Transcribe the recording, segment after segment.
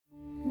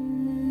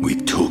We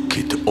took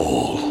it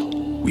all.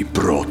 We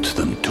brought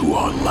them to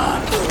our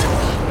land.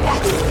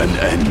 An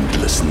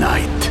endless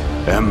night,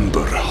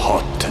 ember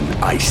hot and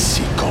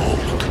icy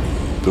cold.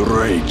 The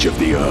rage of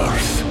the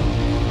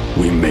earth.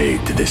 We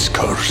made this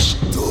curse.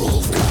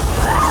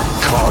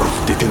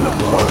 Carved it in the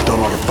blood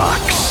on our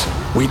backs.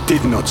 We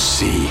did not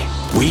see.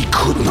 We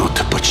could not,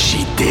 but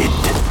she did.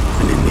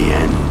 And in the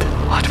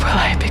end... What will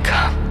I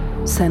become?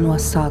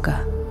 Senua's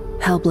Saga.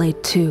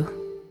 Hellblade 2.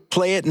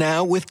 Play it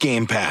now with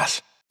Game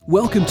Pass.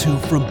 Welcome to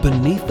From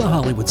Beneath the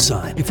Hollywood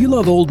Sign. If you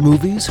love old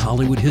movies,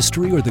 Hollywood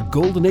history, or the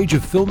golden age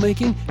of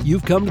filmmaking,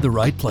 you've come to the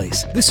right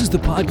place. This is the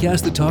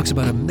podcast that talks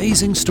about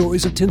amazing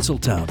stories of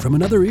Tinseltown from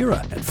another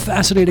era and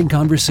fascinating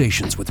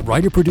conversations with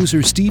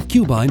writer-producer Steve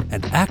Cubine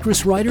and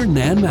actress-writer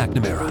Nan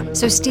McNamara.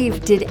 So,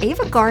 Steve, did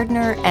Ava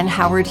Gardner and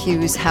Howard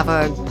Hughes have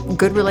a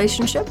good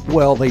relationship?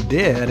 Well, they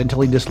did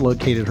until he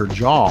dislocated her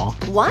jaw.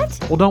 What?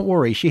 Well, don't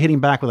worry. She hit him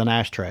back with an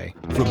ashtray.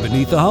 From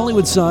Beneath the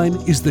Hollywood Sign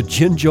is the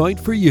gin joint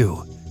for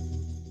you.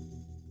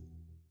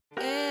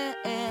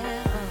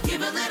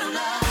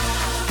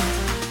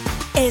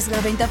 Es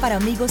la venta para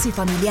amigos y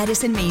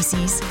familiares en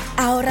Macy's.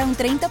 Ahorra un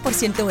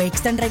 30%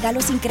 extra en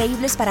regalos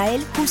increíbles para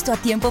él justo a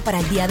tiempo para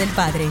el Día del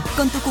Padre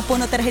con tu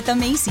cupón o tarjeta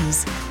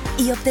Macy's.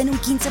 Y obtén un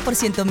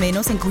 15%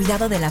 menos en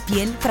cuidado de la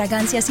piel,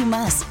 fragancias y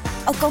más.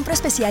 O compra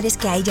especiales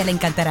que a ella le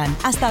encantarán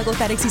hasta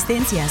agotar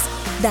existencias.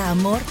 Da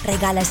amor,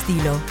 regala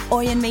estilo.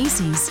 Hoy en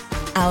Macy's.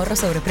 Ahorro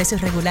sobre precios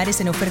regulares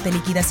en oferta y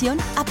liquidación.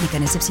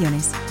 Aplican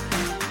excepciones.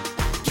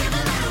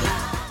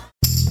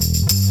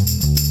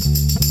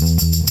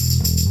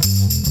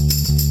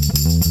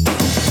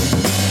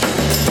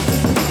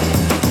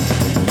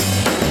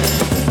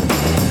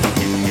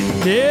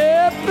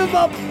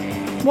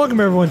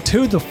 Welcome everyone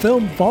to the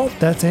Film Vault.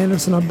 That's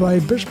Anderson. I'm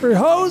Brian Bishop, your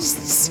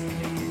hosts.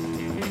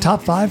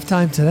 Top 5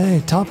 time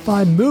today. Top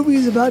 5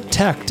 movies about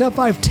tech. Top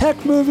 5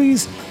 tech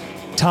movies.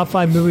 Top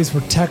 5 movies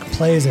where tech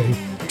plays a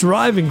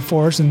driving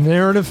force in the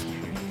narrative.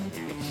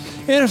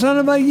 Anderson, I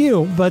don't know about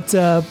you, but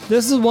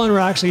this is one where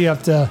actually you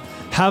have to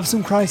have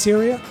some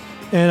criteria.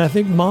 And I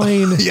think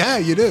mine... Yeah,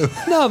 you do.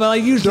 No, but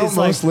like usually Don't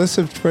most lists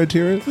have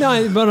criteria?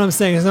 No, but what I'm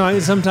saying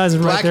is sometimes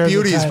right Black there... Black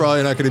Beauty is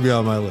probably not going to be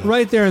on my list.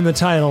 Right there in the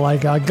title,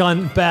 like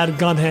bad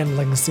gun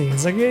handling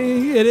scenes. Like,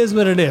 it is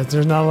what it is.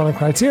 There's not a lot of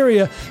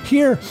criteria.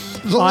 Here...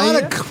 There's a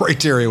lot of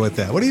criteria with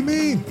that. What do you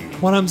mean?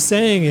 What I'm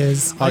saying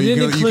is...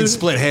 you can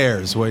split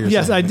hairs, what you're saying.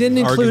 Yes, I didn't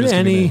include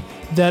any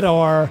that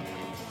are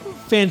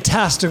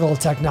fantastical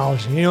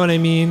technology. You know what I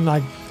mean?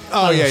 Like...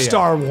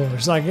 Star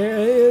Wars, like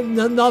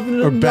nothing,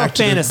 or not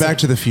fantasy. Back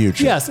to the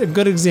Future. Yes, a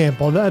good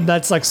example.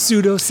 That's like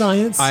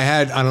pseudoscience.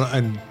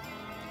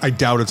 I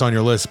doubt it's on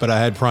your list, but I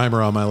had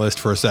Primer on my list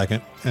for a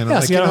second, and I'm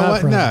like, you know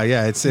what? No,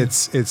 yeah,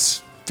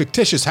 it's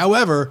fictitious.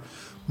 However,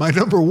 my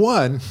number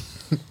one.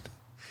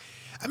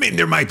 I mean,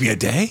 there might be a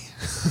day.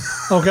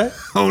 Okay.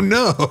 Oh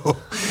no,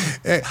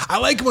 I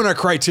like when our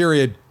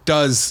criteria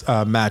does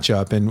match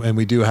up, and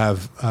we do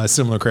have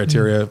similar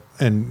criteria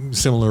and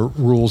similar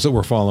rules that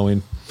we're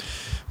following.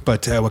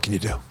 But what can you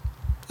do?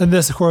 And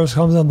this, of course,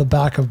 comes on the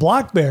back of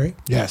Blackberry.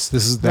 Yes,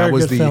 that Very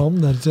was good the film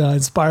that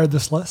inspired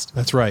this list.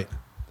 That's right.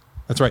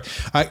 I'm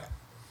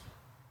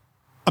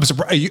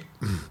surprised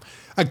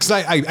because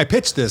I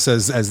pitched this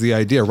as the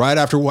idea right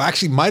after. Well,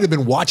 actually, might have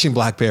been watching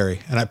Blackberry,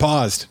 and I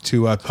paused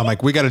to. I'm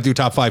like, we got to do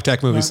top 5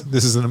 tech movies. Right.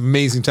 This is an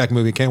amazing tech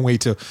movie. Can't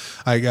wait to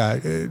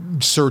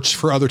search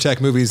for other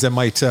tech movies that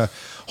might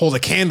hold a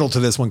candle to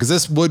this one, because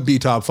this would be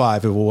top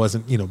 5 if it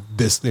wasn't,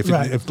 this.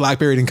 If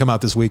Blackberry didn't come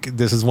out this week,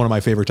 this is one of my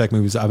favorite tech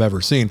movies I've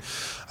ever seen.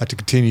 To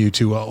continue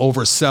to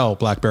oversell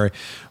Blackberry,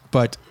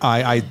 but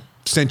I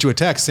sent you a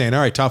text saying, all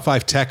right, top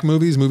 5 tech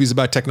movies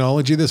about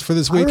technology for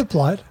this week. I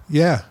replied.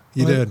 Yeah,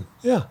 you did.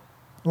 Yeah.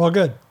 We're all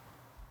good.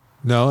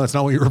 No, that's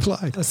not what you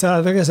replied. I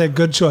think I said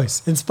good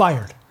choice.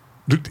 Inspired.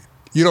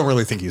 You don't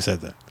really think you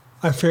said that.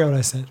 I forget what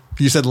I said.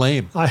 You said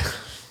lame.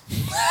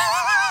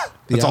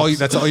 That's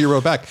all you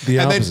wrote back. The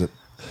opposite.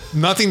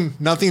 Then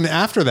nothing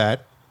after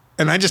that.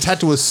 And I just had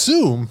to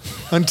assume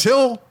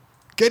until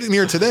getting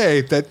here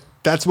today that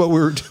that's what we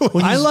were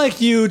doing. I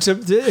like you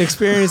to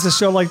experience the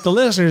show like the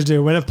listeners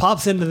do when it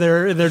pops into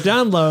their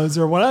downloads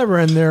or whatever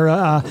in their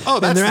that's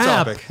in their the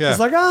app. topic. Yeah. It's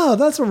like,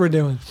 that's what we're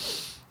doing.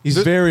 He's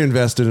very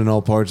invested in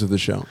all parts of the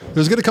show.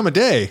 There's going to come a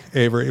day,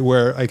 Avery,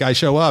 where like I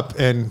show up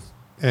and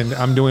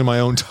I'm doing my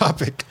own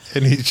topic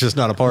and he's just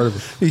not a part of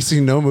it. He's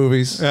seen no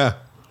movies. Yeah.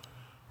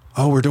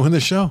 Oh, we're doing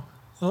this show.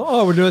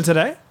 Oh, we're doing it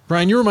today?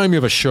 Brian, you remind me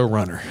of a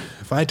showrunner.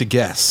 If I had to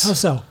guess. How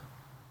so?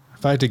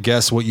 If I had to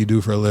guess what you do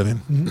for a living,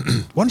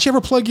 why don't you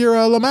ever plug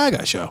your La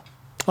Maga show?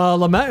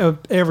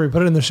 Avery,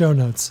 put it in the show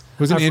notes. It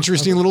was an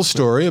interesting little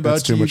story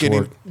about you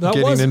getting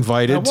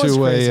invited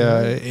to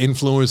a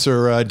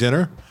influencer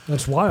dinner.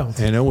 That's wild.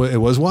 And it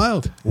was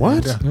wild.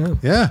 What?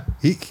 Yeah.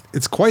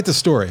 It's quite the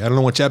story. I don't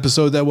know which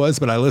episode that was,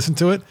 but I listened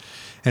to it.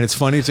 And it's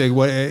funny to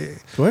what.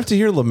 Do I have to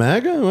hear La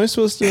Maga? Am I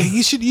supposed to?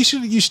 You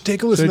should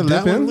take a listen to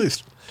that one at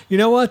least. You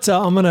know what?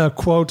 I'm going to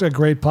quote a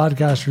great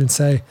podcaster and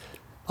say,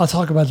 I'll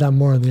talk about that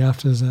more in the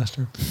After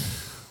Disaster.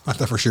 I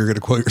thought for sure you were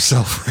going to quote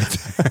yourself right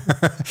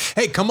there.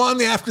 Hey, come on,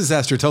 the After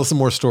Disaster. Tell some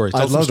more stories.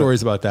 Tell some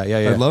stories about that. Yeah.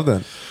 I love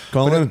that.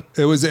 Call in.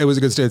 It was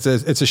a good story.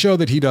 It's a show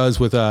that he does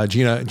with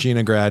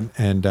Gina Grad,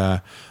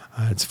 and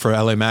it's for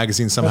LA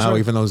Magazine somehow,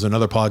 even though there's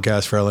another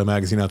podcast for LA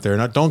Magazine out there.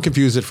 Don't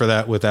confuse it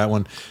with that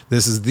one.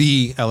 This is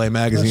the LA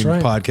Magazine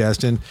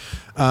podcast. And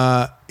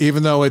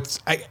even though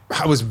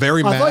I was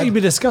very mad. I thought you'd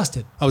be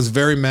disgusted. I was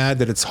very mad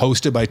that it's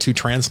hosted by two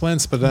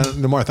transplants, but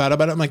then the more I thought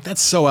about it, I'm like,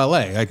 that's so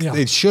LA.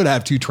 It should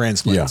have two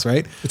transplants,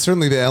 right? It's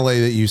certainly the LA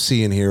that you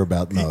see and hear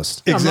about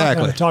most. I'm not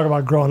Exactly. going to talk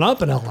about growing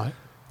up in LA.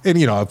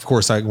 And of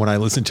course, when I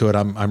listen to it,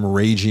 I'm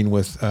raging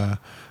with the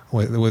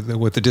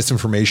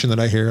disinformation that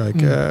I hear,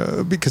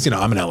 because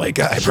I'm an LA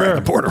guy,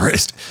 Brian, born and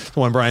raised.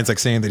 When Brian's like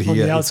saying that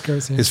he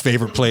outskirts, his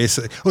favorite place.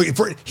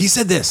 He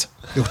said this,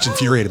 which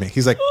infuriated me.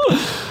 He's like,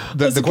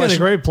 That's a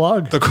great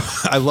plug.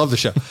 I love the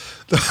show.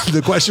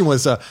 The question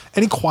was,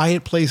 any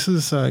quiet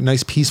places,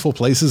 nice peaceful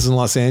places in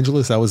Los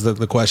Angeles? That was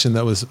the question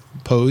that was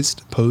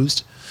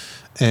posed.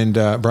 And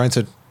Brian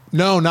said,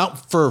 no,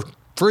 not for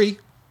free.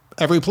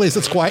 Every place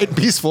that's quiet and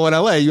peaceful in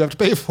LA, you have to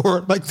pay for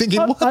it. Like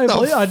thinking,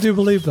 I do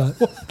believe that.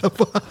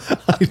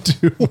 I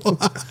do.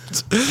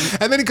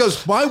 What? And then he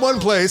goes, my one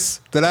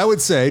place that I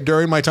would say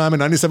during my time in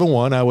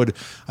 97.1,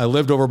 I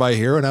lived over by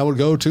here, and I would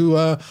go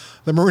to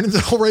the Marina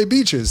del Rey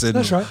beaches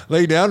and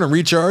lay down and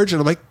recharge.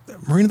 And I'm like,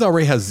 Marina del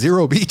Rey has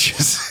 0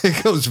 beaches.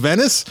 It goes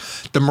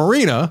Venice, the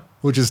Marina,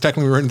 which is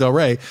technically Marina del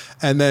Rey,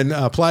 and then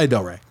Playa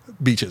del Rey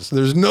beaches.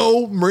 There's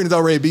no Marina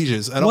del Rey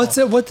beaches at all.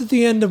 What's at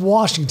the end of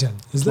Washington?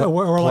 Is that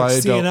where like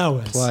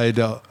CNO is? Playa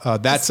del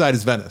that side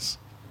is Venice.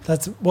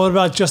 What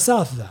about just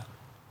south of that?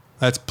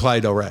 That's Playa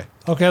del Rey.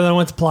 Okay, then I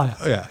went to Playa.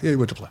 Oh, yeah, he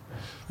went to Playa.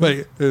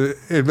 But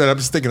I'm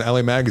just thinking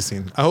LA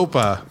Magazine. I hope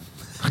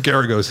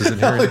Garagos isn't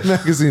hearing it.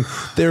 Magazine.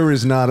 There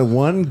is not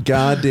one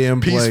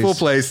goddamn peaceful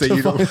place that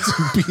you don't find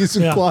some peace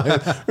and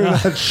quiet. You're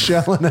not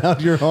shelling out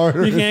your heart.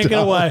 You can't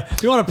get away.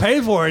 If you want to pay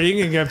for it,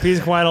 you can get peace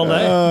and quiet all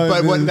day.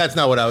 But that's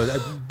not what I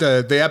was.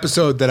 The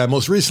episode that I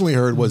most recently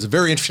heard was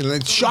very interesting and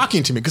it's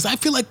shocking to me because I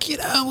feel like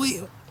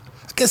I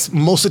guess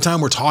most of the time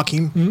we're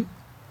talking.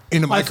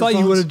 I thought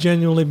you would have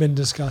genuinely been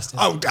disgusted.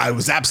 Oh, I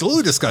was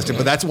absolutely disgusted,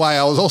 but that's why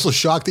I was also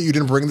shocked that you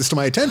didn't bring this to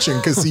my attention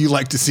because you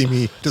like to see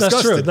me disgusted.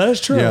 That's true. That is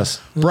true. Yes.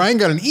 Brian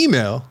got an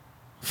email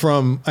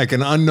from like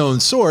an unknown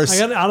source. I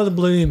got an out of the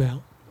blue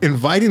email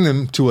inviting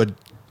them to an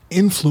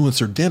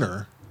influencer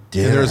dinner.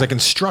 And there was like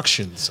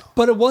instructions.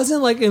 But it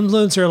wasn't like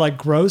influencer, like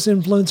gross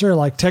influencer,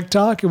 like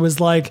TikTok. It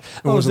was like,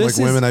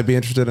 women I'd be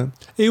interested in.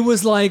 It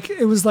was like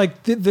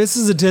this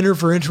is a dinner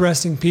for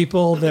interesting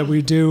people that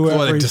we do.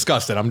 They're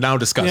disgusted. I'm now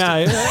disgusted.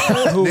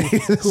 Yeah,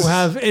 who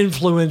have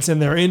influence in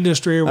their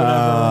industry or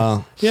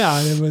whatever.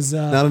 And it was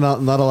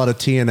not a lot of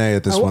TNA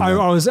at this one.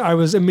 I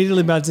was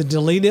immediately about to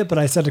delete it, but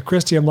I said to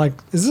Christy, I'm like,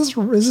 is this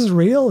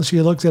real? And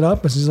she looked it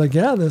up and she's like,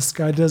 yeah, this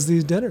guy does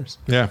these dinners.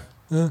 Yeah.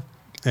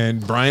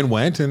 And Brian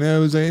went, and it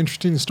was an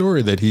interesting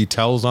story that he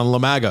tells on La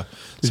Maga.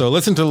 So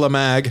listen to La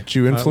Mag. Did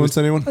you influence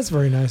anyone? That's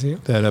very nice of you.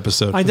 That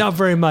episode. I doubt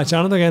very much.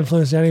 I don't think I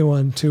influenced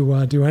anyone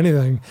to do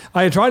anything.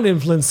 I tried to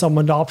influence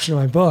someone to option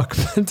my book,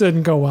 but it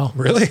didn't go well.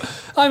 Really?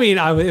 I mean,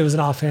 it was an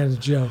offhanded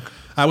joke.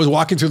 I was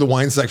walking through the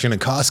wine section at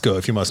Costco,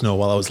 if you must know,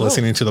 while I was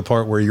listening to the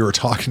part where you were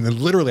talking. And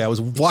literally, I was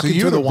walking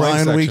through the wine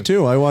section. Brian week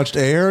too. I watched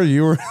Air.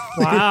 You were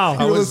wow.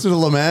 You were listening to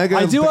La Maga.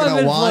 I do have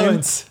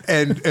influence.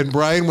 And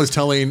Brian was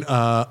telling.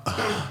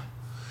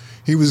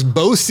 He was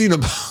boasting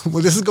about.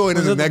 Well, this is going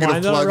into the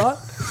negative plug.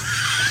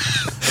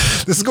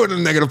 This is going to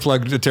the negative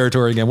plug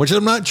territory again, which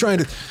I'm not trying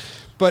to.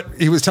 But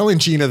he was telling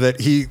Gina that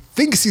he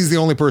thinks he's the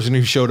only person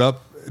who showed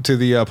up to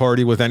the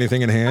party with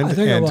anything in hand. I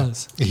think it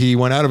was. He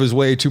went out of his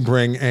way to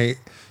bring a.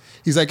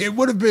 He's like, it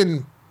would have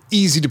been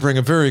easy to bring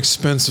a very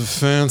expensive,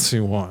 fancy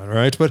wine,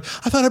 right? But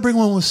I thought I'd bring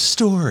one with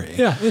story.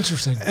 Yeah,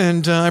 interesting.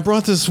 And I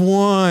brought this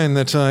wine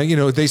that,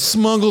 they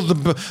smuggled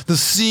the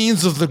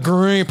seeds of the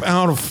grape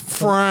out of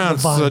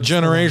France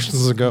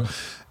generations ago.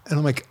 And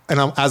I'm like,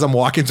 as I'm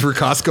walking through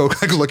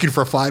Costco, like looking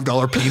for a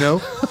 $5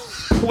 Pinot,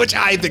 which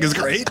I think is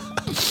great.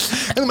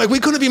 And I'm like, we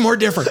couldn't be more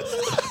different.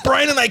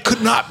 Brian and I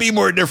could not be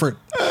more different.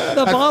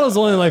 That bottle's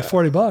only like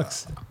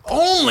 $40.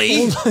 Only?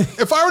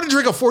 If I were to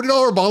drink a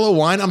 $40 bottle of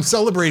wine, I'm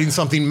celebrating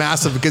something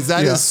massive because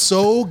that is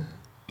so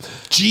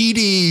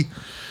GD.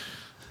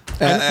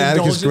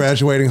 Atticus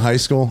graduating high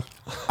school.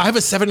 I have a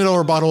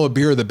 $70 bottle of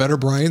beer that Better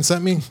Brian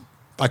sent me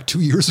like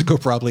 2 years ago,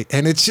 probably,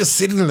 and it's just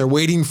sitting there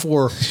waiting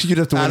for. You'd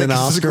have to win an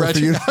Oscar for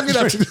you.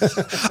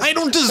 I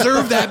don't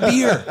deserve that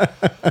beer.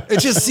 It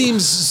just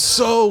seems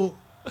so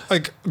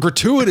like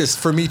gratuitous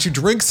for me to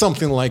drink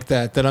something like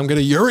that I'm going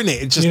to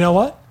urinate. You know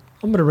what?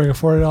 I'm going to bring a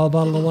 $40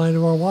 bottle of wine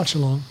to our watch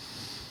along.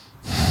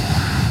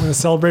 I'm going to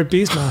celebrate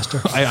Beastmaster.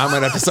 I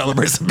might have to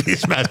celebrate some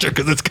Beastmaster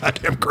because it's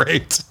goddamn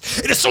great.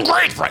 It is so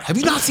great, Brian. Have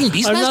you not seen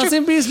Beastmaster? I've not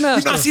seen Beastmaster.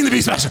 You've not seen the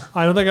Beastmaster.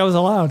 I don't think I was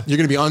allowed. You're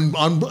going to be you're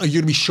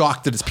going to be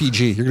shocked that it's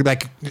PG. You're going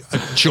to be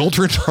like,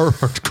 children are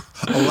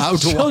allowed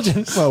to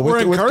watch. Well,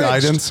 with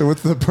guidance and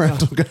with the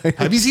parental guidance.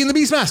 Have you seen the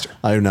Beastmaster?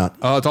 I have not.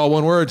 Oh, it's all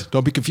one word.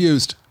 Don't be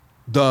confused.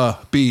 The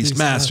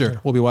Beastmaster.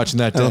 We'll be watching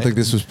that I don't today. think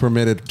this was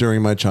permitted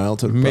during my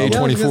childhood. May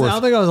probably. 24th. I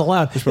don't think I was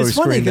allowed. It's probably It's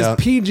funny screened because out.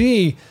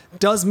 PG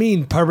does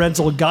mean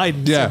parental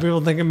guidance. Yeah. So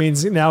people think it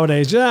means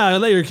nowadays,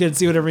 let your kids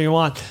see whatever you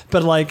want.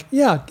 But like,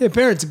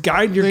 parents,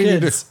 guide your They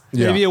need kids to-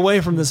 maybe away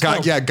from this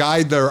film.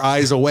 Guide their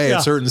eyes away Yeah.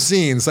 at certain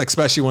scenes, like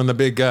especially when the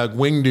big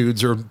wing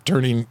dudes are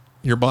turning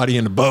your body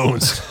into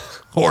bones.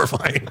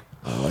 Horrifying.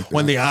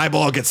 When the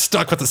eyeball gets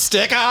stuck with the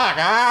stick.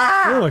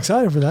 I'm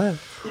excited for that.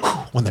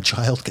 When the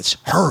child gets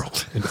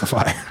hurled into the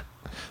fire.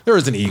 There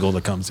is an eagle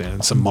that comes in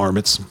and some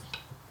marmots, some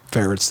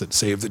ferrets that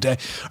save the day.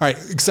 All right,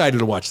 excited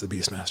to watch The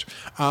Beastmaster.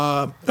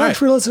 Thanks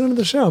for listening to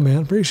the show, man.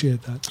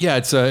 Appreciate that. Yeah,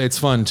 it's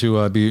fun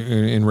to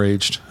be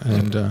enraged.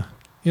 And,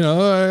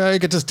 I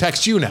get to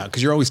text you now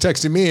because you're always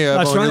texting me when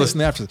right. you're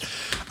listening after this.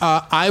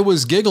 I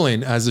was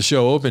giggling as the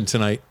show opened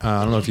tonight.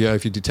 I don't know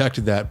if you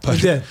detected that. But I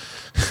did.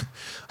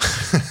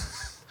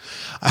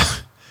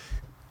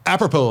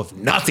 Apropos of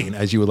nothing,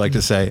 as you would like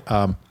to say,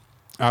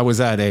 I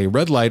was at a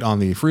red light on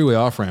the freeway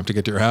off ramp to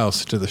get to your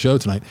house to the show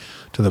tonight,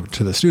 to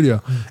the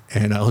studio,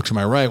 and I looked to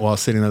my right while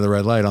sitting at the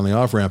red light on the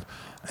off ramp,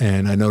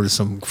 and I noticed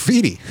some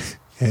graffiti,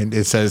 and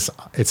it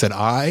said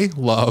 "I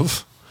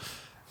love,"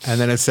 and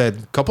then it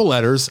said a couple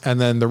letters, and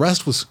then the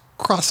rest was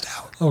crossed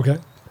out. Okay.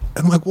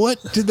 I'm like, what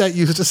did that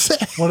used to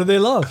say? What did they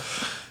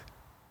love?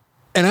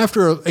 And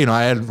after,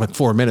 I had like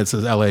 4 minutes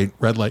of LA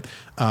red light,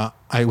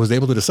 I was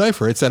able to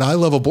decipher. It said, "I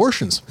love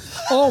abortions."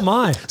 Oh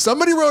my.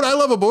 Somebody wrote, "I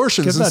love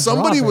abortions." Get And that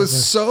somebody drop was right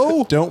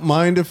so, Don't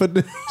mind if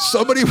it.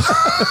 somebody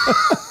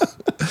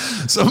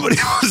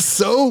was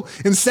so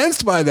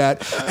incensed by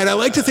that. And I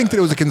like to think that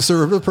it was a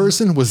conservative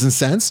person was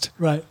incensed.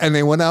 Right. And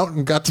they went out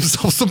and got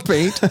themselves some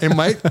paint and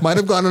might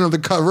have gone under the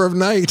cover of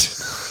night.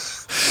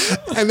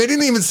 And they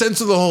didn't even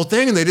censor the whole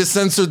thing. And they just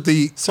censored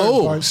the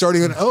Certain parts.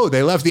 starting at O.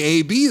 They left the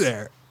AB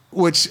there,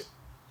 which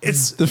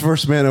it's The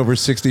first man over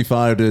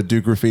 65 to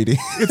do graffiti.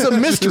 it's a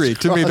mystery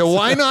to me.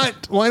 Why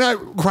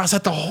not cross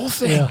out the whole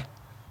thing? Yeah.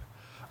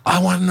 I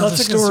want to know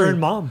That's the a story.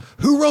 concerned mom.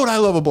 Who wrote "I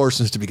love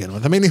abortions" to begin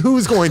with? I mean,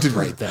 who's going to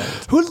write that?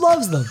 Who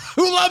loves them?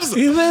 Who loves them?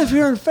 Even if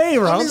you're in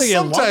favor, I I don't mean, think you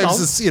love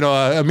sometimes them.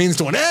 it's a means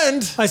to an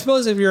end. I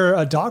suppose if you're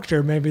a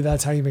doctor, maybe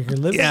that's how you make your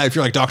living. Yeah, if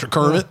you're like Dr.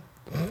 Kermit.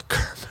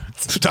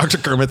 Dr.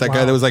 Kermit, that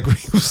guy that was like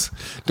he was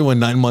doing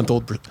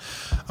 9-month-old.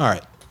 All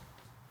right.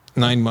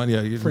 9 months.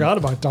 Yeah, you Forgot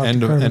about Dr.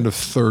 End Kermit. of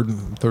third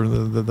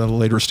the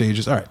later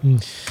stages. All right.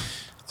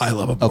 I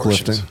love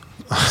abortions.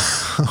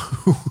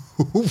 Uplifting.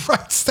 Who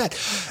writes that?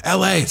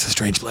 LA, it's a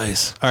strange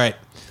place. All right.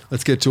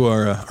 Let's get to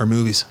our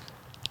movies.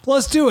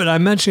 Let's do it. I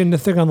mentioned, I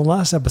think, on the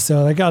last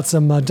episode, I got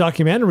some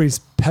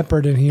documentaries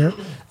peppered in here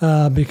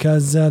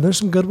because there's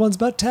some good ones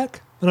about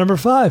tech. Number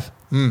 5,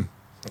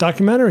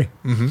 documentary.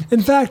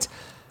 In fact,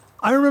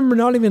 I remember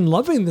not even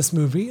loving this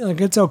movie.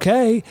 Like, it's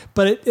okay,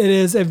 but it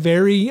is a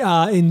very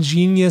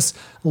ingenious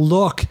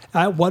look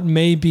at what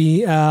may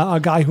be a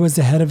guy who was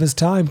ahead of his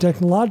time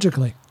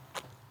technologically.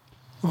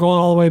 We're going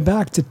all the way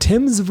back to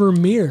Tim's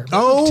Vermeer.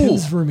 Oh.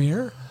 Tim's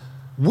Vermeer.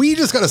 We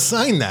just got to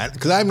sign that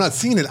because I have not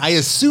seen it. I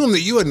assume that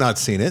you had not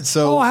seen it.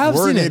 So Oh, I have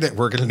seen it.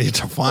 We're going to need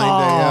to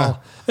find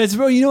It's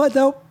you know what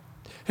though?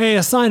 Hey,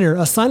 assign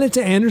it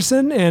to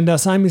Anderson and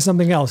assign me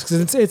something else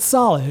because it's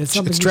solid. It's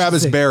something. It's you should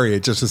Travis see. Berry.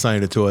 It just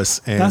assigned it to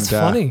us. And, That's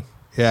funny.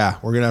 Yeah,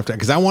 we're going to have to,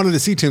 because I wanted to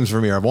see Tim's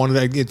Vermeer.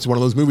 It's one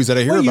of those movies that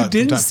I hear Wait, about. you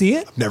didn't sometimes. see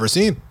it? I've never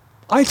seen.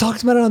 I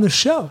talked about it on the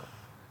show.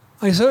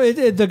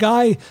 The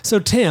guy,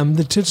 Tim,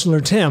 the titular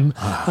Tim,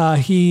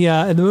 he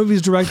and the movie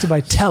is directed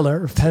by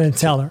Teller, Penn and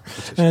Teller,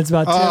 and it's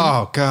about Tim.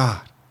 Oh,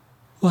 God.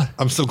 What?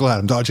 I'm so glad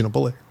I'm dodging a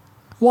bullet.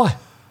 Why?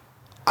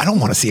 I don't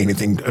want to see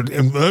anything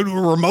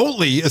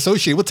remotely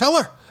associated with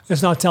Teller.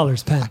 It's not Teller,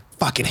 it's Penn.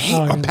 Fucking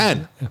hate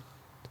Penn. Yeah.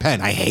 Penn,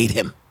 I hate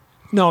him.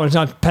 No, it's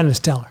not Penn, it's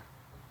Teller.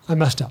 I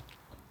messed up.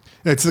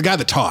 It's the guy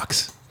that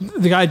talks.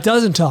 The guy that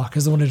doesn't talk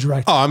is the one who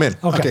directed. Oh, I'm in.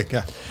 Okay.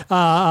 Okay,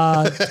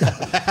 yeah.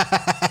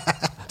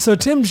 So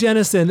Tim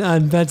Jennison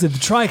invented the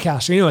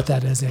TriCaster. You know what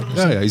that is, Anderson?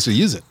 Oh, yeah, I used to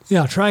use it.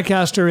 Yeah,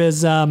 TriCaster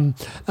is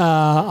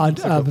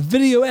a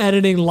video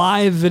editing,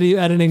 live video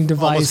editing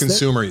device. Almost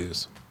consumer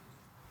use.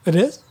 It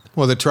is?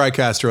 Well, the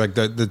TriCaster, like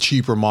the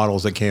cheaper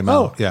models that came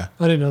out. Yeah.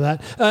 I didn't know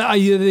that.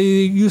 They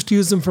used to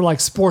use them for like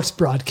sports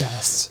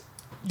broadcasts.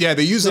 Yeah,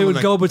 they use They them.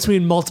 would go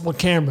between multiple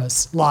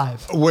cameras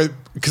live.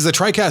 Because the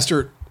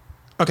TriCaster.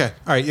 Okay,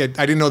 all right. Yeah,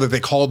 I didn't know that they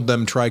called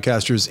them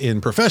TriCasters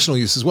in professional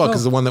use as well.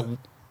 Because the one that, all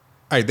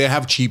right, they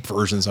have cheap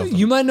versions of them.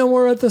 You might know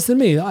more about this than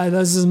me.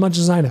 This is as much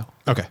as I know.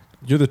 Okay,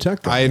 You're the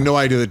tech guy. I had no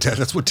idea that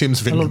that's what Tim's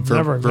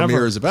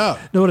Vermeer is about.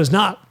 No, it is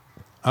not.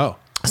 Oh,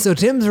 So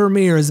Tim's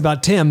Vermeer is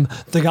about Tim,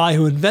 the guy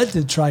who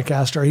invented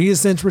TriCaster. He has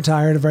since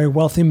retired, a very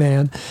wealthy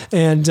man,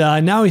 and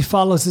now he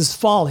follows his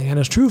folly. And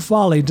his true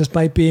folly,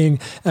 despite being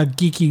a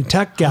geeky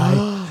tech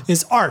guy,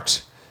 is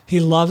art. He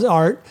loves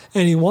art,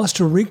 and he wants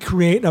to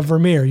recreate a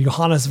Vermeer.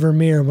 Johannes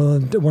Vermeer,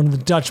 one of the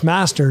Dutch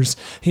masters,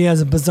 he has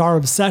a bizarre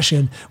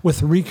obsession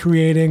with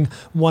recreating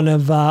one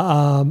of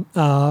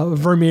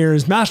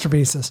Vermeer's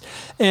masterpieces.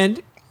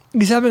 And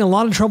he's having a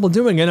lot of trouble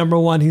doing it. Number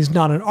one, he's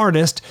not an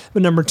artist,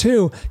 but number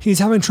two, he's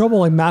having trouble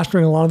like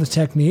mastering a lot of the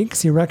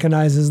techniques. He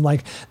recognizes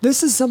like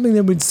this is something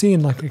that we'd see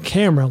in like a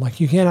camera. Like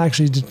you can't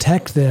actually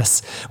detect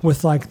this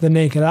with like the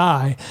naked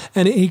eye.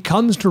 And he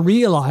comes to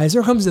realize,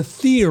 or comes to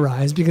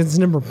theorize, because it's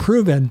never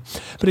proven,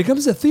 but he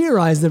comes to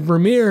theorize that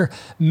Vermeer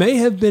may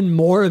have been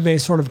more of a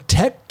sort of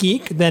tech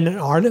geek than an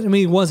artist. I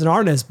mean, he was an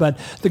artist, but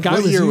the guy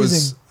What was year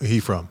using was he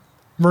from?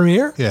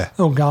 Vermeer. Yeah.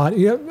 Oh God.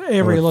 Yeah.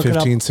 Avery, look it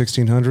up.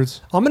 1600s.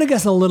 I'm gonna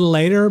guess a little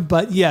later,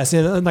 but yes,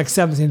 in like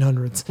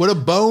 1700s. Would a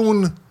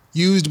bone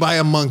used by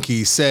a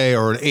monkey, say,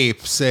 or an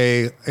ape,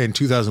 say, in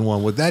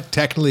 2001, would that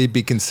technically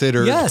be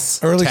considered?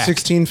 Yes. Early tech?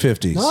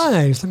 1650s.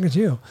 Nice. Look at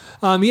you.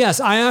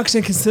 Yes, I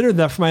actually considered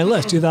that for my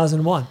list.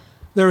 2001.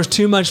 There was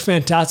too much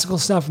fantastical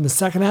stuff in the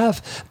second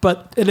half,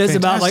 but it is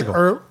about like,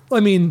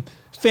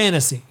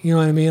 fantasy. You know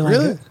what I mean? Like,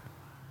 Really?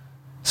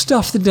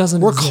 Stuff that doesn't.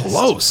 We're exist.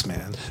 close,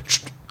 man.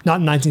 Not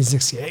in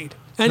 1968.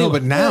 Anyway, No,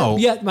 but now.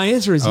 yeah, my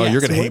answer is Oh, yes.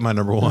 you're going to hate my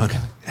number one.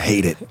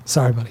 Hate it.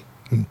 Sorry, buddy.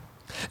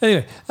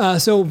 Anyway,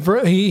 so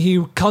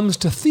he comes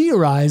to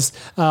theorize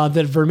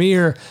that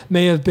Vermeer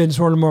may have been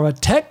sort of more of a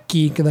tech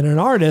geek than an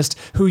artist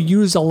who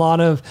used a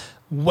lot of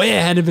way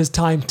ahead of his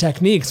time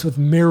techniques with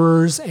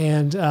mirrors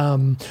and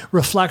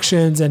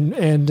reflections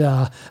and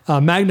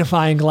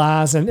magnifying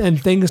glass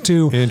and things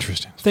to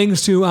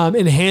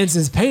enhance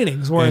his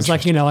paintings. Whereas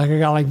like a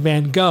guy like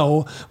Van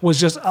Gogh was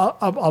just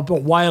a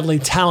wildly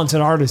talented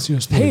artist who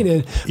was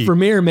painted.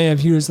 Vermeer may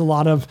have used a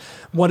lot of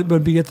what it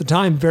would be at the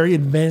time very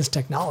advanced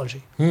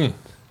technology.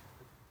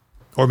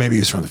 Or maybe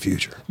he's from the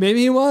future.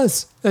 Maybe he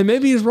was, and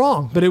maybe he's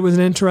wrong. But it was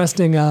an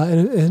interesting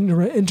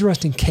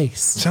interesting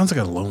case. Sounds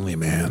like a lonely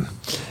man.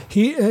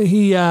 He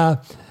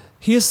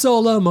is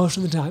solo most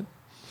of the time.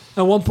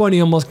 At one point,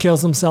 he almost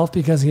kills himself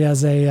because he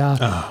has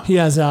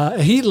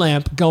a heat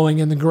lamp going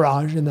in the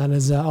garage, and that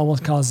is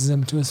almost causes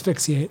him to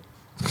asphyxiate.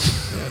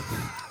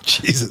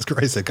 Jesus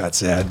Christ, that got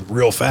sad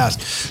real fast.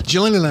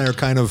 Jillian and I are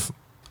kind of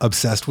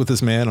obsessed with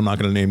this man. I'm not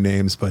going to name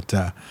names, but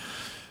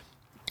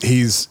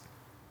he's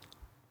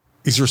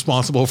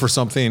responsible for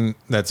something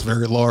that's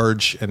very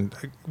large, and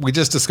we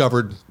just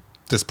discovered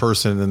this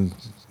person and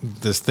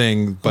this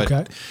thing, but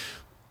Okay.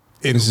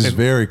 This is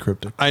very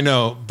cryptic. I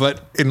know,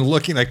 but in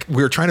looking, like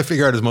we were trying to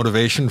figure out his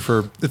motivation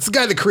for, it's the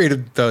guy that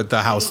created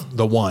the house,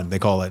 the one they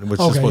call it,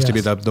 which is supposed to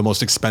be the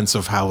most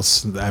expensive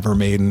house ever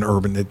made in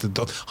urban. It's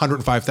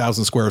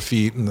 105,000 square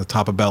feet in the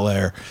top of Bel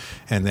Air,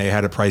 and they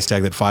had a price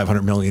tag at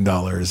 $500 million.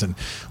 And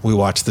we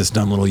watched this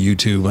dumb little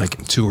YouTube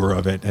like tour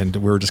of it, and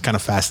we were just kind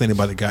of fascinated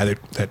by the guy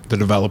that the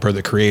developer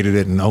that created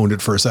it and owned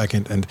it for a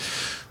second. And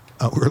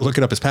we were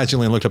looking up his past.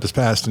 Jillian looked up his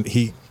past, and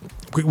we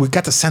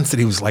got the sense that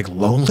he was like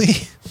lonely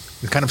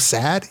and kind of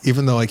sad,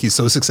 even though like he's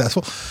so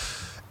successful.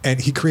 And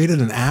he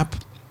created an app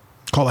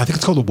called, I think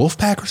it's called the Wolf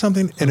Pack or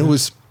something. And it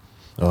was,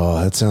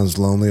 oh, that sounds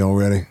lonely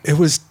already. It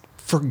was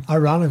for,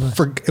 ironically,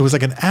 it was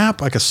like an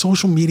app, like a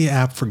social media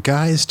app for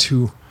guys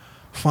to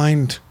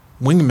find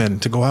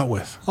wingmen to go out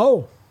with.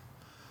 Oh.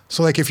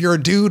 So like if you're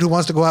a dude who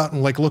wants to go out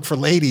and like look for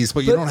ladies,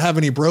 but you don't have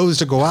any bros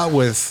to go out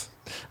with.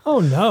 Oh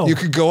no. You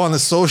could go on the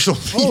social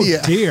media.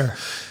 Oh dear.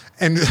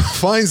 And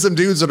find some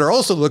dudes that are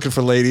also looking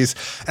for ladies.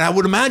 And I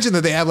would imagine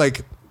that they have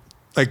like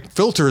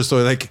filters.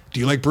 So like, do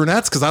you like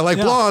brunettes? Because I like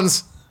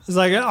blondes. It's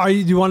like, do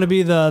you want to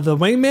be the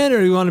wingman or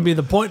do you want to be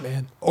the point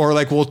man? Or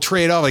like we'll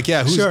trade off. Like,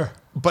 yeah, who's, sure.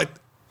 But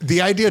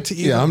the idea to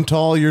yeah, I'm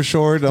tall, you're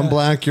short, I'm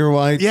black, you're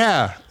white.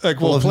 Yeah,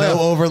 like we'll play no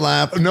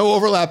overlap. No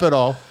overlap at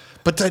all.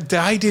 But the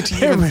idea to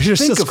even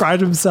just think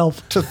described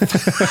himself.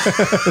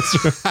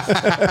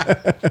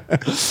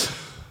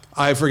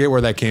 I forget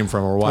where that came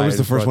from or why. I was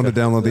the first one to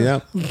download the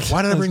app.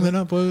 Why did I bring that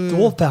up? The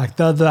Wolfpack,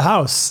 the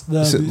house.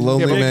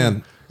 Lonely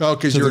man. Oh,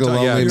 because you're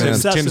lonely man.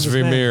 Tim's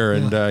Vermeer,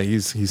 and he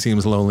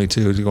seems lonely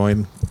too.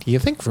 Going, do you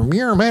think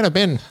Vermeer might have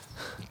been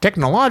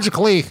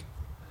technologically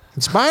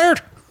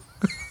inspired?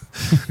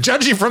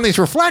 Judging from these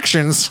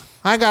reflections,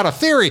 I got a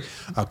theory.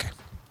 Okay,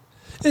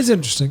 it's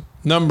interesting.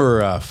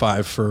 Number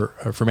 5 for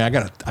me. I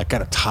got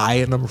a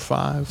tie at number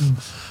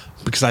 5.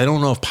 Because I don't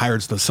know if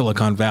Pirates of the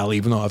Silicon Valley,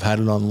 even though I've had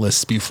it on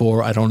lists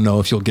before, I don't know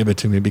if you'll give it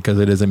to me because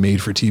it is a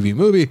made-for-TV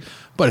movie,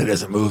 but it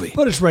is a movie.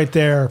 But it's right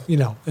there,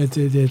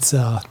 it's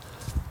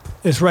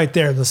right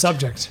there, the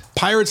subject.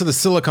 Pirates of the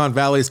Silicon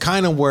Valley is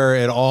kind of where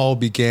it all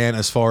began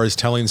as far as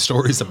telling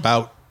stories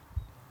about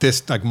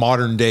this like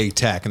modern day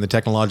tech and the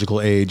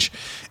technological age.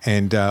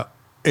 And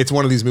it's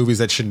one of these movies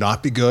that should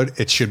not be good.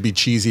 It should be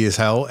cheesy as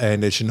hell,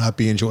 and it should not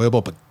be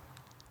enjoyable, but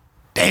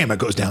damn, it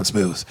goes down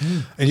smooth.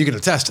 And you can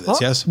attest to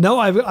this, yes? No,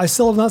 I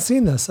still have not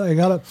seen this. I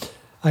gotta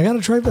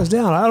track this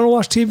down. I don't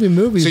watch TV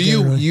movies. So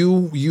you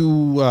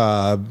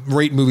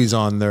rate movies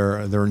on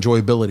their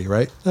enjoyability,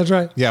 right? That's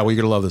right. Yeah, well,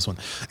 you're gonna love this one.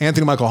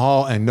 Anthony Michael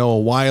Hall and Noah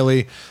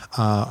Wiley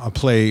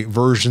play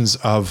versions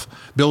of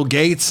Bill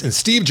Gates and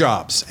Steve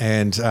Jobs,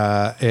 and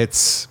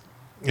it's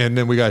And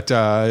then we got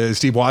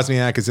Steve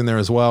Wozniak is in there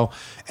as well,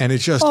 and it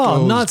just Oh,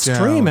 goes not down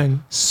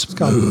streaming. It's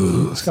got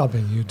to be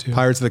YouTube.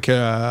 Pirates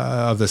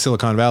of the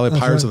Silicon Valley, That's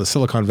Pirates right. of the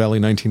Silicon Valley,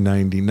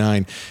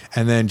 1999,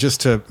 and then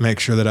just to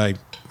make sure that I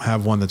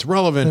have one that's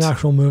relevant, An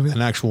actual movie.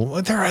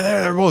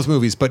 They're both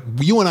movies, but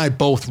you and I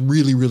both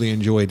really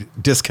enjoyed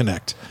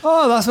Disconnect.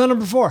 Oh, that's my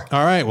number 4.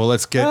 All right, well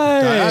let's get. Hey,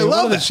 I what are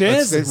love the it. Let's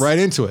chances? get right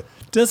into it.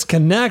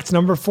 Disconnect,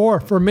 number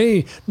 4 for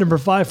me. Number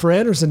 5 for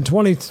Anderson,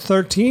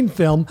 2013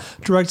 film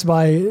directed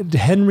by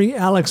Henry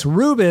Alex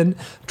Rubin,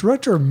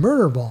 director of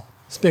Murderball.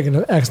 Speaking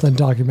of excellent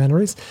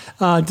documentaries,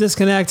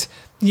 Disconnect,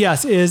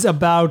 yes, is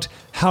about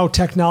how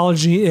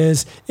technology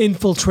is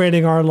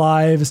infiltrating our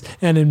lives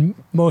and in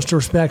most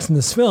respects in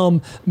this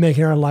film,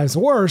 making our lives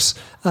worse.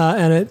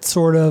 And it's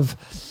sort of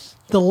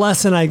the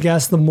lesson, I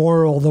guess, the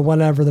moral, the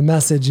whatever, the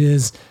message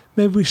is,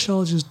 maybe we should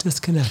all just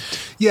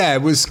disconnect. Yeah,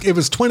 it was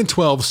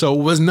 2012, so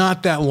it was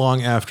not that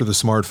long after the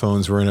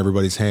smartphones were in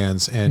everybody's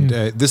hands. And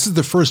this is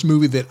the first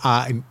movie that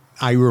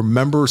I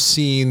remember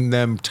seeing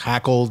them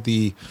tackle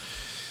the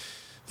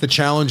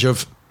challenge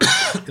of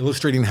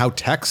illustrating how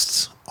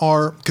texts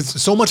are,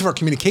 because so much of our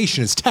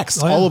communication is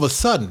text all of a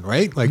sudden,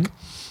 right? Like,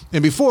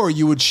 and before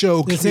you would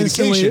show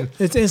communication,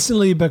 It's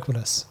instantly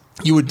ubiquitous.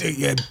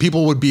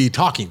 people would be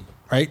talking,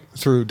 right,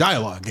 through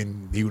dialogue,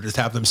 and you would just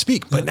have them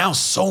speak. But now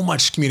so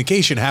much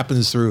communication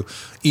happens through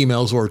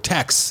emails or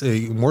texts,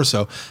 more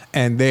so.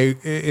 And they,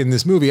 in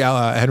this movie,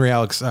 Henry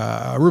Alex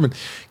Rubin,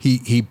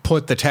 he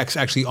put the text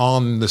actually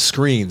on the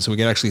screen so we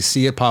can actually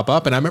see it pop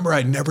up. And I remember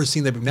I'd never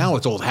seen that. Now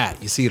it's old hat;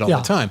 you see it all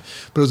the time.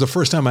 But it was the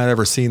first time I'd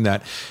ever seen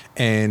that.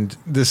 And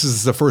this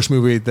is the first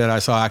movie that I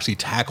saw actually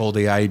tackle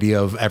the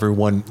idea of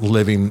everyone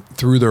living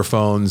through their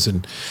phones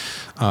and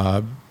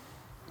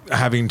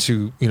having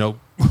to,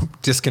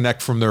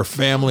 disconnect from their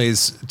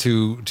families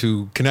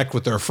to connect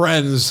with their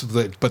friends,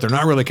 but they're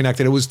not really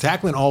connected. It was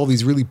tackling all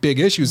these really big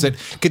issues that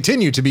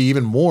continue to be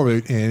even more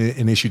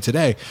an issue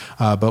today,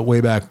 but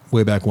way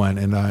back when.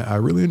 And I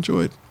really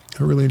enjoyed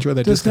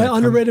that. Just that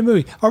underrated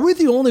movie. Are we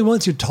the only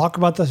ones who talk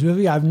about this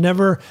movie? I've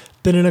never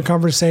been in a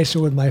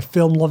conversation with my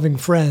film-loving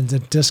friends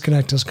that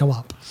Disconnect has come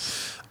up.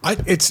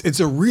 It's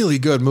a really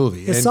good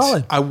movie. It's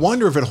solid. I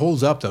wonder if it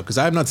holds up though, because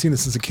I have not seen it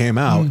since it came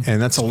out,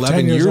 and that's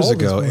 11 years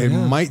ago. It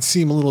might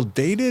seem a little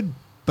dated,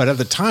 but at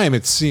the time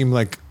it seemed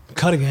like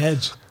cutting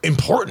edge,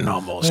 important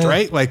almost,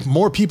 right? Like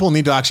more people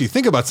need to actually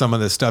think about some of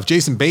this stuff.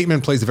 Jason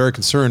Bateman plays a very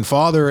concerned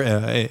father.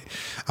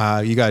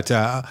 You got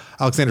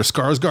Alexander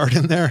Skarsgård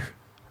in there.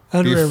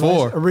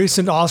 A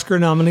recent Oscar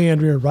nominee,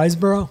 Andrea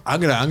Riseborough.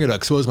 I'm gonna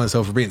expose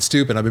myself for being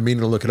stupid. I've been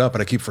meaning to look it up,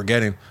 but I keep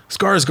forgetting.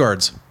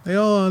 Skarsgårds. They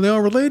all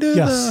related?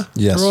 Yes.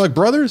 They're all like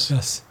brothers?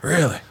 Yes.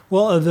 Really?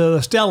 Well, the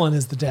Stellan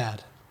is the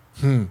dad.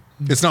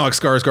 It's not like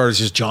Skarsgård is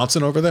just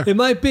Johnson over there? It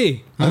might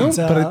be. I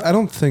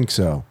don't think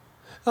so.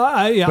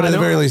 But at the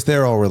very least,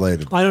 they're all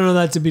related. I don't know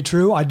that to be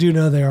true. I do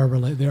know they are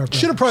related. They are.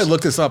 Should have probably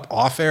looked this up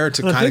off air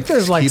to kind of think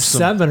there's like keep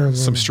 7 of them.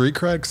 some street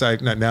cred,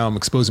 because now I'm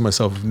exposing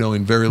myself of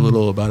knowing very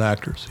little about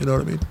actors. You know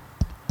what I mean?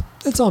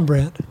 It's on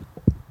brand.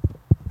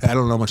 I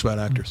don't know much about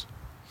actors.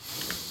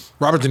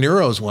 Robert De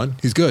Niro is one.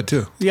 He's good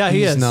too. Yeah,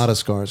 he is. He's not a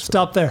Skarsgård.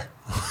 Stop there.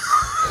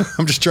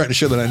 I'm just trying to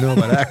show that I know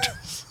about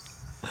actors.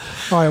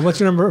 All right, what's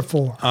your number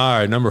 4? All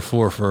right, number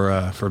 4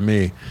 for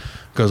me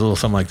goes a little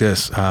something like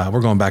this.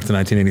 We're going back to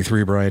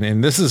 1983, Brian,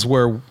 and this is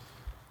where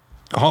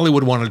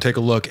Hollywood wanted to take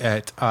a look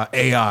at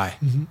AI.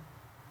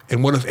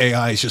 And what if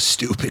AI is just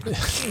stupid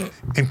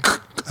and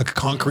a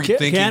concrete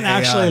thinking Can't AI.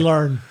 actually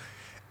learn.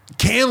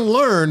 Can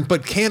learn,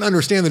 but can't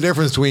understand the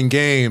difference between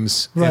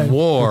games and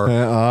war.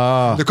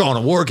 They're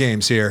calling it war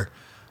games here.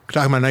 We're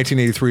talking about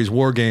 1983's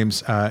War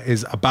Games.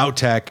 Is about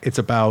tech. It's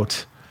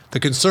about the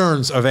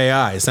concerns of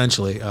AI,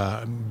 essentially,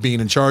 being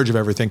in charge of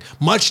everything.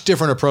 Much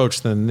different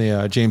approach than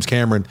the James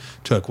Cameron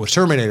took with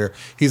Terminator.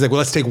 He's like, well,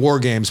 let's take war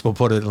games, but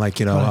put it in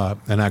like,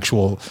 an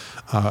actual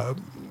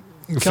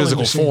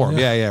physical machine, form.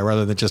 Yeah,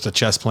 rather than just a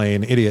chess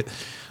playing idiot.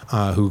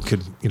 Who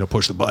could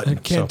push the button?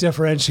 Can't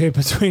differentiate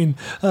between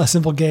a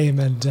simple game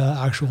and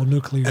actual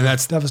nuclear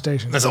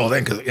devastation. That's the whole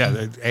thing.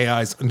 Because the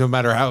AI's, no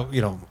matter how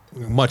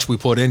much we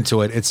put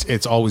into it,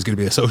 it's always going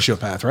to be a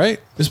sociopath, right?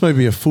 This might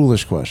be a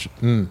foolish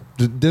question.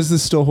 Does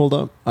this still hold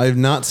up? I have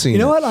not seen it. You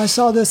know what? I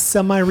saw this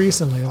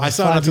semi-recently. I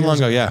saw it not too long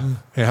ago. Yeah,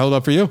 it held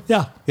up for you.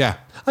 Yeah.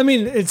 I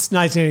mean, it's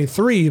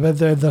 1983, but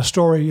the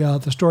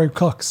story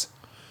cooks.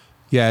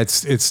 Yeah,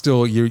 it's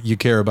still you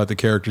care about the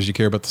characters, you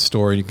care about the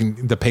story,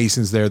 the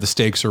pacing's there, the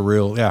stakes are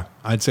real. Yeah,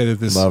 I'd say that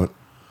this. Love it.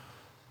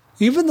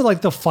 Even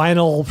the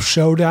final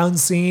showdown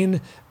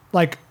scene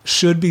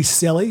should be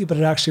silly, but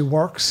it actually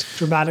works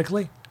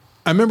dramatically.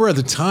 I remember at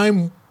the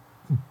time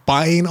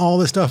buying all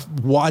this stuff,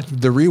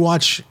 the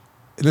rewatch.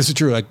 And this is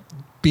true,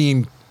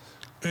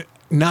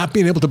 not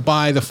being able to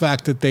buy the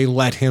fact that they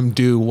let him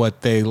do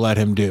what they let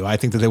him do. I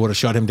think that they would have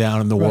shut him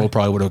down and the world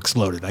probably would have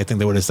exploded. I think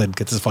they would have said,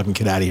 get this fucking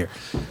kid out of here.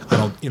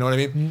 You know what I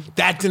mean? Mm-hmm.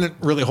 That didn't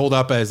really hold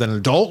up as an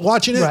adult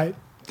watching it. Right.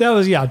 That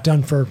was,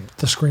 done for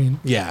the screen.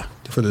 Yeah,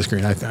 for the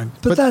screen, I think.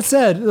 But that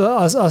said,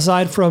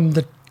 aside from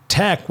the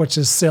tech, which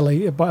is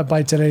silly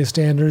by today's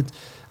standards,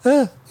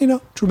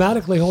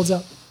 dramatically holds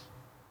up.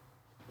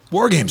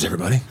 War Games,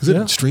 everybody. Is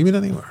it streaming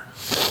anywhere?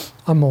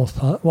 I'm all.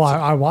 Well,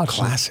 I watched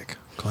Classic.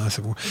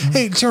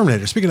 Hey,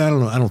 Terminator. Speaking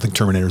of, I don't think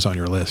Terminator's on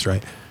your list,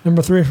 right?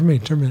 Number 3 for me,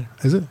 Terminator.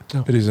 Is it?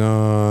 No. It is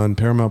on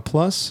Paramount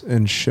Plus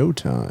and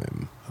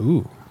Showtime.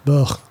 Ooh.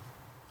 Ugh.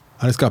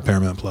 I just got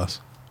Paramount Plus.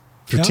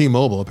 For Yeah.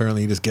 T-Mobile,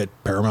 apparently you just get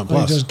Paramount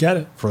Plus. You just get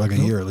it. For like a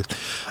year at least.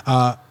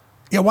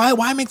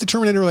 Why make the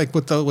Terminator like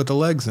with the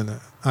legs in it?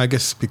 I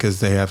guess because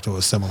they have to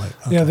assimilate.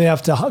 Okay. Yeah, they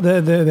have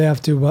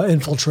to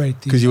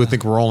infiltrate. Because you would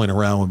think rolling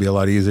around would be a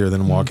lot easier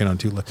than walking on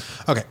 2 legs.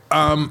 Okay.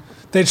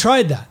 They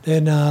tried that,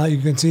 and you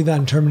can see that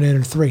in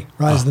Terminator 3,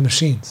 Rise of the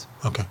Machines.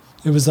 Okay.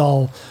 It was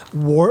all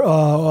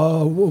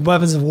war,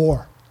 weapons of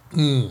war.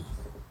 Same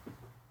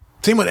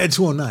with Ed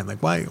 209.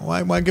 Like,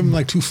 why give him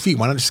like 2 feet?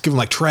 Why not just give him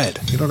like tread?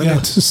 You know what I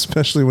mean?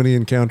 Especially when he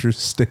encounters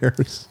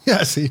stairs.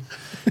 Yeah, see.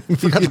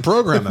 Forgot to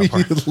program that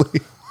part.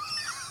 Immediately.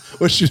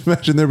 What should you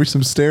imagine? There'd be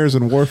some stairs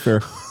in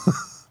warfare.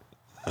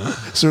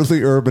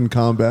 Certainly urban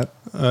combat.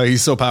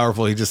 He's so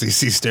powerful. He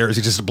sees stairs.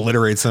 He just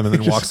obliterates them and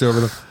then walks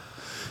over them.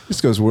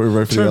 Just goes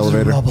right for the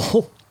elevator.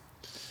 All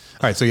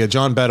right, so yeah,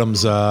 John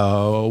Badham's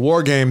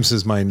War Games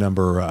is my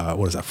number.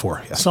 What is that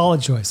for? Yeah.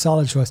 Solid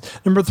choice.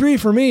 Number 3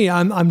 for me.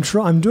 I'm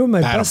doing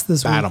my best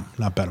this week.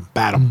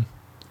 Badham.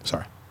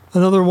 Sorry.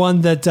 Another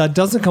one that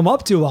doesn't come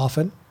up too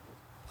often.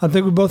 I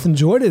think we both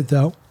enjoyed it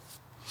though.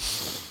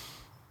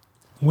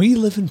 We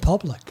Live in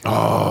Public.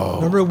 Oh,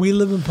 remember We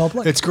Live in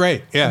Public? It's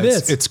great. Yeah,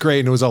 it's great,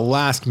 and it was a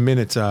last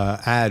minute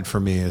ad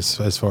for me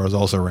as far as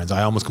also rans.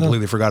 I almost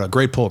completely forgot. A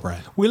great pull,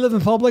 Brian. We Live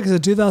in Public is a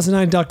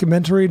 2009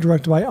 documentary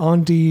directed by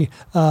Andy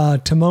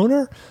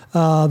Timoner,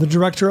 the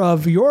director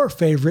of your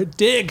favorite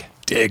Dig.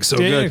 Dig, so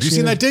good. Have you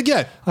seen that Dig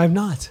yet? I have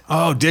not.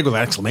 Oh, Dig with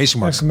an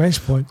exclamation mark.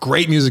 Exclamation point.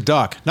 Great music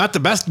doc. Not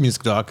the best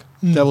music doc.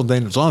 Devil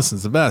Daniel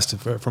Johnson's the best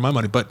for my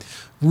money, but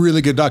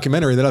really good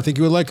documentary that I think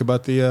you would like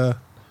about the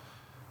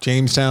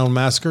Jonestown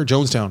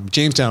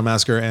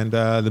Massacre, and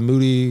the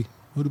Moody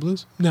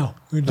Blues? No.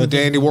 The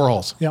Dandy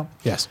Warhols. Yeah.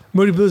 Yes.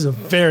 Moody Blues is a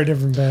very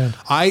different band.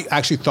 I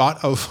actually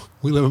thought of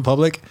We Live in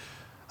Public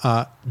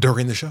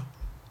during the show.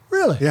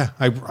 Really? Yeah.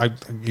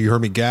 You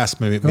heard me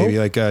gasp maybe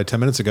like 10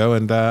 minutes ago,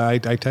 and I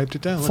typed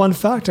it down. Fun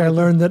fact, I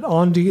learned that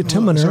Andy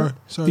Timoner,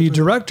 the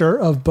director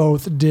of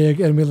both Dig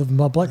and We Live in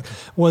Public,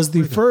 was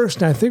the first,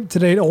 and I think to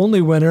date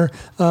only winner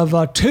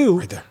of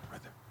 2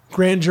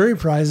 grand jury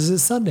prizes at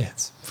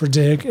Sundance for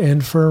Dig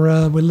and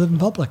for We Live in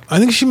Public. I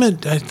think she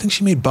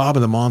made Bob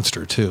and the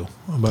Monster too.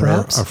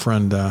 About our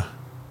friend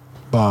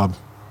Bob.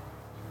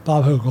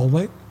 Bob who,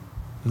 Goldthwait?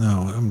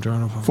 No, I'm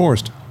drawing a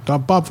Forrest.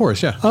 Bob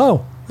Forrest, yeah.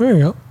 Oh, there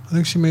you go. I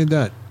think she made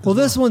that. Well,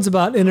 this one's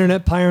about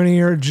internet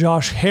pioneer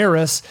Josh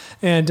Harris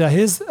and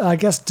his, I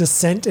guess,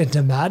 descent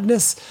into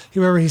madness.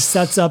 Remember, he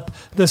sets up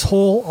this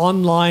whole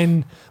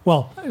online,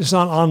 well, it's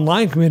not an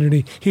online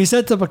community. He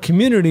sets up a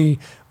community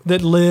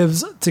that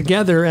lives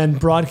together and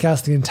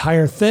broadcasts the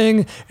entire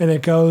thing, and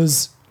it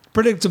goes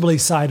predictably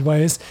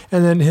sideways.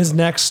 And then his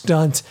next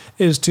stunt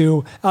is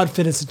to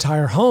outfit his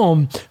entire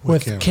home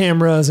with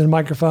cameras and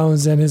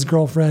microphones. And his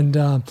girlfriend,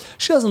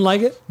 she doesn't like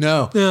it.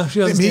 No, yeah, she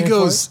doesn't.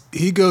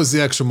 He goes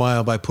the extra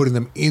mile by putting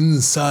them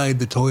inside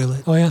the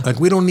toilet. Oh yeah, like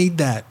we don't need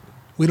that.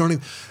 We don't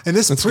need. And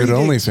this that's good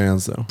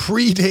OnlyFans though.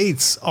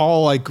 Predates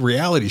all like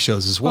reality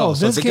shows as well. Oh,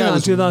 so this came out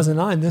in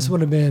 2009. This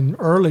would have been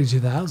early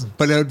 2000.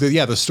 But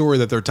the story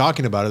that they're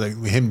talking about, like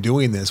him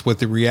doing this with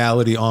the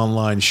reality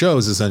online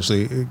shows,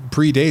 essentially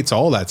predates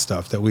all that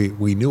stuff that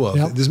we knew of.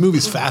 Yep. This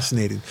movie's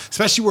fascinating,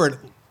 especially where it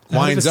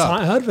winds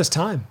up. Ahead of its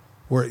time.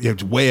 Where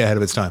it's way ahead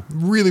of its time.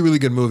 Really, really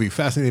good movie.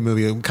 Fascinating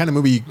movie. The kind of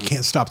movie you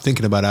can't stop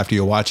thinking about after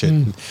you watch it.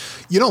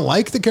 You don't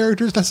like the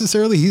characters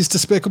necessarily. He's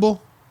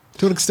despicable.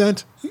 To an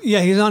extent?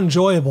 Yeah, he's not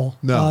enjoyable.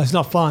 No. He's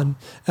not fun.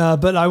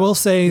 But I will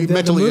say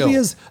that the movie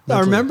is, I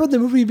remember the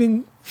movie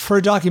being, for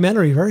a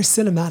documentary, very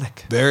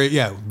cinematic.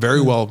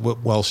 Very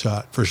well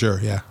shot, for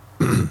sure, yeah.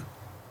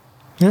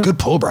 Good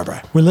pull,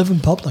 Barbara. We Live in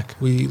Public.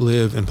 We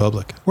Live in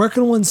Public. Where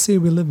can one see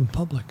We Live in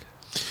Public?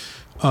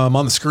 On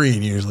the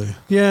screen, usually.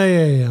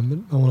 Yeah.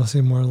 But I want to see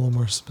a little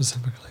more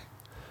specifically.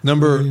 We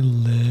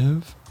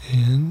Live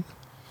in...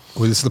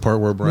 Well, this is the part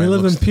where Brian We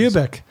Live in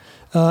Pubic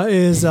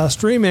is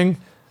streaming...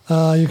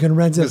 you can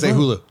rent it. Say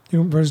Hulu.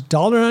 There's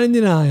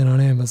 $1.99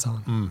 on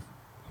Amazon.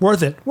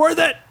 Worth it. We're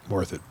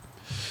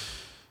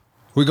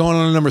going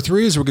on to number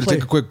 3, so we're going to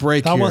take a quick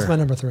break here. That was my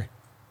number 3.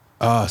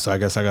 So I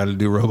guess I got to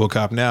do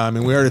RoboCop now. I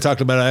mean, we already talked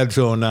about Ed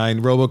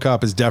 209.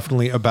 RoboCop is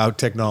definitely about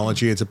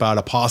technology. It's about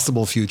a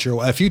possible future,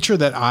 a future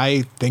that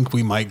I think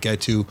we might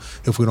get to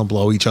if we don't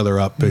blow each other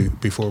up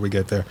before we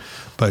get there.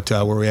 But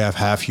where we have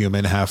half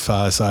human, half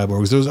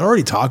cyborgs. There was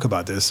already talk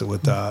about this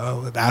with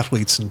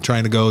athletes and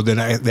trying to go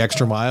the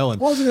extra mile and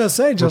what was I going to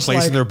say? Just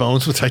replacing their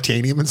bones with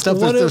titanium and stuff.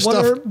 What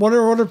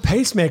are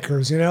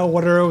pacemakers? You know,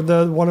 what are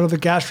the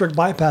gastric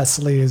bypass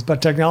sleeves?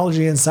 But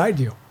technology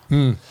inside you.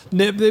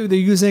 They're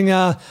using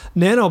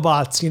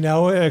nanobots, you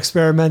know,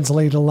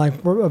 experimentally to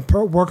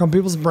work on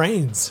people's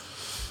brains.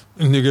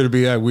 And they're going to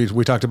be,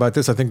 we talked about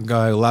this, I think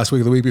last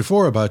week or the week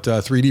before, about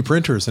 3D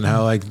printers and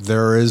how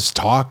there is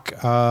talk,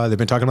 they've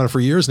been talking about it for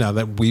years now,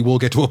 that we will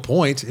get to a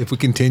point if we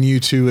continue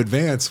to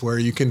advance where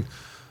you can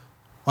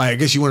Well, I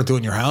guess you wouldn't do it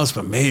in your house,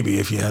 but maybe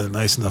if you had a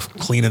nice enough,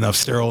 clean enough,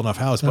 sterile enough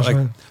house. That's but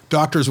like right.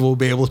 doctors will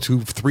be able to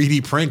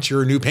 3D print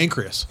your new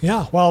pancreas.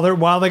 Yeah,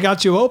 while they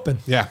got you open.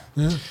 Yeah.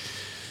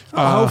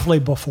 Hopefully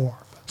before.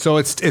 So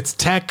it's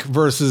tech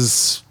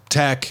versus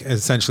tech.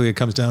 Essentially, it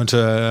comes down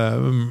to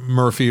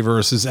Murphy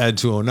versus Ed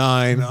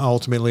 209.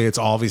 Ultimately, it's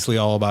obviously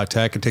all about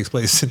tech. It takes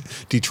place in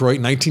Detroit,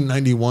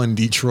 1991.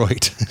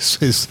 Detroit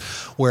is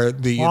where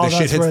the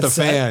shit hits the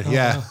fan.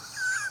 Yeah.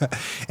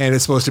 And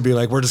it's supposed to be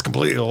like, we're just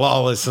completely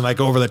lawless and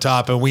like over the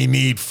top and we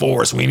need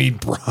force. We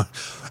need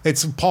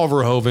it's Paul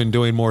Verhoeven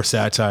doing more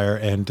satire.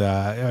 And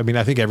I mean,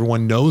 I think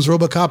everyone knows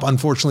RoboCop.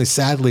 Unfortunately,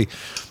 sadly,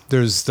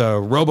 there's the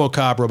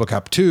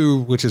RoboCop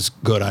 2, which is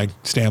good. I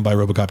stand by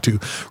RoboCop 2.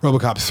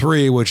 RoboCop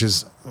 3, which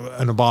is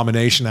an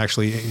abomination.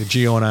 Actually,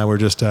 Gio and I were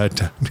just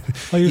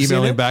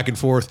emailing back and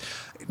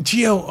forth.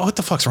 Gio, what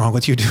the fuck's wrong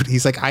with you, dude?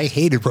 He's like, I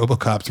hated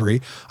RoboCop 3.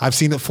 I've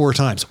seen it 4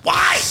 times.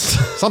 Why?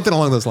 Something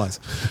along those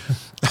lines.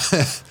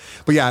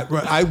 But yeah,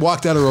 I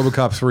walked out of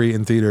RoboCop 3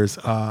 in theaters.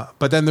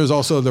 But then there's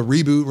also the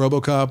reboot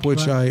RoboCop,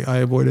 which I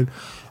avoided.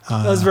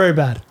 That was very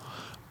bad.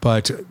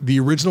 But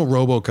the original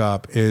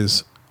RoboCop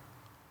is...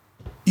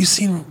 You've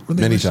seen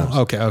many times.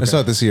 Okay. I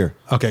saw it this year.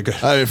 Okay, good.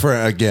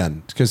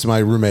 Because my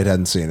roommate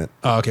hadn't seen it.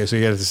 Oh, okay, so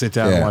you had to sit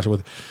down and watch it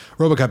with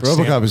RoboCop.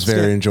 RoboCop is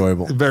very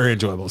enjoyable. Very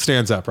enjoyable.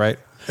 Stands up, right?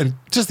 And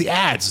just the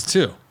ads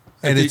too.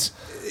 And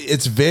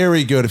it's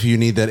very good if you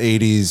need that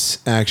 80s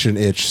action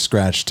itch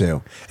scratch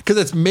too. Because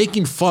it's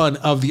making fun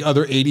of the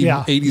other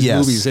 80s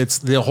movies. It's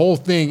the whole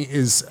thing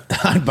is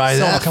I'd buy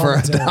that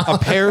for a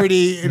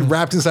parody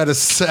wrapped inside a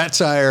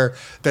satire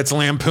that's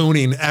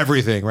lampooning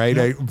everything, right?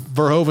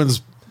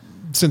 Verhoeven's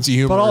sense of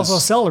humor. But also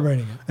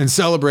celebrating it. And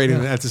celebrating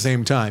it at the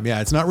same time.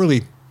 Yeah, it's not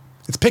really...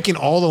 It's picking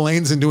all the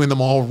lanes and doing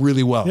them all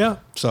really well. Yeah.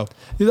 So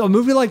a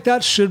movie like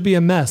that should be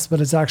a mess, but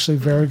it's actually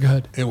very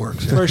good. It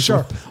works. Very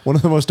sharp. One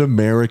of the most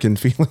American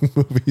feeling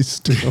movies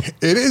too.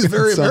 It is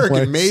very American,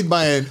 ways. made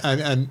by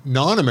a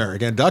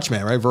non-American, a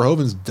Dutchman, right?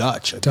 Verhoeven's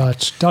Dutch.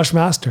 Dutch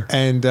master.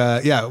 And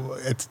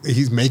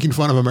he's making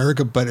fun of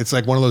America, but it's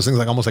like one of those things,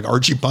 like almost like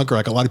Archie Bunker.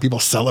 Like a lot of people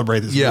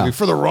celebrate this movie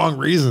for the wrong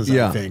reasons.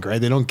 I think,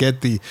 right? They don't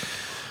get the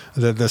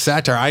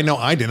satire. I know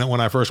I didn't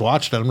when I first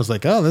watched it. I was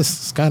like, oh,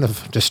 this is kind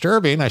of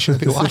disturbing. I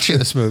shouldn't be watching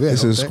this movie.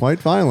 This is quite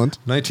violent.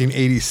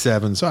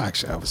 1987. So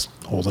actually, I was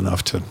old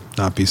enough to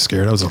not be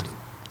scared. I was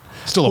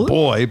still a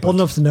boy. But old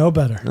enough to know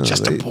better.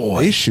 Just a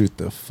boy. They shoot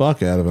the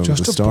fuck out of him at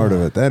the start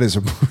of it. That is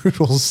a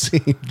brutal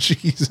scene.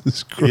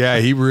 Jesus Christ. Yeah,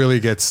 he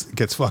really gets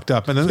fucked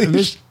up. And then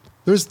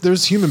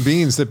there's human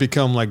beings that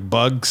become like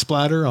bug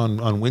splatter on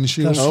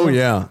windshields. Oh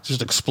yeah,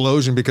 just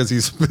explosion because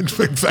he's been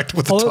infected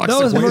with the toxic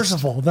that was waste.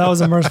 merciful. That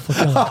was a merciful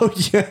killing. Oh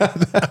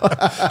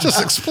yeah,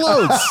 just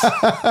explodes.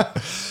 I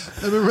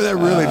remember that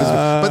really.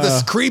 But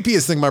the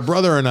creepiest thing, my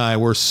brother and I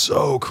were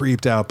so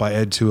creeped out by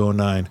Ed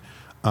 209.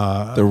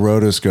 The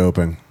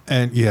rotoscoping.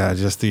 And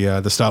just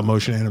the stop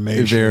motion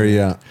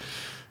animation.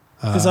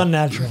 It's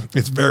unnatural.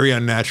 It's very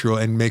unnatural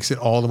and makes it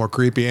all the more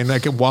creepy. And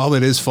like, while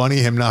it is funny,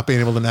 him not being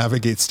able to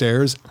navigate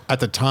stairs, at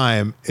the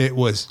time, it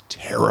was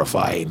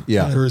terrifying.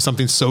 Yeah. There was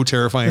something so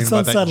terrifying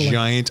about that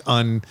giant,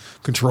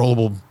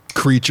 uncontrollable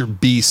creature,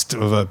 beast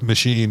of a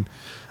machine,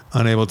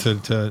 unable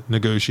to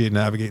negotiate and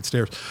navigate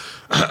stairs.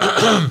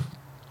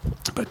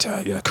 But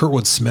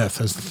Kurtwood Smith.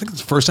 I think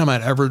it's the first time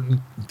I'd ever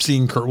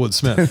seen Kurtwood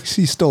Smith.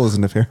 He still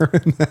doesn't have hair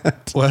in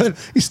that. What?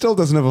 He still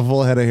doesn't have a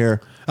full head of hair.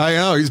 I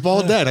know. He's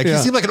bald dead. He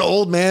seemed like an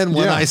old man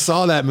when I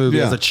saw that movie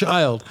as a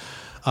child.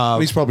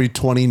 He's probably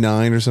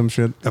 29 or some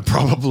shit.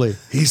 Probably.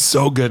 He's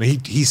so good.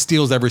 He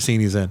steals every scene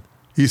he's in.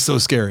 He's so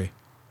scary.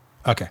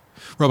 Okay.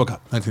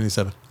 RoboCop,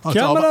 1987.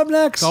 Coming up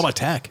next. It's all about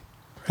tech.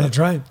 That's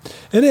right.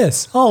 It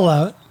is. I'll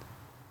allow it.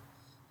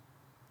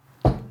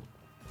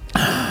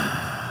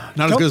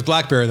 Not as good as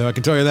BlackBerry, though. I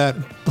can tell you that.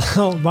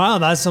 Oh wow,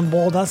 that's some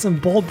bold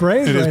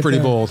praise. It is pretty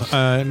there. bold.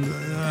 I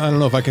don't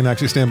know if I can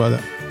actually stand by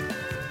that.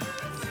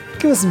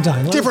 Give us some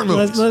time. Different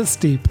movies. Let's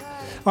steep.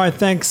 All right,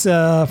 thanks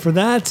for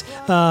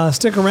that.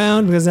 Stick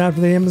around because after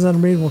the Amazon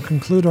read, we'll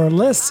conclude our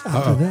list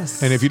after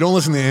this. And if you don't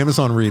listen to the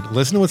Amazon read,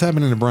 listen to what's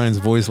happening to Brian's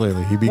voice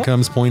lately. He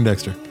becomes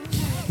Poindexter.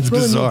 It's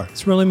really bizarre. Mean.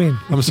 It's really mean.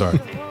 I'm sorry.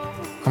 To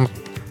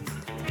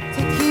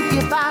keep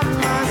you by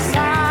my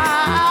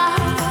side,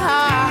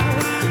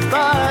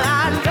 but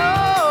I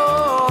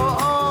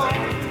know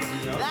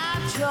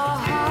that your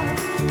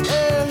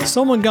heart is...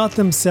 Someone got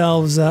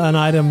themselves an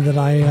item that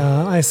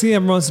I see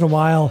every once in a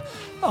while.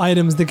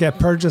 Items that get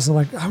purchased. I'm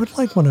like, I would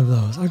like one of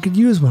those. I could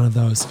use one of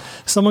those.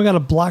 Someone got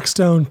a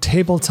Blackstone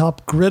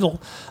tabletop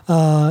griddle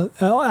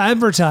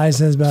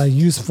advertised as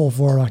useful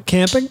for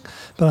camping.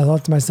 But I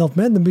thought to myself,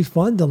 man, that'd be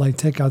fun to like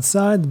take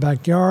outside the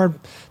backyard,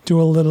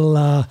 do a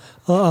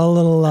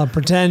little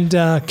pretend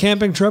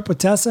camping trip with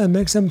Tessa and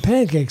make some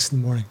pancakes in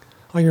the morning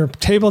on your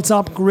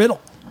tabletop griddle.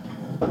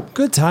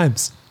 Good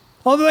times.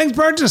 All the things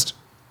purchased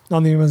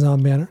on the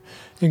Amazon banner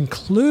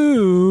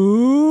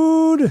include...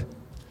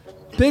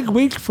 Big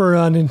week for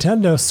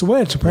Nintendo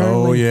Switch,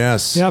 apparently. Oh,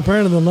 yes. Yeah,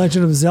 apparently The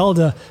Legend of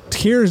Zelda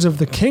Tears of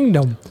the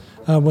Kingdom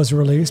was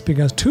released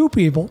because two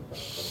people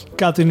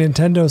got the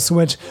Nintendo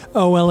Switch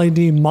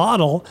OLED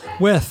model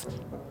with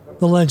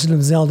The Legend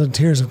of Zelda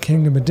Tears of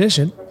Kingdom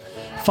Edition.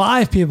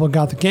 5 people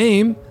got the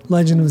game,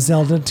 Legend of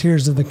Zelda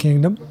Tears of the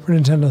Kingdom for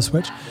Nintendo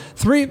Switch.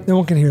 3, no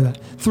one can hear that.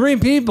 3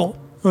 people,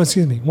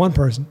 1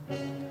 person,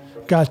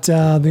 got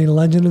the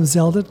Legend of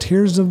Zelda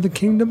Tears of the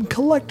Kingdom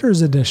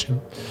Collector's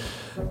Edition.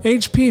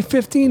 HP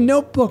 15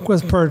 notebook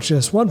was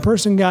purchased. 1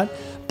 person got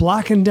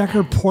Black &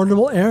 Decker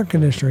portable air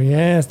conditioner.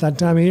 Yes, that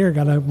time of year,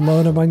 got to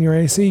load up on your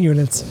AC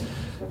units.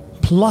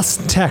 Plus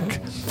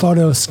Tech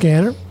photo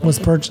scanner was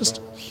purchased.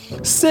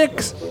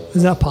 6,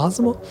 is that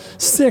possible?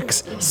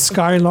 6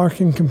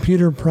 Skylarkin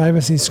computer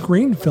privacy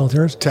screen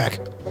filters. Tech,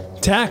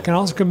 and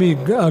also could be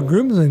a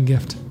groomsman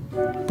gift.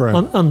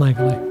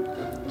 Unlikely.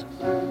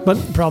 But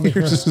probably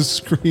Here's just a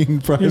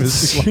screen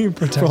privacy. Screen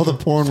for all the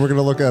porn we're going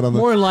to look at on the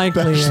more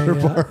likely bachelor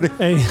party.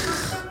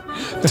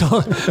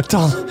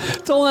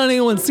 Don't let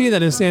anyone see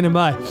that who's standing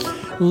by.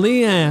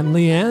 Lee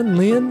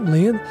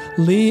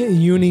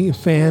Uni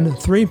Fan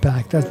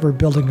 3-pack. That's for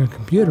building a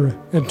computer,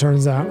 it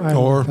turns out.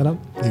 Or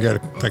you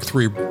got like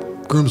 3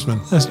 groomsmen.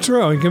 That's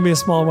true. It can be a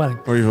small wedding.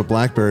 Or you have a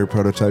BlackBerry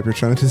prototype you're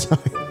trying to design.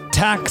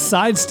 Tax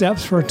side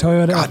steps for a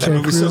Toyota God, FJ that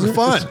movie's Cruiser. so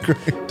fun.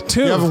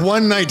 2. You have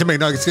 1 night to make.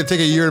 No, it's going to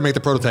take a year to make the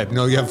prototype.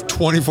 No, you have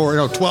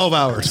 12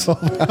 hours.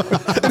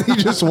 And he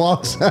just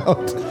walks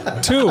out.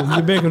 2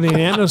 Ubiquity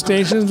Nano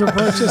stations were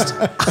purchased.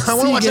 I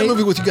want to watch that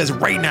movie with you guys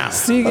right now.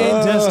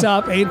 Seagate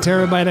desktop 8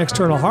 terabyte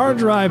external hard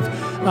drive.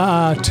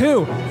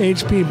 2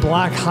 HP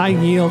Black high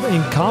yield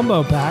ink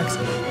combo packs.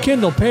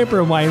 Kindle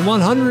Paperwhite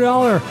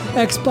 $100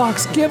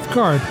 Xbox gift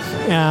card.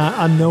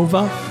 A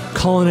Nova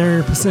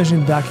Culinary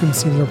Precision Vacuum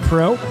Sealer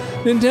Pro.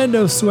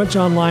 Nintendo Switch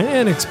Online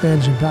and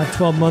Expansion Pack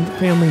 12-month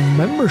family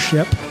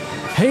membership.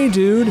 Hey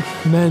Dude,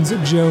 men's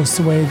Joe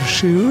Suede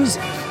shoes.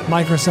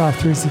 Microsoft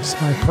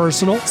 365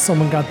 Personal,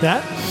 someone got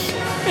that.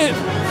 And,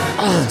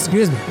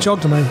 excuse me,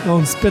 choked on my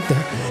own spit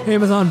there.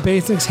 Amazon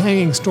Basics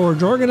Hanging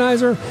Storage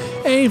Organizer.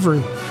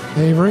 Avery,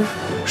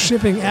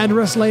 shipping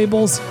address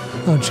labels.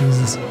 Oh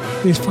Jesus,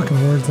 these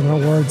fucking words are not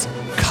words.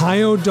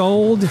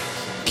 Kyodold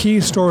Key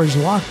Storage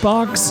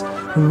Lockbox.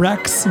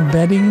 Rex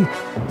Betty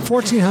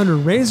 1400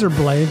 razor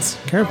blades,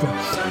 careful,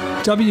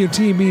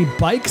 WTB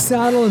bike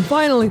saddle, and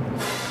finally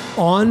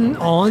on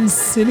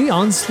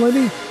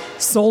Slitty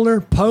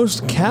solar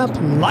post cap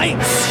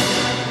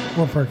lights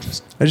were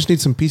purchased. I just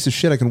need some piece of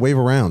shit I can wave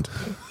around.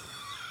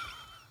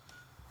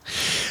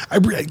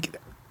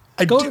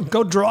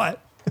 Go draw it.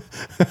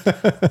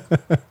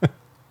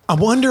 I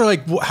wonder,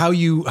 like, how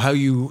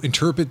you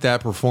interpret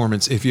that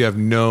performance if you have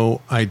no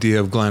idea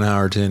of Glenn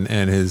Howerton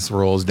and his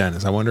role as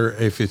Dennis. I wonder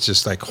if it's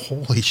just like,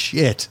 holy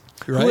shit,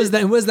 right?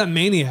 Who was that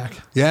maniac?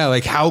 Yeah,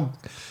 like how,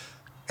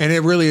 and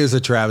it really is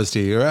a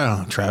travesty. Or I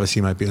don't know, travesty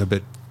might be a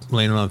bit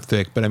laying on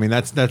thick, but I mean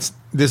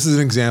this is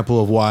an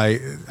example of why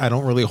I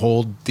don't really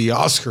hold the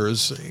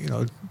Oscars,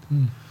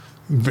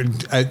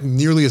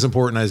 nearly as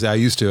important as I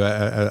used to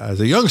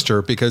as a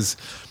youngster, because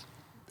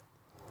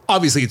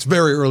obviously it's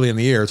very early in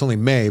the year. It's only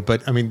May,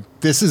 but I mean,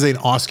 this is an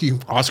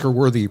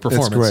Oscar-worthy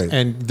performance. It's great.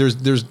 And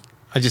there's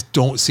I just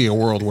don't see a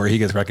world where he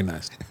gets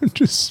recognized. I'm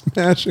just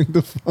smashing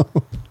the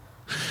phone.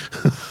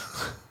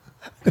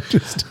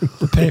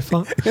 The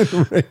payphone.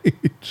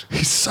 Enraged.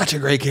 He's such a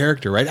great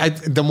character, right?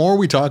 The more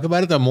we talk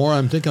about it, the more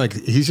I'm thinking like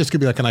he's just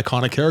gonna be like an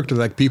iconic character.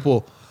 Like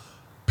people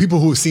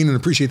who have seen and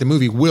appreciate the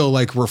movie will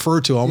like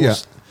refer to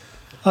almost. Yeah.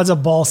 That's a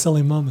ball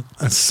silly moment.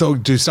 That's so,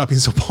 dude, stop being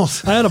so ball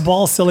silly. I had a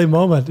ball silly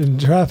moment in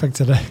traffic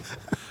today.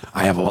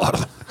 I have a lot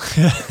of them.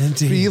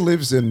 Indeed. He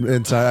lives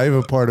inside. I have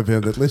a part of him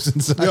that lives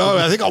inside. No,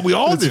 I think we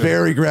all it's do. It's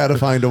very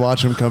gratifying to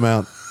watch him come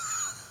out.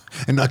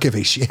 And not give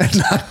a shit. And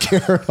not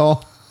care at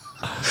all.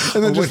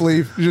 And then just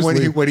leave.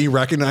 When he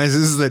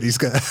recognizes that he's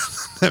got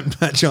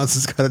that Matt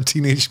Johnson's got a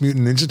Teenage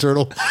Mutant Ninja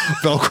Turtle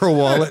Velcro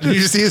wallet, and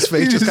you just see his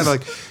face just kind of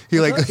like he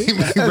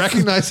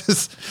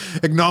recognizes,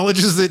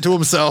 acknowledges it to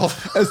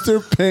himself as they're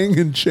paying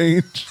in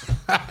change.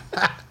 Here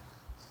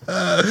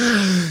are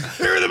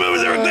the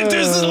movies that were clicked through.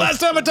 This is the last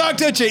time I talked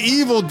to you.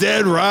 Evil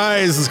Dead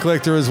Rise is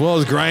clicked through, as well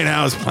as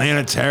Grindhouse,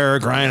 Planet Terror,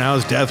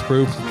 Grindhouse, Death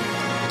Proof.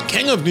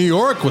 King of New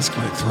York was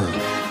clicked through.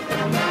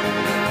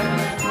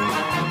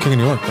 King of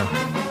New York, though.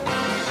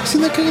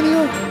 Seen that King of New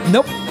York?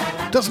 Nope.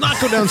 Does not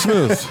go down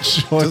smooth.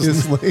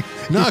 Joyously.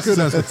 Not go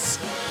down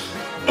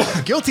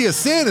smooth. Guilty of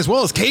Sin, as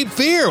well as Cape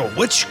Fear.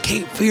 Which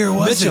Cape Fear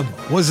was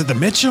Mitchum. it? Was it the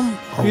Mitchum?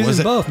 Or He's was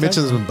in it both,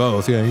 Mitchum's in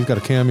both? Yeah, he's got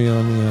a cameo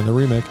in the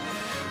remake.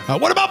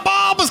 What About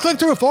Bob was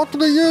clicked through. Fault of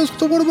the Years.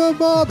 What About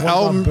Bob?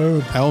 About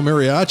Boob? El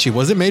Mariachi.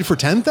 Was it made for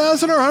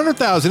 10,000 or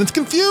 100,000? It's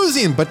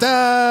confusing, but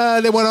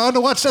they went on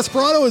to watch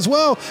Desperado as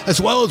well as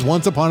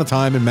Once Upon a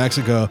Time in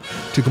Mexico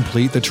to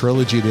complete the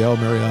trilogy, the El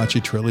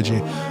Mariachi trilogy.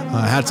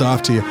 Hats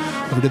off to you.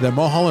 Whoever did that.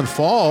 Mulholland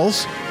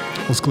Falls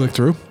was clicked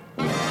through.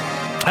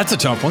 That's a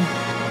tough one.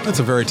 That's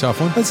a very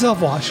tough one. It's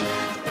self-wash.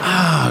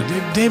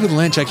 David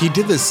Lynch, like he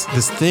did this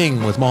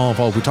thing with Mulholland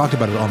Falls. We talked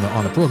about it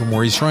on the program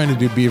where he's trying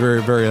to be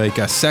very, very like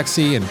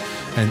sexy and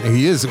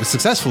he is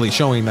successfully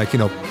showing like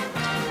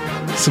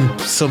some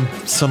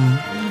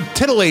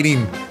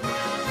titillating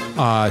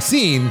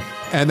scene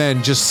and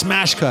then just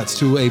smash cuts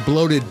to a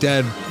bloated,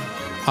 dead,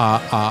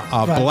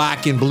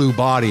 black and blue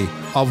body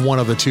of one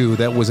of the two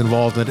that was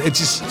involved in it.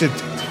 It's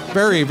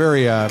very,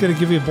 very. Gonna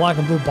give you black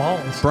and blue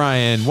balls.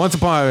 Brian, Once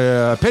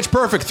Upon Pitch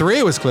Perfect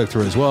 3 was clicked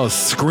through, as well as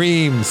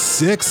Scream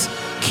 6,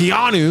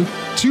 Keanu,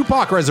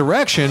 Tupac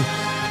Resurrection,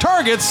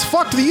 Targets,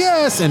 Fuck the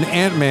Yes, and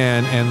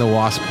Ant-Man and the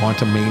Wasp: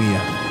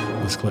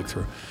 Quantumania was clicked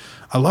through.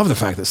 I love the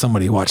fact that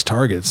somebody watched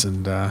Targets,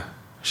 and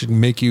should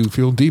make you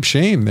feel deep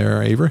shame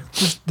there, Avery.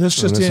 This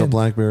just in.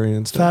 BlackBerry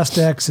and stuff. Fast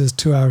X is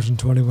 2 hours and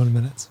 21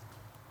 minutes.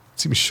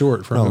 Seems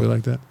short for a movie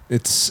like that.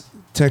 It's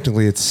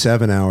technically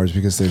 7 hours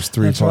because there's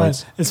 3 parts.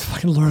 Right. It's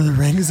fucking Lord of the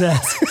Rings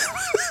ass.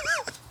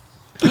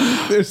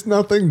 There's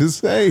nothing to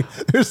say.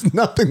 There's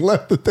nothing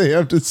left that they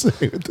have to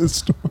say with this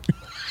story.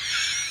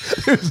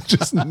 There's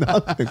just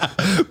nothing.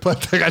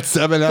 But they got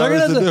 7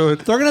 hours to do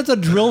it. They're going to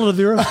have to drill into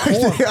the earth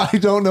core. I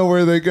don't know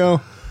where they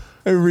go.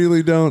 I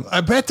really don't.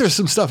 I bet there's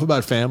some stuff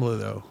about family,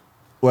 though.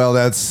 Well,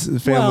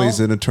 family's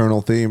an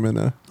eternal theme in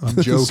the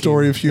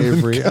story of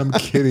humankind. I'm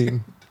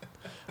kidding.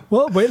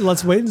 Well,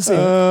 let's wait and see.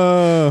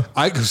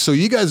 So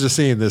you guys are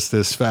seeing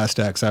this Fast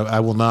X.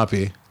 I will not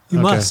be. You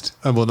must.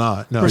 I will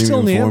not. No. We're still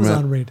in the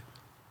Amazon read.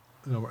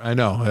 I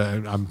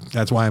know.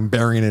 That's why I'm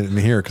burying it in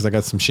here, because I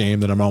got some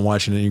shame that I'm not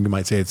watching it. You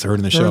might say it's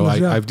hurting the show.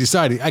 I've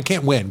decided I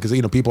can't win, because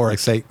people are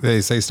like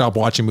they say stop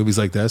watching movies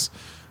like this.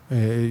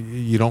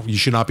 You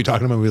should not be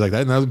talking about movies like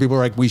that. And other people are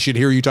like, we should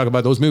hear you talk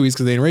about those movies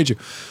because they enrage you.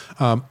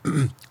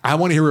 I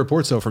want to hear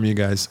reports though from you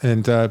guys,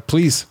 and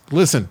please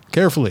listen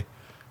carefully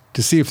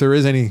to see if there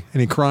is any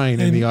crying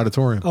in the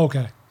auditorium.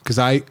 Okay. Because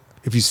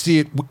if you see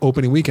it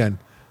opening weekend,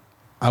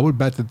 I would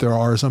bet that there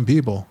are some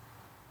people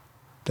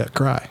that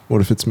cry.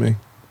 What if it's me?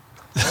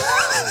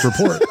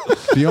 Report.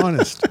 Be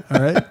honest. All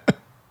right.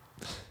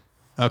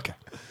 Okay.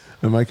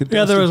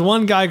 There was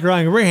one guy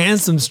crying. A very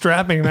handsome,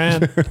 strapping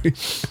man.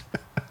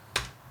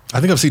 I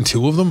think I've seen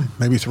 2 of them,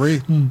 maybe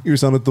 3. He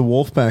was on at the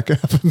Wolfpack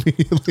app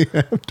immediately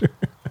after.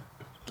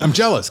 I'm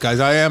jealous, guys.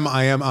 I am.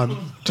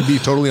 To be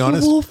totally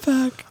honest,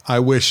 Wolfpack. I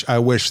wish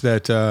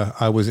that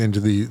I was into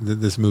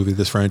this movie,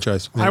 this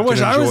franchise. I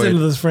wish I was into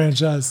this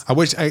franchise. I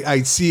wish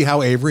I see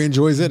how Avery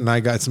enjoys it, and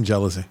I got some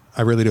jealousy.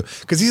 I really do,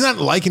 because he's not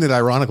liking it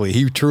ironically.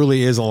 He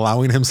truly is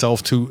allowing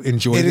himself to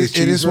enjoy it.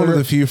 It is one of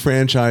the few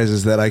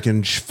franchises that I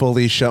can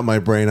fully shut my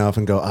brain off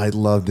and go, I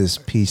love this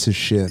piece of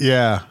shit.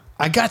 Yeah,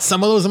 I got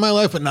some of those in my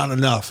life, but not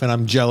enough, and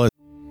I'm jealous.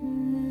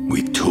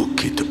 We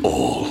took it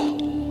all.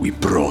 We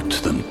brought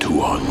them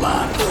to our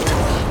land.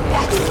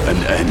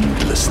 An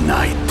endless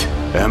night,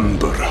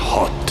 ember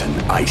hot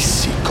and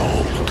icy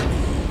cold.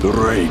 The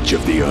rage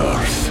of the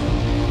earth.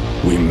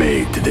 We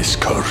made this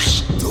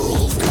curse.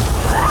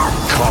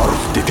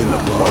 Carved it in the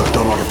blood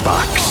on our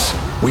backs.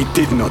 We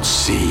did not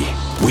see.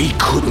 We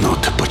could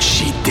not, but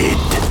she did.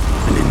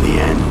 And in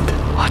the end...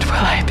 What will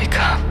I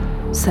become?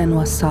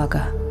 Senua's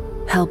Saga.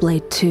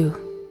 Hellblade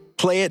 2.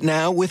 Play it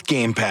now with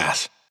Game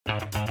Pass.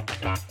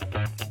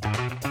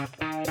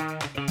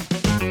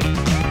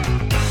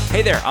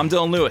 Hey there, I'm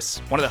Dylan Lewis,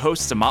 one of the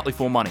hosts of Motley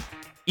Fool Money.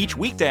 Each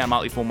weekday on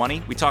Motley Fool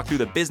Money, we talk through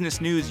the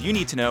business news you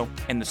need to know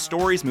and the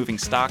stories moving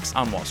stocks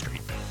on Wall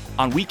Street.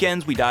 On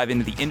weekends, we dive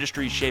into the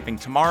industries shaping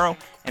tomorrow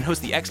and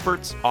host the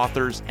experts,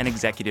 authors, and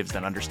executives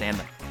that understand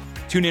them.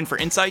 Tune in for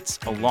insights,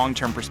 a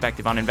long-term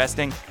perspective on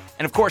investing,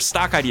 and of course,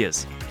 stock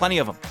ideas. Plenty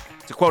of them.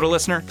 To quote a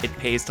listener, it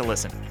pays to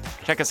listen.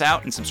 Check us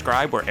out and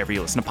subscribe wherever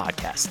you listen to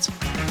podcasts.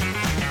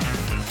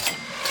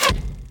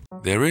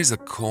 There is a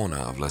corner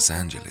of Los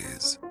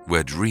Angeles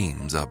where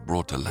dreams are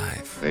brought to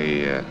life.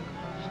 The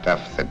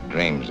stuff that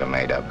dreams are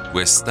made of.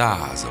 Where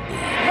stars are born.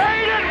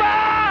 Rated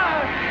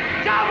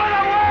by top of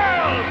the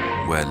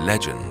world! Where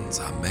legends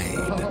are made.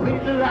 Oh,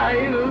 it's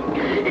alive!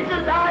 It's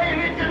alive!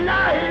 It's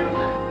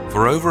alive!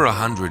 For over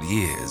 100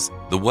 years,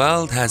 the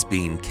world has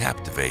been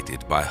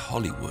captivated by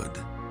Hollywood.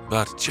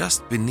 But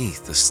just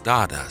beneath the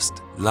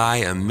stardust lie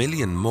a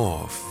million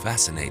more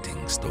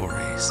fascinating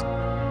stories.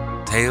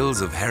 Tales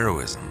of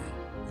heroism,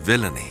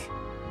 villainy,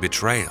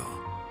 betrayal,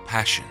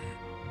 passion,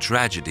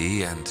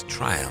 tragedy, and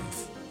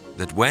triumph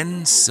that,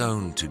 when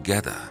sewn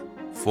together,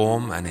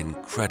 form an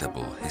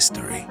incredible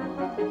history.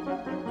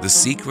 The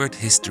Secret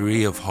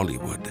History of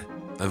Hollywood,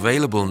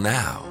 available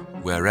now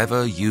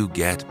wherever you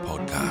get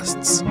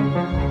podcasts.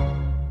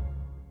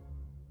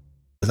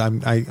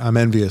 I'm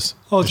envious.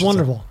 Oh, it's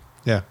wonderful.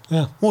 Yeah.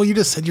 Yeah. Well, you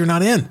just said you're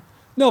not in.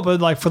 No, but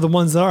like for the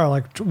ones that are,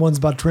 like ones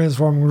about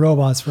transforming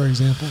robots, for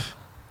example.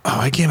 Oh,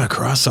 I came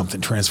across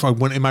something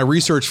transformed. In my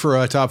research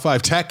for Top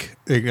 5 Tech,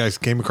 I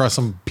came across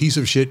some piece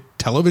of shit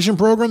television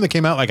program that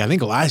came out, like, I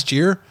think last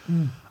year.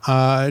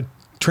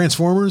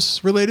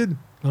 Transformers related.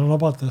 I don't know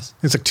about this.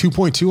 It's like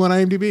 2.2 on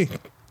IMDb.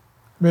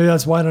 Maybe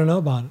that's why I don't know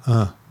about it.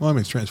 Well, I mean,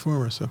 it's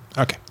Transformers, so.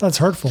 Okay. That's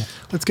hurtful.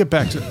 Let's get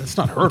back to it. It's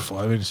not hurtful.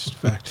 I mean, it's just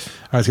fact. All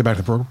right, let's get back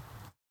to the program.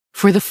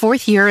 For the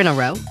fourth year in a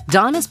row,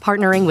 Dawn is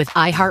partnering with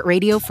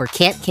iHeartRadio for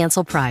Can't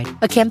Cancel Pride,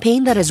 a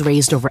campaign that has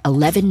raised over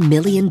 $11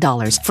 million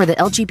for the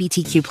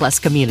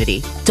LGBTQ+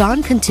 community.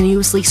 Dawn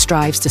continuously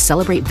strives to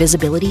celebrate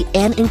visibility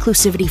and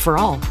inclusivity for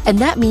all, and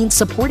that means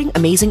supporting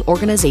amazing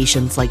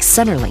organizations like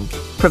Centerlink,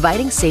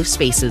 providing safe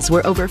spaces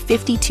where over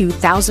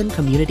 52,000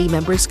 community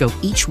members go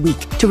each week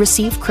to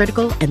receive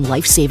critical and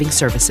life-saving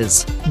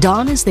services.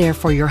 Dawn is there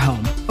for your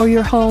home, or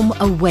your home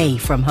away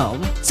from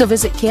home. So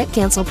visit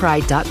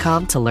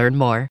can'tcancelpride.com to learn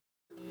more.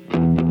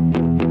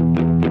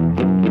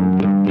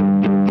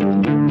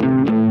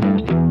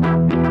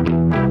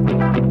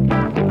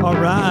 All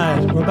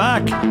right, we're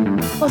back.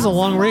 That was a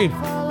long read.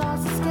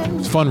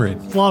 It's a fun read.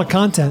 A lot of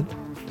content.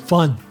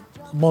 Fun.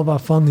 I'm all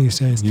about fun these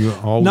days. You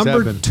always have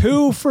Number been.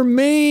 2 for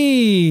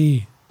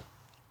me.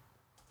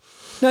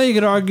 Now you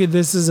could argue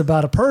this is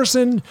about a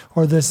person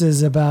or this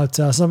is about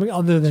something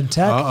other than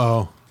tech.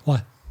 Uh-oh.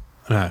 What?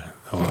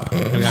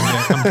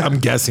 I'm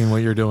guessing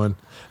what you're doing.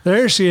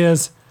 There she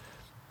is.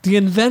 The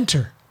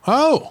Inventor.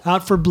 Oh.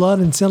 Out for Blood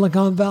in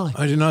Silicon Valley.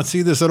 I did not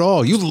see this at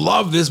all. You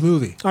love this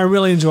movie. I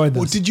really enjoyed this.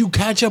 Well, did you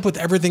catch up with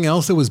everything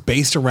else that was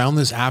based around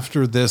this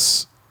after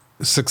this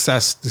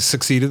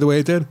succeeded the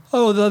way it did?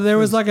 Oh, there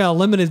was like a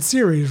limited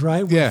series,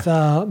 right? With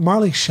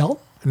Marley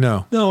Shelton?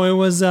 No. No, it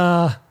was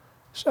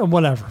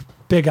whatever.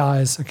 Big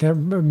Eyes. I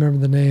can't remember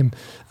the name.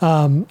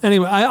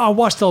 Anyway, I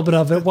watched a little bit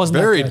of it. It wasn't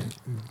very that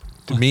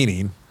good.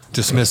 demeaning,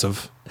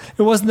 dismissive.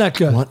 It wasn't that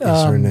good. What is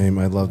her name?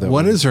 I love that.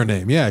 What is her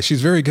name? Yeah,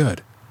 she's very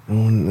good. Oh,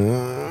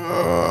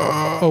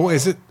 no. Oh,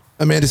 is it?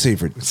 Amanda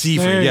Seyfried. There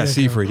Seyfried. Yes,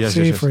 you go. Seyfried. Yes,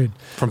 Seyfried.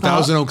 Yes. From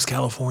Thousand Oaks,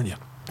 California.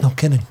 No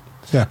kidding.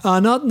 Yeah.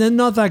 Not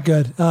that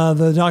good.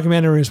 The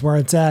documentary is where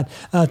it's at.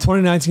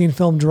 2019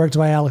 film directed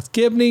by Alex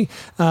Gibney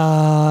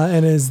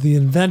and is The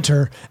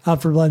Inventor,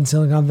 Out for Blood in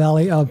Silicon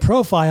Valley, a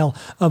profile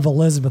of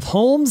Elizabeth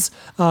Holmes,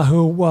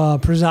 who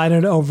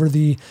presided over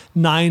the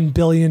 $9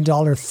 billion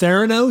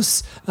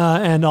Theranos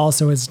and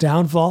also its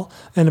downfall.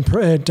 And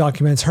it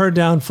documents her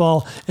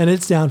downfall and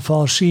its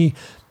downfall. She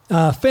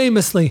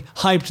famously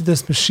hyped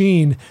this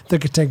machine that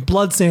could take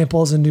blood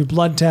samples and do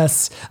blood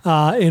tests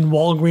in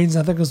Walgreens,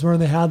 I think was where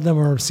they had them,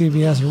 or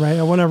CVS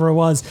or whatever it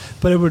was.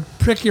 But it would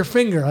prick your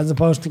finger as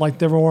opposed to like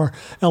the more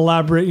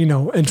elaborate,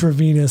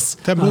 intravenous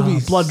That movie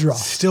blood draw.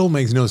 still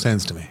makes no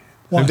sense to me.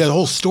 Why? That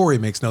whole story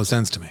makes no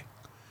sense to me.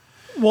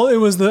 Well, it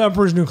was the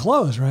Emperor's New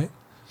Clothes, right?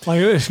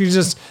 Like she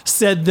just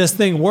said this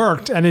thing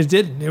worked and it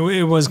didn't.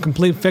 It was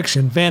complete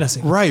fiction,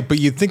 fantasy. Right, but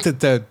you'd think that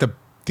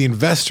the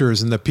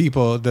investors and the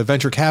people, the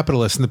venture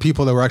capitalists and the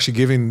people that were actually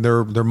giving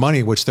their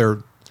money, which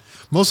most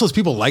of those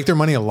people like their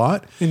money a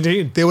lot.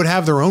 Indeed. They would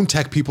have their own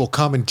tech people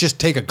come and just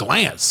take a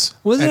glance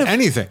at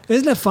anything.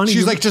 Isn't it funny?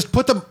 She's like, just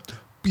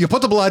you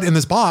put the blood in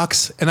this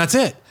box and that's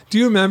it. Do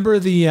you remember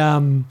the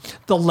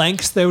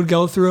lengths they would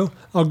go to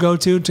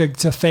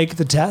fake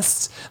the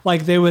tests?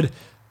 Like they would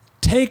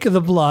take the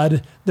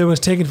blood that was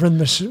taken from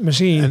the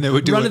machine and they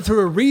would run it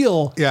through a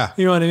reel. Yeah.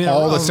 You know what I mean?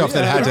 All the stuff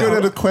that had They to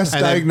would go to Quest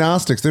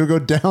Diagnostics. They would go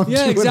down to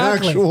an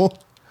actual...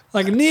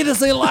 Like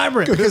needlessly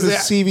elaborate. Because the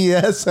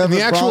CVS and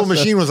the actual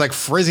machine was like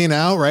frizzing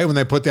out, right? When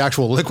they put the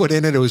actual liquid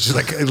in it, it was just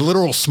like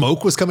literal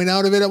smoke was coming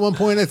out of it at one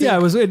point, I think.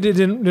 Yeah, it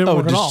didn't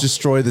work at all. Just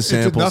destroy the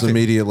samples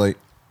immediately.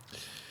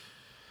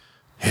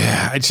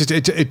 Yeah,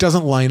 it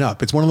doesn't line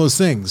up. It's one of those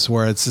things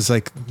where it's just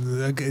like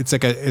a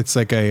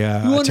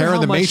tear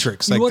in the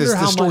Matrix. Like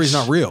this story's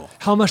not real.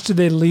 How much did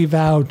they leave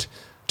out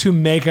to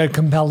make a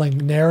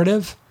compelling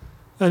narrative?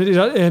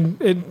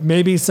 And it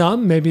may be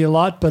some, maybe a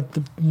lot, but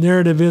the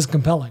narrative is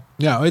compelling.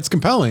 Yeah, it's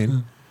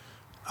compelling.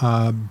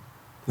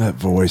 That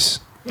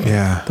voice.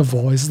 Yeah. The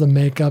voice, the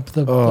makeup,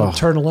 the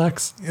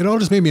turtlenecks. It all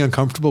just made me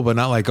uncomfortable, but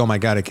not like, oh my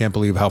God, I can't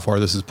believe how far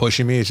this is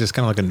pushing me. It's just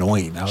kind of like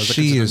annoying. I was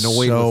she is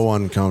so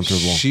uncomfortable.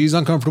 She's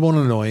uncomfortable and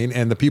annoying,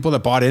 and the people that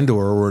bought into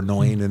her were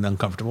annoying and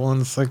uncomfortable. And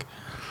it's like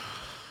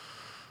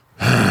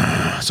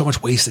so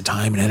much wasted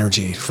time and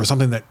energy for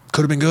something that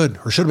could have been good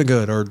or should have been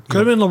good or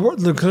could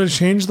have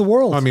changed the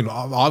world. I mean,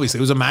 obviously,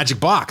 it was a magic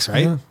box,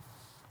 right? Yeah.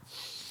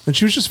 And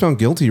she was just found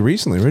guilty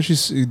recently, right?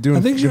 She's doing.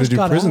 I think she just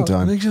got prison out.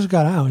 time. I think she just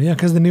got out. Yeah,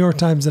 because the New York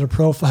Times did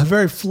a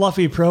very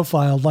fluffy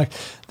profile. Like,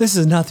 this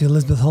is not the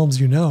Elizabeth Holmes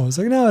you know. It's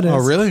like, no, it is. Oh,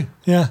 really?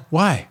 Yeah.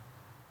 Why?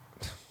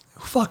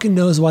 Who fucking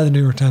knows why the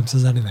New York Times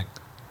says anything?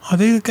 Oh,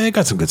 they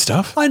got some good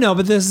stuff. I know,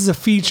 but this is a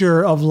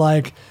feature of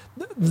like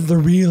the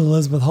real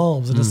Elizabeth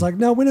Holmes, and it's like,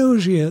 no, we know who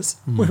she is.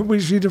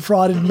 She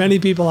defrauded many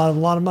people out of a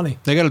lot of money.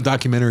 They got a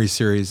documentary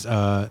series.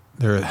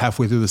 They're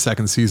halfway through the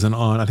second season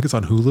on, I think it's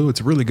on Hulu. It's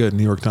a really good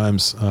New York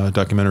Times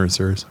documentary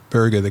series.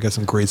 Very good. They got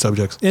some great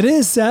subjects. It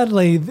is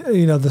sadly,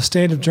 the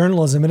state of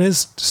journalism. It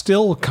is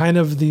still kind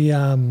of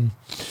the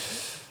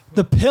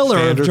pillar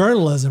Standard. of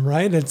journalism,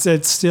 right?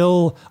 It's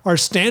still our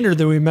standard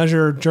that we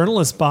measure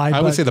journalists by. I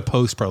would say the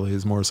Post probably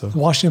is more so.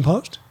 Washington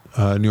Post?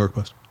 New York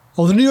Post.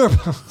 Oh, the New York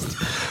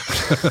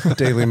Post.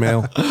 Daily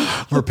Mail.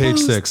 Or Page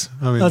 6.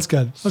 I mean, that's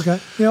good.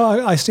 Okay.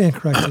 I stand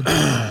corrected.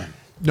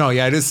 No,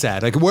 yeah, it is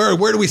sad. Like, where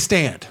do we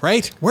stand,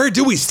 right? Where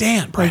do we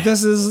stand, Brian? Like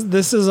this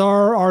is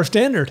our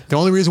standard. The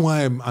only reason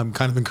why I'm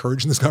kind of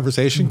encouraging this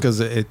conversation because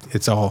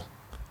it's all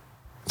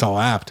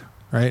apt,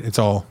 right? It's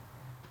all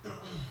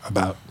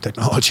about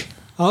technology.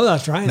 Oh,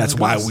 that's right. And that's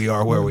why we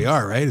are where we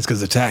are, right? It's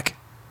because of tech.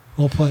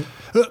 Well put.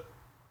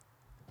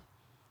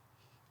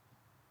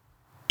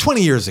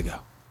 20 years ago,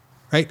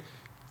 right?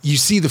 You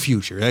see the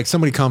future. Like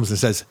somebody comes and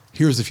says,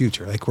 here's the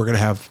future. Like we're going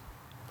to have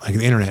like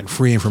the internet,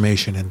 free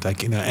information, and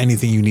like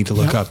anything you need to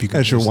look up. You can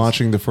as you're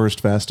watching the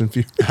first Fast and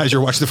Furious. As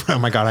you're watching oh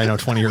my God, I know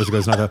 20 years ago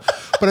is not that.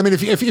 But I mean,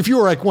 if you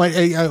were like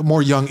a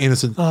more young,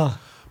 innocent,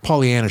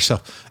 Pollyannish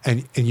stuff,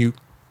 and you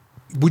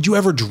would you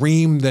ever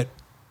dream that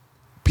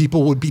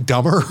people would be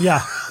dumber?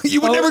 Yeah,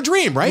 you would never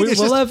dream, right?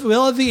 We'll have the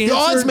answer. The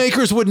odds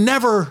makers would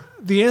never.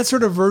 The answer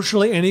to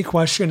virtually any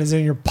question is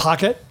in your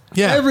pocket.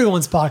 Yeah,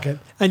 everyone's pocket,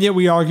 and yet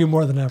we argue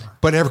more than ever.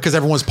 But because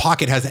everyone's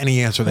pocket has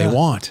any answer they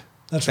want.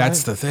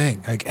 That's the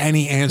thing. Like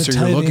any answer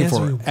you're looking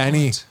for,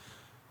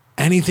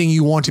 anything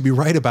you want to be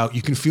right about,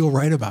 you can feel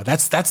right about.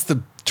 That's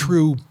the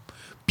true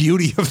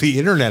beauty of the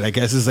internet, I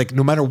guess, is like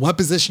no matter what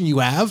position you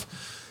have,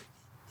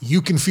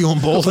 you can feel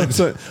emboldened.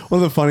 So, one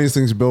of the funniest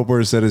things Bill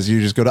Burr said is you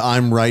just go to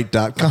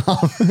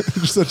imright.com.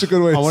 It's such a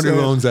good way. I wonder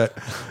who owns that.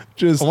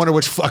 I wonder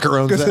which fucker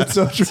owns that. It's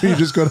so true. You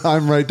just go to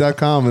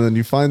imright.com and then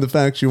you find the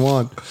facts you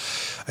want.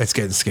 It's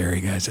getting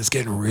scary, guys. It's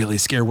getting really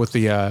scary with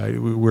the,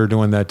 we're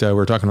doing that. We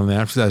were talking on the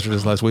after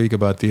this last week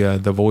about the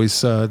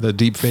voice, the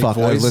deep fake voice.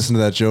 I listened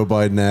to that Joe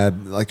Biden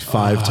ad like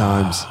 5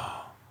 times.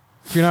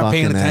 If you're not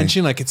paying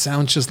attention, like it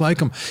sounds just like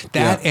him.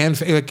 And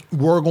like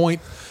we're going.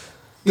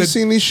 You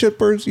seen these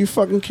shitbirds? You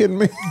fucking kidding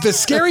me? The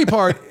scary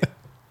part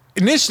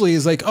initially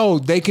is like, oh,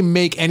 they can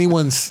make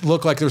anyone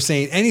look like they're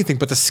saying anything.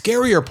 But the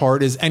scarier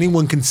part is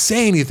anyone can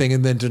say anything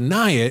and then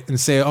deny it and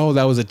say, oh,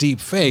 that was a deep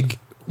fake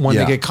when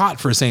they get caught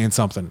for saying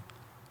something.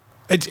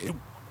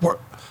 We're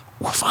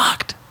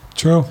fucked.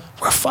 True.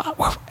 We're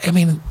fucked. I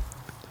mean,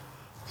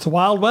 it's the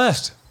Wild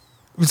West.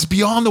 It's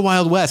beyond the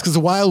Wild West because the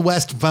Wild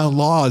West found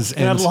laws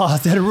and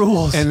laws, they had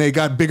rules, and they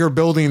got bigger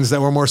buildings that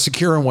were more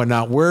secure and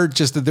whatnot. We're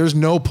just that there's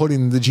no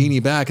putting the genie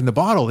back in the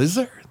bottle, is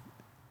there?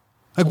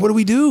 Like, what do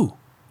we do?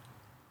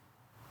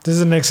 This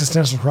is an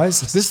existential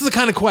crisis. This is the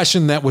kind of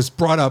question that was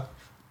brought up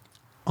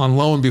on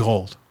Lo and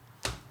Behold.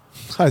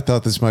 I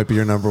thought this might be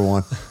your number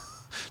one.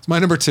 It's my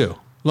number 2.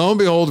 Lo and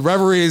Behold,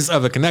 Reveries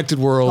of a Connected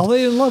World. Oh, they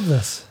didn't love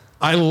this.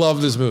 I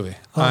love this movie.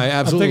 I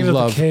absolutely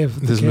love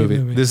this movie.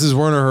 This is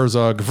Werner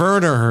Herzog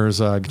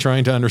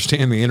trying to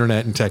understand the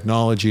internet and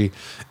technology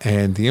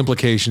and the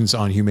implications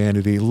on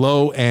humanity.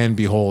 Lo and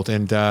Behold.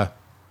 And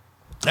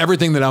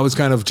everything that I was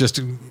kind of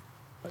just,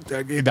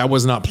 that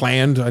was not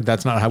planned.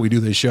 That's not how we do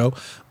this show.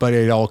 But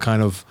it all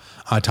kind of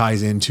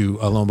ties into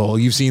Lo and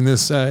Behold. You've seen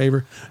this,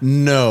 Avery?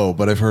 No,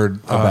 but I've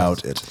heard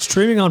about it.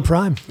 Streaming on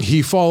Prime.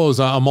 He follows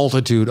a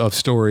multitude of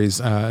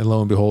stories, Lo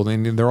and Behold,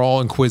 and they're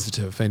all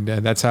inquisitive. And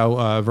that's how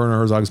Werner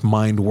Herzog's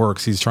mind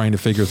works. He's trying to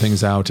figure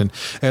things out. And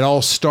it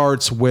all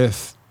starts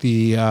with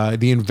the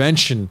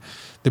invention,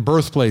 the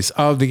birthplace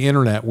of the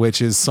internet, which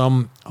is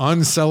some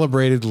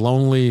uncelebrated,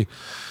 lonely,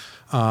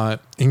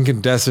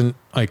 incandescent,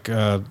 like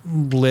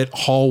lit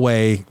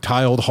hallway,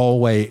 tiled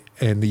hallway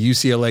in the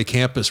UCLA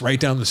campus right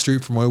down the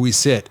street from where we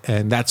sit.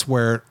 And that's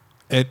where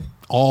it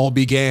all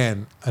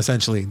began,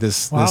 essentially,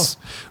 this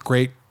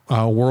great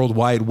World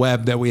Wide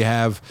Web that we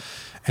have.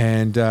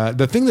 And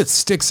the thing that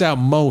sticks out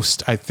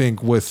most, I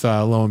think, with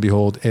Lo and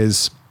Behold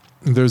is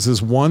there's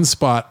this one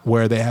spot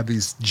where they have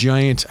these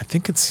giant, I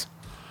think it's,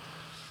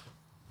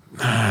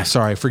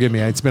 sorry, forgive me.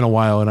 It's been a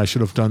while, and I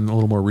should have done a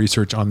little more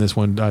research on this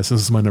one since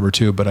this is my number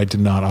 2, but I did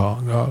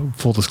not.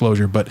 Full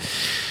disclosure, but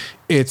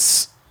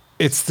it's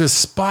this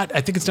spot.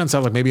 I think it's down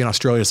south, like maybe in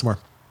Australia somewhere,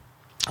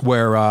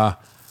 where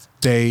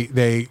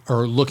they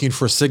are looking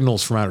for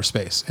signals from outer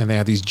space, and they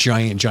have these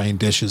giant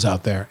dishes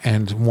out there.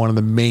 And one of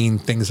the main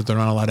things that they're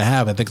not allowed to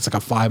have, I think it's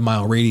like a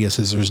 5-mile radius,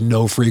 is there's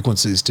no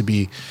frequencies to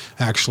be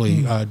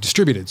actually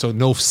distributed. So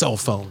no cell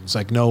phones,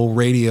 like no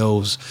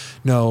radios,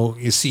 no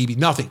CB,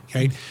 nothing,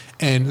 right?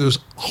 And there's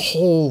a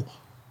whole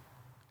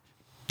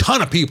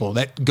ton of people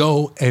that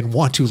go and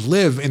want to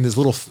live in this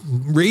little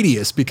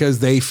radius because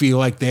they feel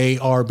like they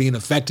are being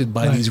affected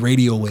by these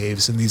radio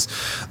waves and these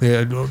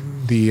the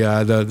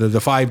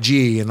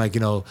 5G and like,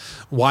 you know,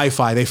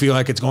 Wi-Fi. They feel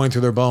like it's going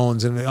through their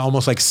bones and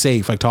almost like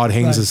Safe, like Todd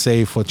Haynes' is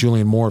Safe with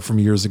Julian Moore from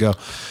years ago.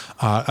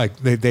 Like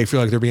they feel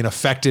like they're being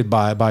affected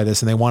by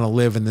this and they want to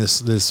live in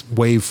this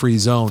wave-free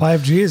zone.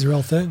 5G is a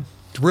real thing.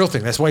 Real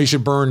thing. That's why you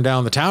should burn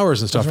down the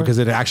towers and stuff because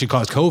it actually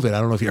caused COVID. I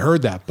don't know if you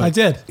heard that, but I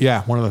did.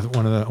 Yeah, one of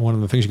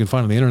the things you can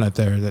find on the internet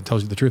there that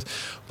tells you the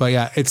truth. But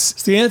yeah,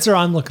 it's the answer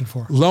I'm looking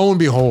for. Lo and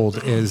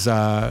Behold is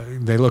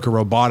they look at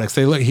robotics.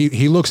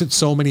 He looks at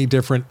so many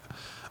different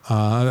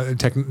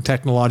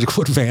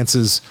technological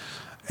advances,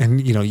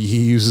 and you know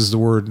he uses the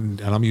word,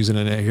 and I'm using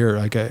it here,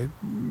 like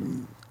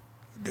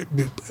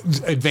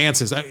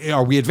advances.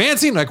 Are we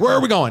advancing? Like where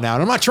are we going now?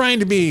 And I'm not trying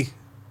to be,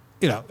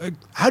 you know,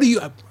 how do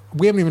you?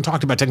 We haven't even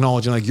talked about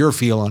technology and like your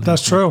feel on it.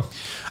 That's true.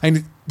 And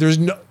it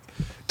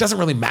doesn't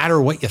really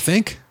matter what you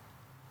think,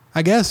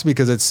 I guess,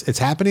 because it's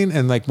happening.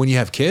 And like when you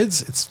have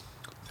kids, it's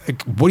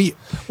like, what do you?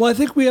 Well, I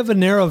think we have a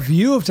narrow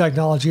view of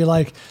technology.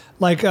 Like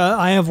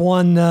I have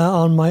one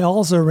on my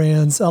also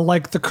rans,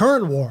 like The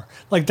Current War.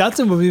 Like that's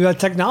a movie about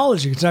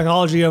technology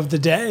of the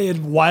day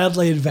and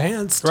wildly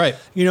advanced. Right.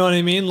 You know what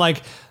I mean?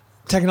 Like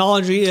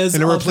technology is,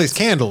 and it replaced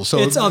candles. So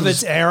it's of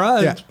its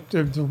era. Yeah.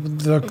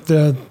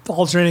 The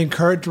alternating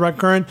current, direct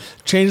current,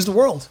 changed the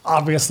world.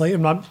 Obviously,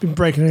 I'm not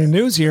breaking any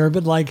news here,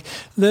 but like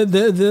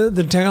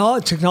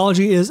the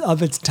technology is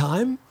of its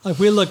time. Like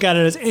we look at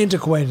it as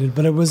antiquated,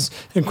 but it was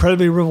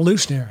incredibly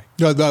revolutionary.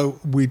 No,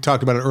 we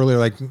talked about it earlier.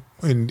 Like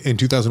in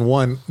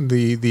 2001,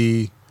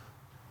 the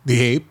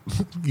ape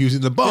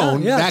using the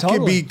bone that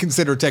could be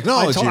considered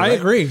technology. I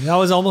agree. That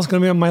was almost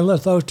going to be on my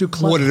list. That was too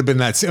clever. Would it have been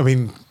that? I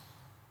mean,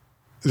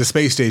 the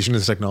space station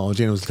is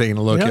technology, and it was taking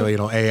a look at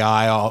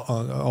AI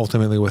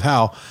ultimately with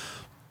HAL.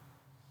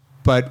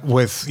 But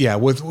with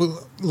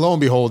lo and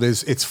behold,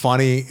 it's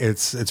funny,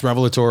 it's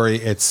revelatory,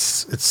 it's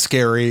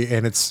scary,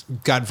 and it's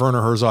got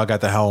Werner Herzog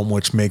at the helm,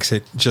 which makes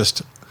it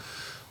just.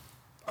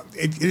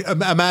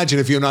 Imagine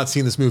if you have not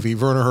seen this movie,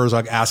 Werner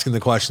Herzog asking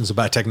the questions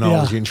about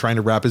technology and trying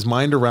to wrap his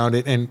mind around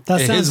it, and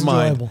that in sounds his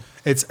mind, enjoyable.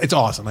 It's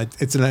awesome.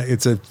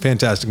 It's a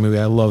fantastic movie.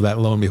 I love that.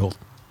 Lo and behold,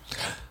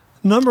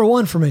 number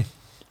one for me.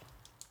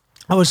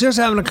 I was just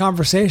having a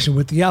conversation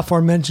with the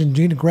aforementioned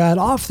Gina Grad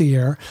off the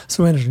air.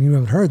 So, Anderson, you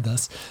haven't heard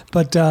this,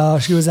 but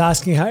she was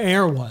asking how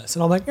Air was.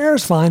 And I'm like,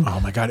 Air's fine. Oh,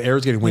 my God.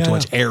 Air's getting way too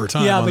much air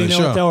time on the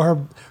show. What, though? Her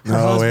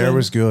husband, Air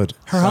was good.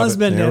 Her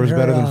husband Air and was her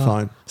better than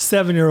fine.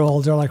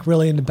 7-year-old are like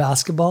really into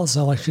basketball.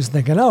 So, like, she's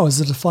thinking, oh, is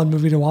it a fun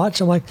movie to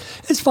watch? I'm like,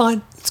 it's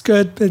fine. It's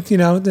good.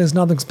 There's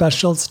nothing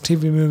special. It's a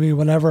TV movie,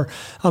 whatever.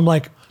 I'm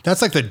like,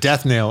 that's like the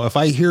death nail. If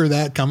I hear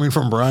that coming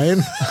from Brian,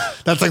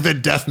 that's like the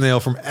death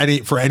nail for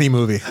any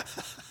movie.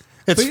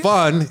 It's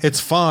fun. It's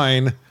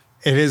fine.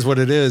 It is what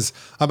it is.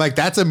 I'm like,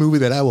 that's a movie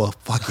that I will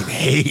fucking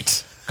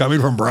hate.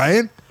 Coming from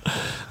Brian? I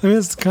mean,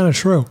 it's kind of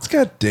true. It's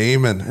got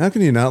Damon. How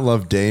can you not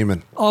love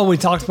Damon? Oh, we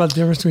talked about the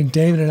difference between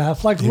Damon and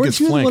Affleck. Weren't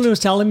you the one who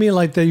was telling me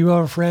like that you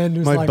have a friend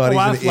who's my like,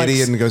 buddy's an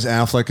idiot and goes,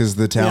 Affleck is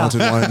the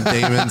talented one. And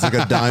Damon's like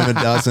a dime a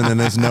dozen and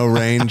there's no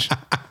range.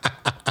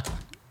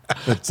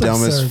 The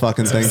dumbest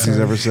fucking things he's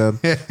ever said.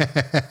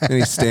 And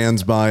he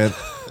stands by it.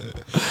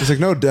 He's like,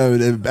 no,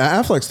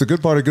 Affleck's the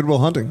good part of Good Will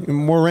Hunting.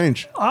 More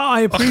range.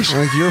 I appreciate.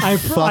 Like you're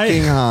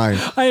fucking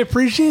high. I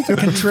appreciate the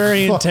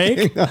contrarian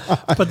take,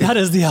 but that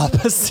is the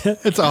opposite.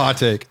 It's a hot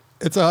take.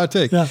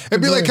 Yeah,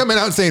 it'd be like coming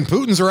out and saying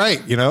Putin's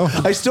right.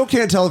 I still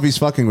can't tell if he's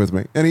fucking with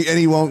me, and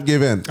he won't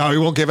give in. Oh, he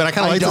won't give in. I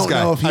kind of like this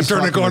guy. I'm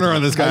turning a corner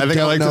on this guy. I think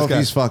I like this guy. If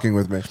he's fucking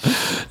with me.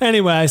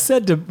 Anyway, I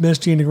said to Miss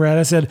Gina Grad,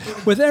 I said,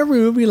 with every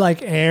movie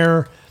like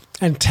Air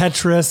and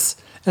Tetris.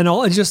 And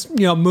all just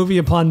movie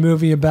upon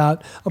movie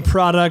about a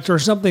product or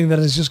something that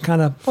is just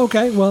kind of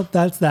okay. Well,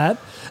 that's that.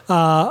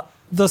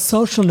 The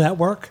Social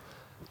Network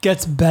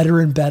gets better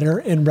and better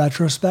in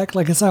retrospect.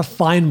 Like it's a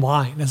fine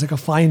wine. It's like a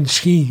fine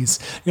cheese.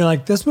 You're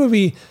like, this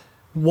movie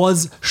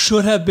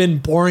should have been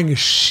boring as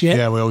shit.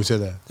 Yeah, we always say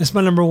that. That's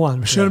my number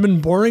one. Should have been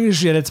boring as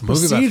shit. It's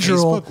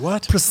procedural.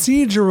 What?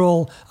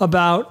 Procedural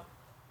about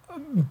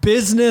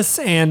business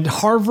and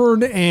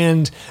Harvard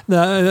and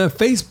the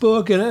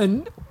Facebook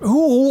and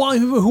who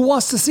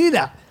wants to see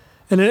that?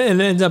 And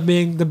it ends up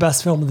being the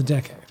best film of the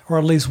decade, or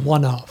at least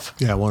one of.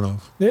 Yeah, one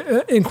of.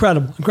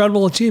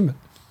 Incredible achievement.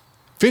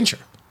 Fincher.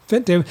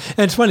 And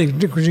it's funny,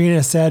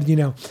 Regina said,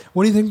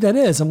 what do you think that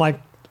is? I'm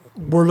like,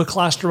 world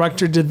class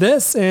director did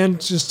this, and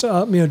just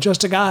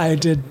a guy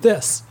did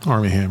this.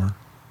 Armie Hammer.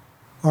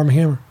 Armie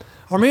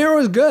Hammer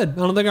was good. I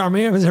don't think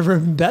Armie Hammer has ever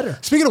been better.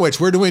 Speaking of which,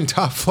 we're doing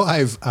top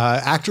 5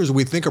 actors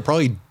we think are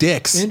probably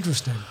dicks.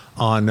 Interesting.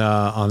 On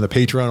the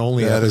Patreon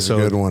only episode. That is a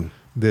good one.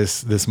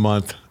 This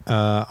month.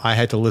 I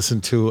had to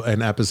listen to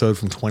an episode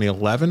from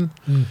 2011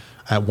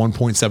 at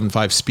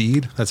 1.75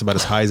 speed. That's about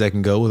as high as I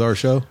can go with our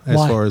show as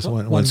far as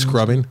when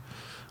scrubbing,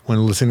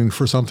 when listening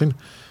for something.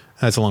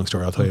 That's a long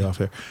story. I'll tell you off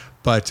there.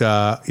 But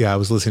I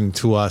was listening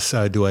to us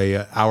do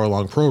a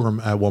hour-long program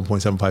at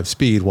 1.75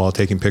 speed while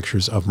taking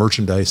pictures of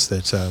merchandise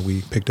that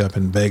we picked up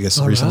in Vegas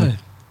recently.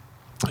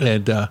 Right.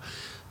 And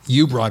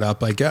you brought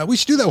up we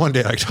should do that one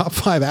day, like top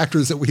 5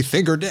 actors that we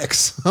think are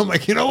dicks. I'm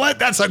like, you know what?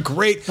 That's a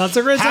great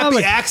happy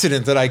topic.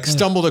 accident that I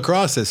stumbled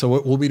across this. So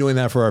we'll be doing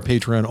that for our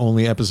Patreon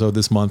only episode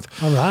this month.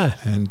 All right.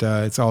 And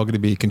it's all going to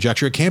be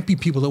conjecture. It can't be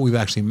people that we've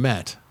actually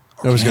met.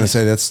 I was going to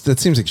say that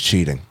seems like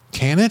cheating.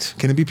 Can it?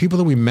 Can it be people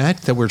that we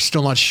met that we're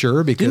still not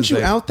sure? Because didn't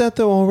you out that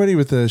though already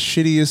with the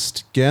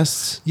shittiest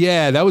guests?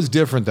 Yeah, that was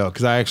different though,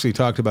 because I actually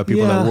talked about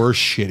people that were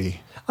shitty.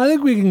 I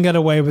think we can get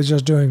away with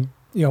just doing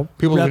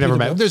people we never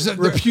met. There's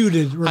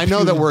reputed. I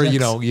know that we're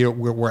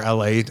we're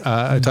LA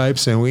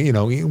types, and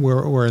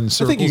we're in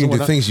circles. I think you can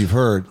do things you've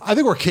heard. I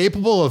think we're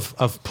capable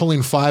of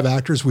pulling 5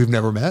 actors we've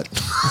never met.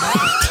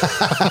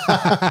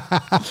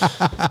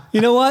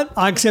 You know what?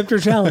 I accept your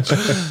challenge.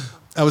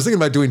 I was thinking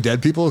about doing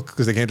dead people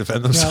because they can't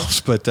defend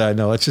themselves, but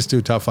no, let's just do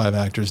top 5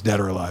 actors, dead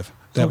or alive,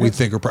 that we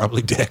think are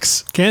probably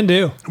dicks. Can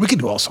do. We can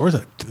do all sorts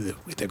of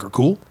we think are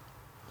cool.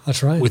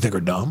 That's right. We think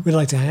are dumb. We'd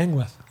like to hang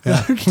with.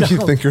 Yeah. You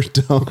think are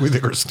dumb. We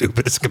think are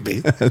stupid as can be.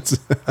 We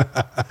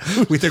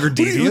think are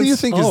deviants. Who do you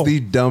think is the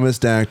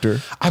dumbest actor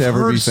to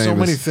ever be famous? I've heard so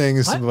many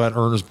things about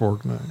Ernest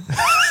Borgnine.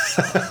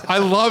 I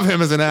love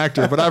him as an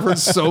actor, but I've heard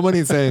so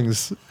many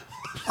things.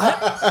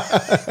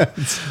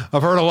 I've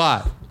heard a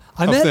lot.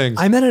 of things.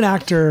 I met an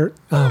actor.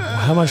 Oh,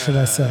 how much should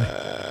I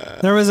say?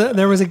 There was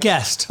a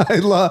guest.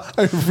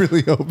 I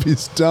really hope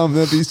he's dumb.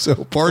 That'd be so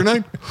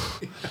Borgnine?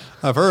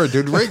 I've heard,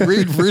 dude. Read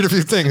a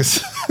few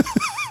things.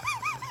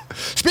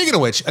 Speaking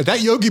of which,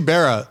 that Yogi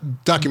Berra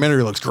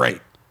documentary looks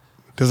great.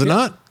 Does it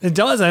not? It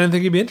does. I didn't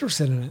think you'd be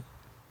interested in it.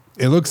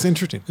 It looks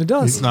interesting. It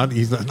does.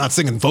 He's not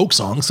singing folk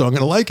songs, so I'm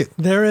going to like it.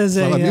 There was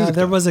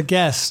a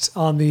guest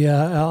on the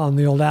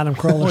old Adam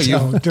Carolla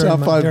show. Top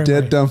 5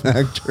 dead dumb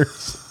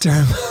actors.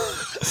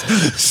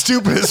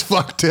 Stupid as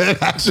fuck dead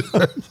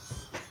actors.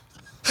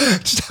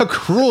 Just how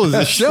cruel is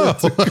this show?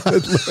 That's a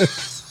good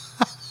list.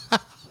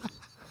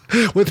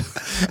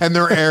 And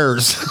their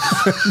heirs.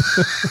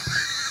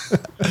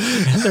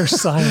 And their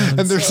silence.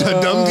 And there's a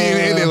dumb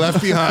DNA they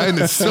left behind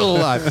that's still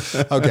alive.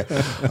 Okay.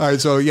 All right.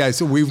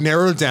 So we've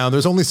narrowed it down.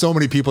 There's only so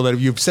many people that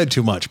you've said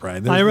too much,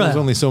 Brian. There's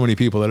only so many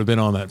people that have been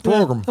on that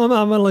program. I'm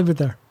going to leave it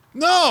there.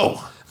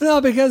 No,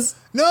 because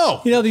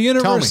the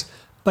universe,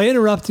 by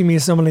interrupting me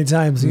so many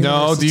times, the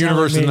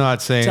universe is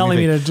not saying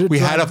anything. We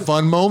had a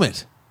fun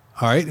moment.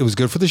 All right, it was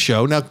good for the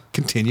show. Now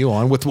continue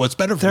on with what's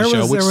better for the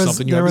show, which is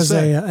something you have to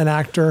say. There was an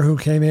actor who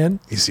came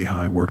in. You see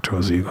how I worked to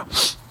his ego.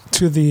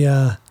 To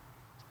the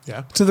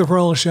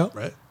Carolla show,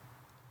 right?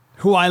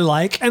 Who I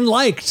liked,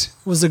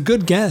 was a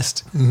good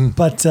guest,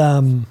 but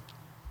I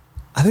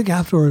think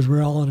afterwards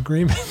we're all in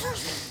agreement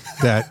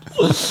that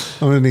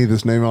I'm gonna need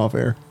this name off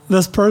air.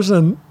 This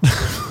person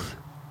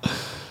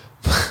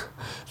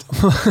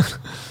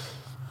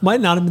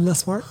might not have been that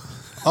smart.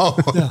 Oh,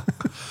 yeah.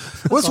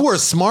 What's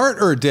worse, smart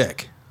or a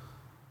dick?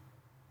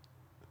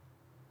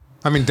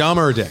 I mean, dumb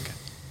or a dick?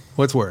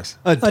 What's worse?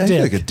 I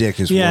think a dick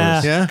is worse.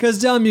 Yeah,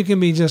 because dumb you can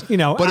be just,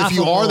 But if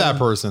you are that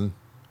person,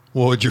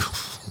 what would you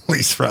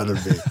least rather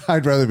be?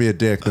 I'd rather be a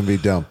dick than be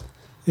dumb.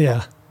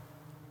 Yeah.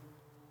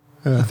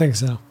 I think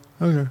so.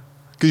 Okay.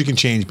 Because you can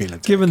change being a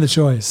dick. Given the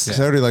choice. Because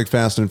I already like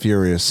Fast and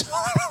Furious.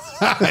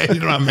 You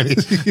don't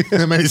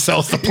have many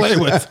cells to play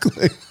with.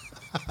 Exactly.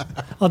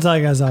 I'll tell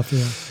you guys off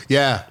the air.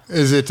 Yeah.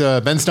 Is it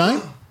Ben Stein?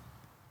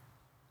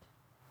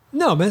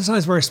 No, Ben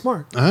Stein's very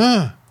smart.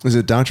 Is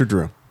it Dr.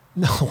 Drew?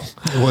 No.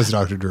 It was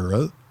Dr.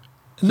 Drew, right?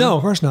 No,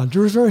 of course not.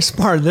 Drew's very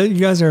smart. You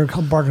guys are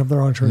barking up the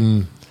wrong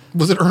tree.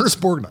 Was it Ernest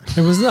Borgnine?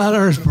 It was not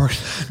Ernest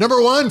Borgnine. Number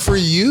 1 for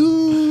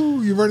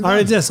you. You've already All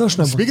right, yeah, social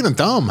number. Speaking of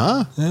dumb,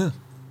 huh? Yeah.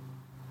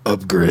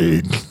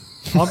 Upgrade.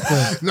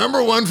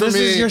 Number 1 for this me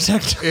is your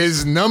tech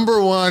is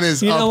number 1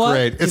 is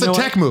Upgrade. It's a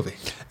tech movie.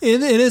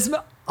 It is.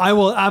 I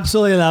will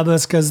absolutely allow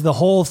this because the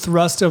whole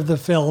thrust of the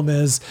film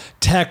is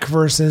tech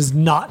versus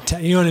not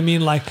tech. You know what I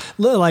mean? Like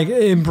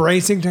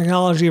embracing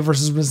technology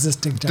versus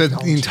resisting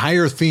technology. The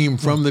entire theme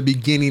from the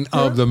beginning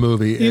of the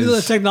movie is even though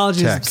the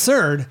technology tech. is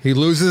absurd. He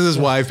loses his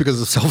wife because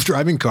of a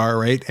self-driving car,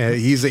 right? And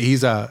he's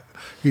a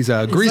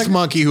grease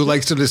monkey who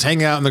likes to just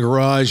hang out in the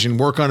garage and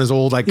work on his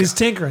old He's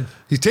tinkering.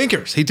 He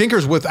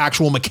tinkers with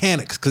actual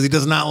mechanics because he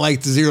does not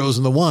like the zeros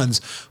and the ones.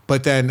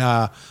 But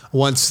then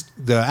once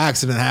the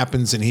accident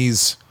happens and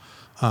he's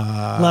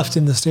left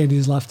in the state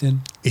he's left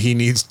in, he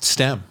needs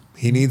STEM.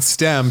 He needs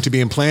STEM to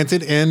be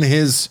implanted in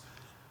his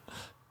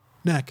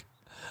neck.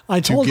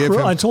 I told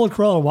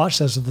Carolla to watch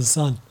this with his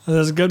son. It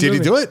was a good movie.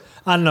 Did he do it?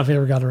 I don't know if he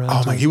ever got around.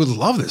 Oh my, he would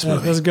love this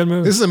movie. It was a good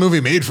movie. This is a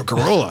movie made for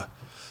Carolla.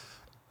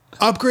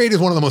 Upgrade is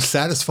one of the most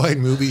satisfying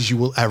movies you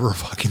will ever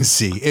fucking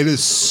see. It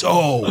is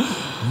so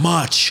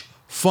much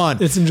fun.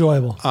 It's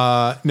enjoyable.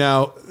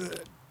 Now,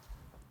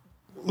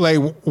 Leigh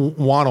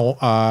Whannell.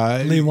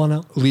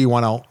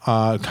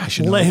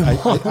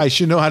 I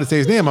should know how to say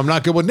his name. I'm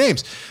not good with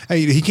names.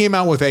 He came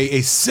out with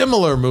a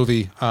similar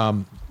movie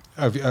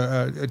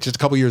just a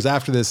couple years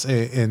after this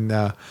in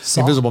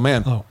Invisible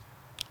Man. Oh.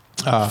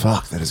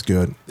 Fuck, that is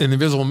good. And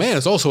Invisible Man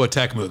is also a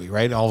tech movie,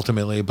 right?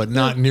 Ultimately, but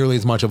not nearly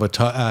as much of a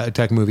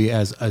tech movie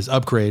as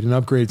Upgrade. And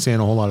Upgrade saying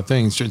a whole lot of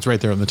things. It's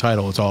right there in the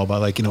title. It's all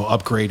about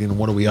upgrading and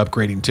what are we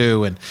upgrading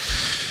to. And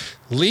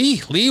Leigh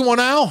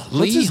Whannell?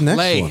 What's his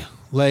next one?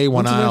 Leigh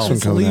Whannell.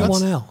 It's Leigh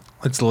Whannell.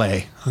 It's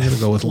Leigh. I'm going to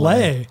go with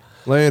Leigh.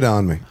 Lay it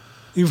on me.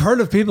 You've heard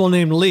of people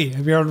named Lee.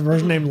 Have you heard of a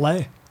person named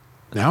Leigh?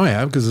 Now I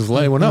have, because it's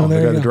Leigh Whannell, the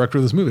guy, the director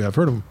of this movie. I've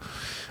heard of him.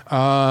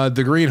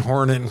 The Green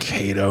Hornet and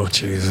Kato.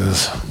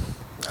 Jesus.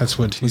 That's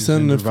what he's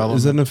in development.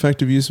 Is that an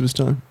effective use of his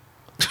time?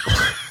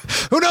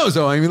 Who knows,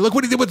 though? I mean, look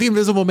what he did with The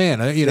Invisible Man.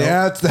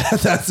 Yeah,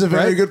 that's a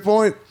very good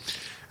point.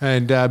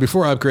 And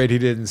before Upgrade, he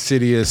did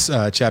Insidious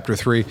Chapter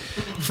 3.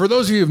 For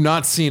those of you who have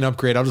not seen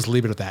Upgrade, I'll just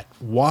leave it at that.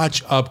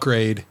 Watch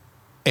Upgrade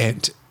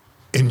and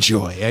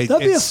enjoy. That'd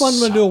be a fun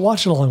one to do a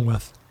watch along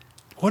with.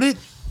 Would it?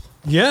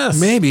 Yes.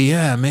 Maybe,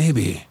 yeah,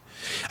 maybe.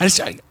 It's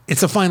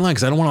a fine line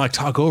because I don't want to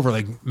talk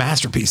over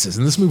masterpieces.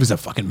 And this movie's a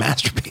fucking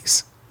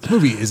masterpiece. This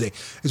movie is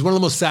one of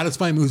the most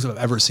satisfying movies I've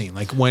ever seen.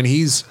 Like when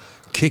he's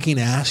kicking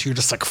ass, you're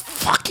just like,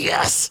 fuck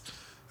yes.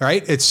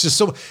 Right? It's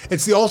just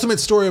it's the ultimate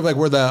story of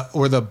where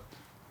the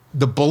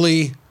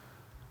bully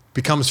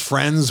becomes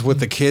friends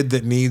with the kid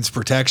that needs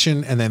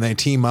protection, and then they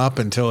team up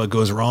until it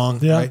goes wrong.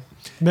 Yeah. Right?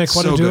 Make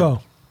what a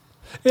duo.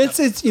 Good.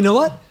 It's you know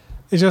what?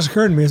 It just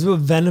occurred to me. It's what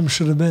Venom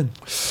should have been.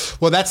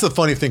 Well, that's the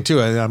funny thing too,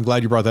 and I'm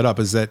glad you brought that up,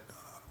 is that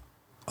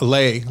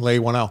Lay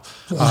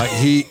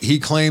 1L. He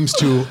claims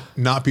to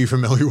not be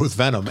familiar with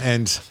Venom,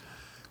 and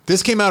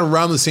this came out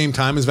around the same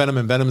time as Venom,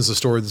 and Venom is a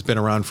story that's been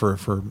around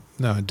for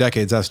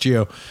decades. Ask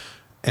Gio,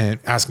 and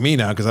ask me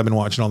now because I've been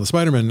watching all the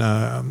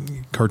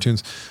Spider-Man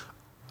cartoons.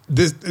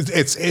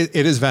 It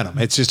is Venom.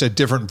 It's just a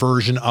different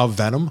version of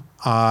Venom,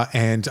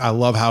 and I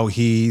love how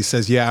he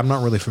says, "Yeah, I'm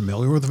not really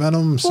familiar with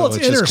Venom, so it's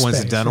just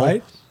coincidental."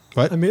 Right?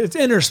 What? I mean, it's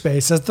Inner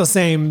Space. That's the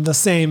same.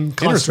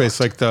 Inner Space,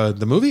 like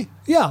the movie.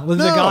 Yeah, with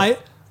the guy.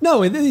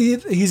 No,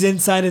 he's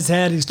inside his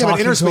head. He's talking.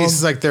 But Inner to him. Space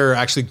is like they're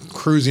actually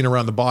cruising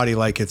around the body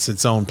like it's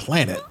its own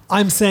planet.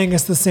 I'm saying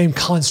it's the same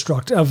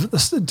construct of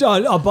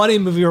a buddy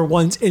movie where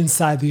one's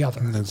inside the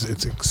other.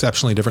 It's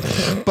exceptionally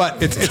different,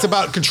 but it's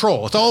about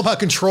control. It's all about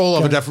control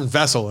of a different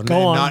vessel and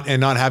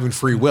not having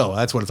free will.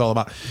 That's what it's all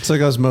about. It's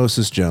like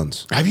Osmosis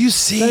Jones. Have you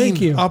seen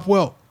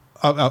Upwell?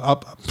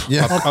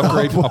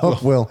 Upgrade.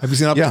 Upwell. Have you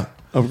seen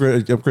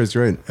Upgrade? Yeah, Upgrade's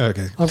great.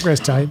 Okay,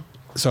 Upgrade's tight.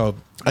 So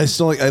I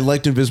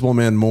liked Invisible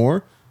Man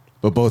more,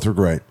 but both were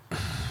great.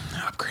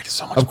 Upgrade is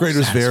so much. Upgrade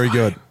was very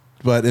good,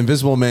 but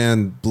Invisible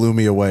Man blew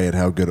me away at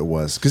how good it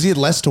was because he had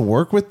less to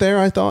work with there.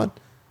 I thought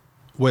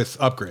with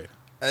Upgrade.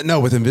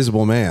 No, with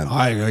Invisible Man.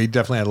 He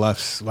definitely had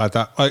less. I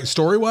thought,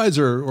 story wise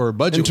or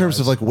budget. In terms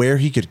of like where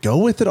he could go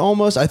with it,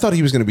 almost. I thought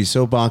he was going to be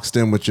so boxed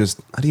in with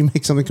just how do you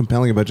make something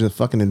compelling about just a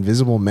fucking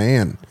Invisible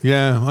Man?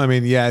 Yeah, I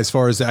mean, yeah. As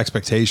far as the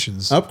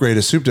expectations, Upgrade,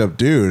 a souped up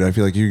dude. I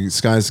feel like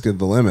sky's the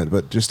limit,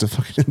 but just a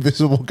fucking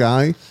invisible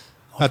guy.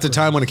 At the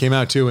time when it came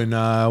out too, in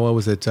what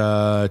was it,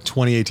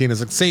 2018? It's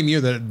like the same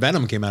year that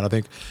Venom came out, I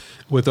think,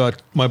 with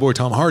my boy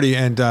Tom Hardy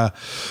and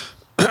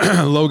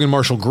Logan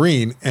Marshall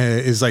Green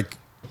is like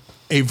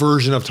a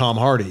version of Tom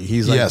Hardy.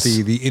 He's like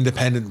the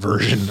independent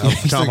version of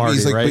Tom Hardy,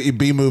 he's like right?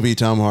 B-movie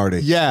Tom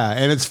Hardy. Yeah,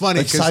 and it's funny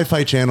like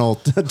Sci-Fi Channel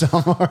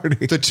Tom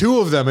Hardy. The two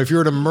of them, if you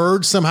were to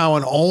merge somehow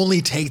and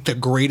only take the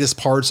greatest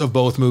parts of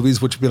both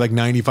movies, which would be like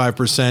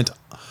 95%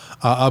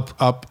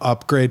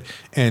 Upgrade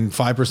and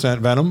 5%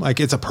 Venom,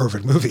 like it's a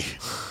perfect movie.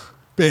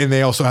 And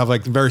they also have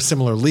like very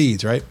similar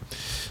leads, right?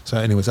 So,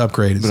 anyways,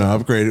 Upgrade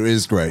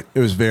is great. It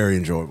was very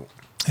enjoyable,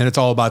 and it's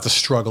all about the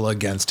struggle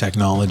against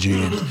technology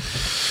and.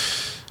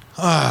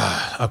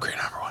 Upgrade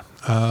number one.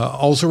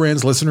 Also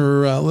Rand's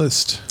listener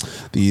list.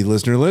 The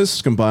listener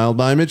list compiled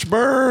by Mitch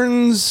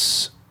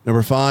Burns.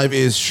 Number 5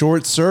 is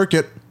Short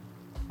Circuit.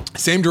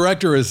 Same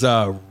director as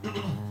War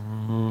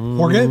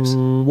Games?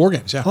 War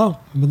Games, yeah. Oh,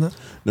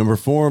 Number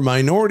 4,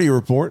 Minority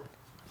Report.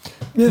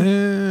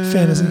 Yeah,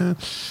 fantasy.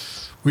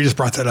 We just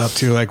brought that up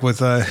too, like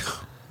with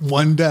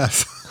one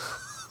death.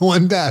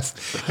 One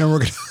death. And we're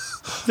going to...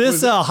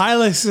 This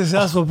highly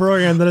successful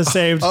program that has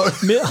saved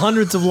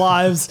hundreds of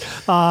lives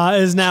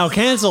is now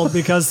canceled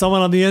because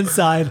someone on the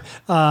inside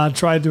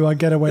tried to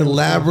get away with it.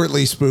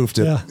 Elaborately spoofed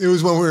it. Yeah. It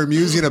was when we were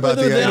musing about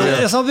the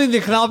idea. Something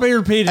that cannot be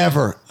repeated.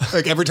 Ever.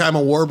 Like every time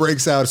a war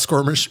breaks out, a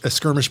skirmish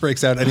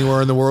breaks out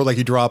anywhere in the world, like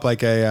you drop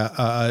like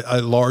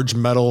a large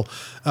metal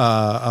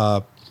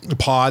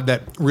pod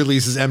that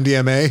releases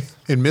MDMA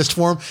in mist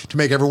form to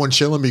make everyone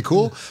chill and be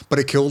cool, but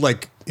it killed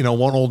like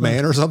one old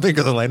man or something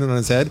because it landed on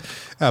his head.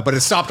 But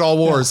it stopped all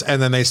wars,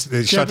 and then they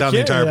shut down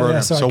the entire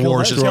program. So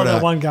war should throw it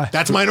out. One guy.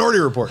 That's Minority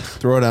Report.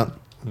 Throw it out.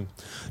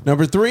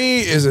 Number 3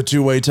 is a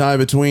two-way tie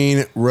between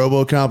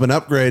RoboCop and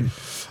Upgrade.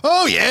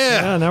 Oh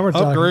yeah, now we're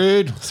talking.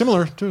 Upgrade.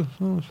 Similar too.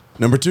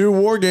 Number 2,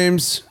 War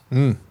Games,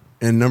 and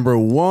number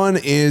 1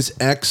 is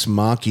Ex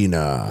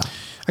Machina.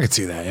 I could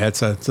see that. Yeah,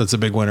 that's a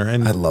big winner.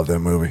 And I love that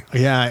movie.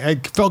 Yeah, I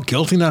felt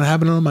guilty not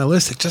having it on my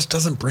list. It just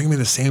doesn't bring me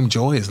the same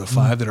joy as the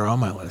 5 that are on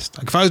my list.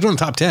 Like if I was doing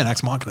top 10,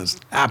 Ex Machina is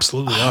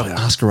absolutely on it.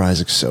 Oscar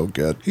Isaac's so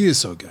good. He is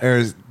so good.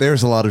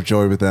 There's a lot of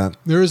joy with that.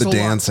 There is the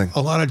dancing.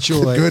 A lot of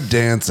joy. Good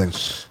dancing.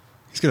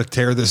 He's gonna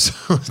tear this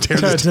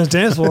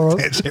dance floor.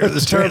 Tear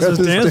this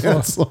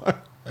dance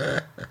floor.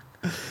 The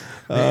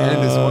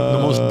end is one of the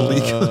most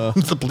bleak,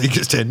 the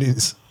bleakest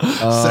endings.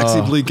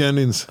 Sexy bleak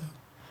endings.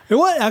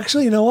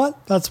 Actually, you know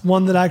what? That's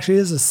one that actually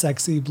is a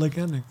sexy bleak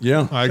ending.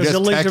 Yeah, I guess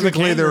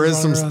technically there is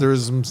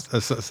some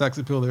sex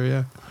appeal there.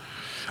 Yeah,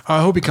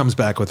 I hope he comes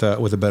back with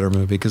a better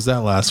movie because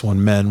that last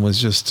one, Men,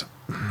 was just.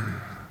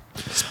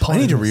 I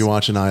need to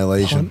rewatch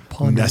Annihilation.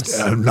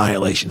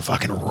 Annihilation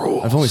fucking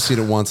rules. I've only seen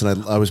it once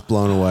and I was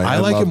blown away. I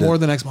like it more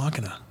than Ex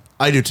Machina.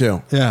 I do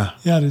too. Yeah,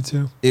 I do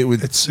too.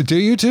 Do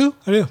you too?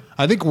 I do.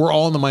 I think we're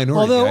all in the minority,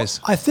 Although, guys.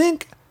 I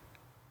think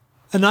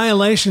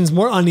Annihilation's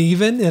more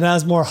uneven. It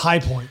has more high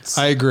points.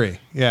 I agree.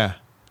 Yeah,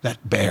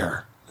 that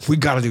bear. We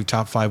got to do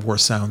top 5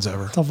 worst sounds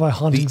ever. Top 5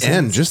 haunting sounds.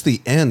 End, just the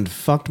end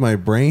fucked my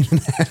brain in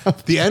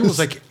half. The end was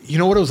like, you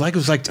know what it was like? It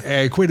was like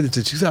I equated it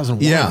to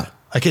 2001. Yeah,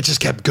 like it just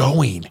kept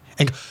going,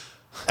 and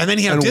then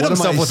he outdid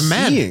himself with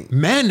Men.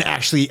 Men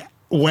actually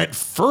went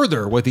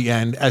further with the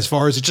end as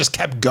far as it just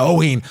kept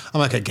going. I'm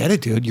like, I get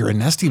it, dude. You're a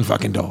nesting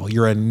fucking doll.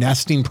 You're a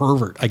nesting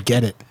pervert. I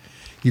get it.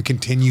 You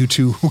continue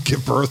to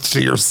give birth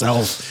to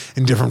yourself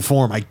in different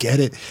form. I get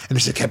it. And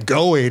it just kept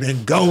going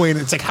and going.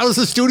 It's like, how is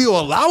the studio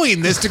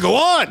allowing this to go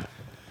on?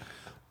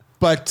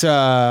 But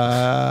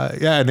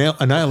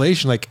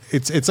Annihilation, like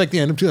it's like the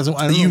end of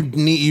 2001.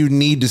 You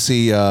need to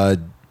see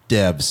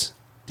Debs.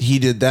 he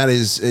did that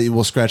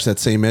we'll scratch that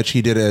same itch.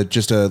 He did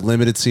just a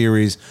limited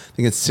series. I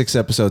think it's 6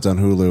 episodes on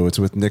Hulu. It's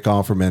with Nick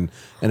Offerman,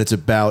 and it's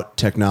about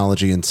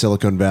technology in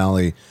Silicon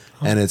Valley,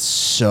 and it's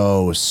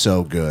so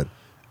good.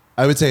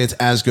 I would say it's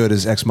as good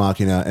as Ex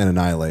Machina and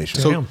Annihilation.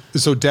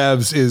 So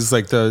Devs is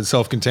like the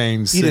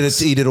self-contained. He did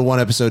a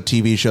 1-episode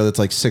TV show that's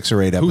like 6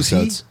 or 8 episodes.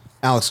 Who's he?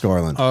 Alex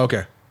Garland. Oh,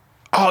 okay.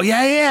 Oh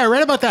yeah, I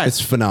read about that. It's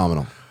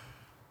phenomenal.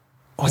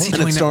 What's he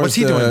doing? What's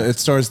he doing? It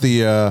stars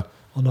the.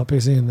 I'll not be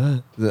seeing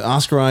that. The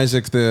Oscar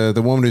Isaac, the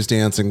woman who's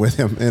dancing with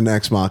him in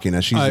Ex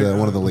Machina. She's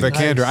one of the leads.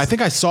 Vikander. I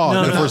think I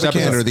saw the first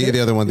episode. The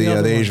other one, the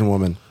Asian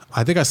woman.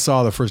 I think I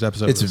saw the first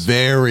episode. It's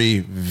very,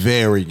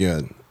 very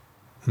good.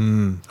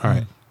 All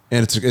right,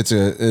 and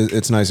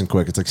it's nice and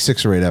quick. It's like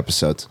 6 or 8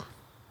 episodes.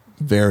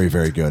 Very,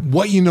 very good.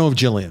 What you know of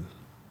Jillian?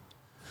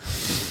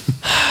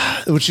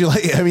 Would she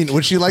like? I mean,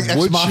 would she like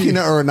Ex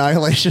Machina or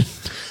Annihilation?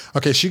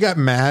 Okay, she got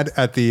mad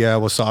at the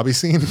wasabi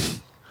scene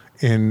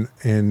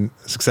in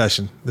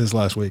Succession this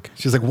last week.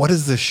 She's like, "What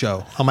is this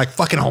show?" I'm like,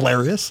 "Fucking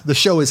hilarious! The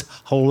show is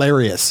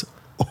hilarious.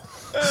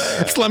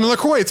 It's lemon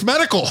LaCroix. It's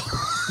medical."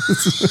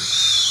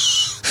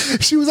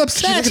 She was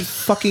upset. She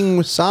fucking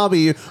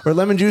wasabi or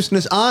lemon juice in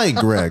his eye,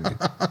 Greg.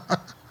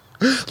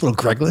 Little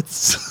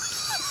Greglets.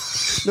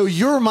 No,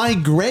 you're my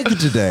Greg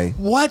today.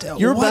 What?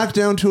 You're back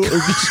down to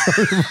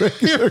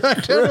You're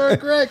back down to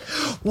Greg.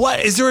 What?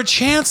 Is there a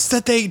chance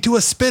that they do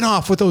a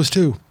spin-off with those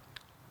two?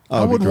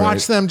 I would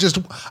watch them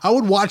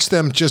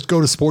just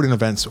go to sporting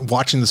events,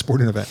 watching the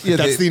sporting event. Yeah,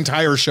 that's the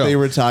entire show. They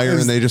retire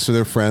and they just are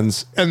their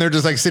friends. And they're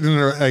just like sitting in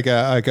like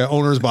a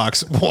owner's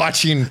box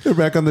watching. They're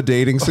back on the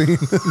dating scene.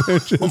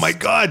 Oh my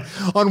God.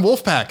 On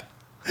Wolfpack.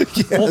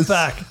 Yes.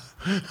 Wolfpack.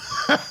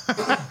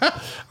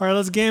 All right,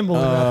 let's gamble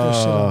and wrap this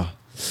shit up.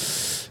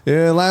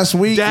 Yeah, last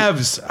week.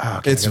 Devs.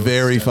 It's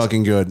very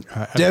fucking good.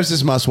 Devs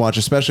is must watch,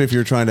 especially if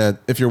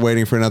you're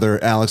waiting for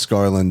another Alex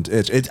Garland.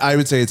 I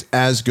would say it's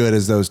as good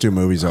as those 2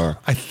 movies are.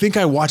 I think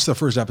I watched the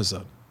first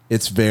episode.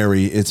 It's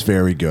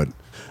very good.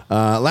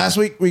 Last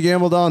week we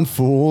gambled on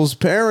Fool's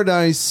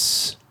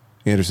Paradise.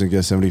 Anderson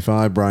guessed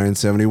 75, Brian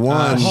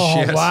 71.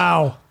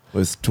 Wow.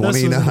 With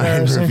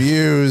 29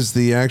 reviews,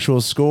 the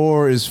actual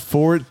score is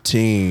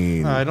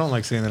 14. I don't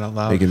like saying that out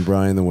loud. Making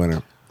Brian the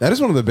winner. That is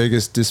one of the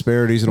biggest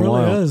disparities in a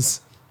while. It is.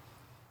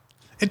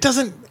 It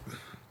doesn't.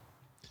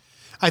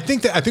 I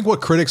think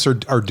what critics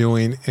are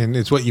doing, and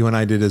it's what you and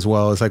I did as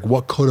well, is like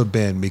what could have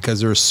been,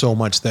 because there's so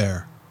much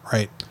there,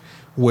 right?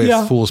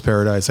 With Fool's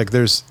Paradise, like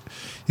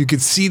you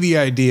could see the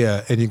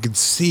idea, and you could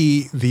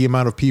see the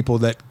amount of people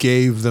that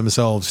gave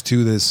themselves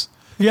to this.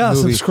 Yeah,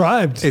 movie.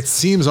 Subscribed. It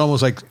seems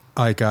almost like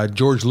a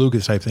George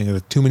Lucas type thing.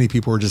 That too many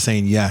people were just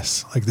saying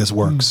yes, like this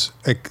works.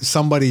 Like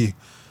somebody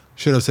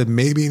should have said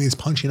maybe it needs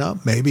punching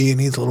up, maybe it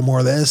needs a little more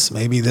of this,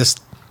 maybe this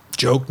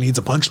joke needs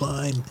a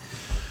punchline.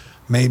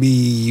 Maybe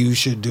you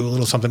should do a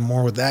little something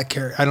more with that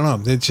character. I don't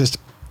know. It's just,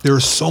 there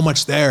was so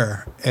much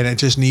there, and it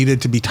just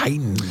needed to be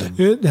tightened.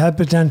 It had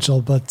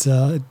potential, but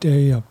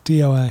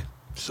DOA.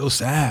 So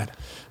sad.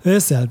 It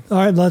is sad. All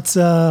right, let's.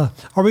 Are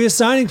we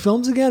assigning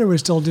films again, or are we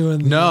still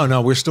doing? No,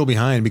 we're still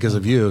behind because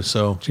of you.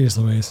 So, Jeez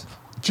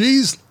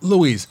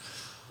Louise.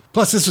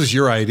 Plus, this was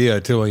your idea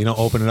to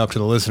open it up to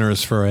the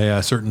listeners for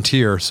a certain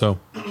tier. So.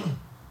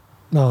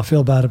 No, I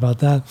feel bad about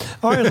that.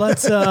 All right,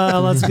 let's go.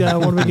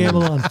 What are we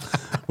gambling on?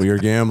 We are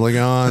gambling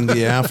on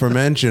the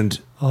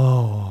aforementioned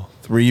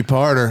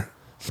 3-parter,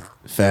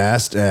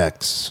 Fast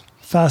X.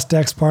 Fast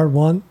X Part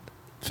 1.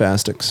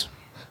 Fast X.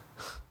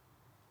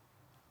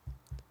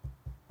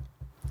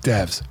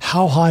 Devs.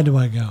 How high do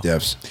I go?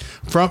 Devs.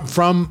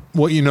 From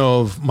what you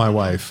know of my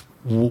wife,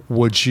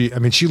 would she? I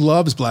mean, she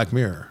loves Black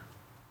Mirror,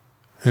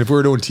 and if we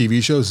were doing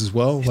TV shows as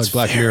well, like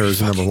Black Mirror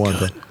is number one.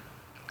 But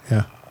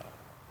yeah.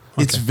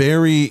 Okay. It's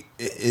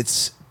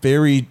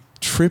very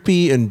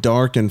trippy and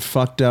dark and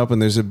fucked up,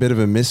 and there's a bit of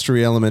a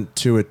mystery element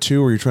to it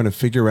too, where you're trying to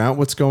figure out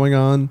what's going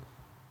on.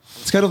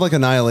 It's kind of like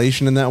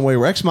Annihilation in that way,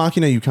 where Ex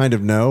Machina you kind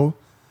of know,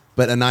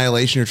 but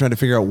Annihilation you're trying to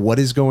figure out what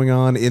is going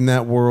on in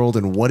that world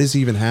and what is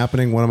even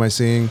happening. What am I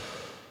seeing?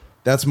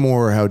 That's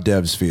more how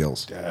Devs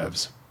feels.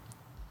 Devs.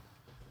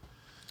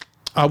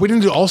 We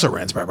didn't do also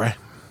rants, right?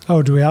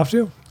 Oh, do we have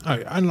to? I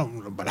don't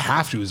know, but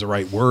have to is the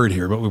right word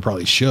here, but we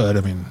probably should.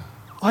 I mean,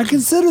 I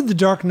considered The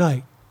Dark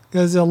Knight.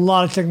 There's a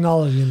lot of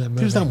technology in that movie.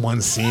 There's that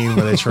one scene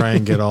where they try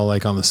and get all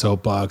like on the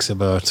soapbox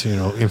about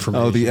information.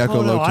 Oh, the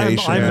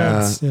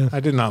echolocation. I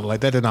did not like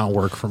that. Did not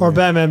work for me. Or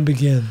Batman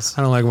Begins.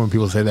 I don't like when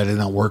people say that did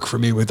not work for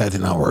me. But that did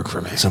not work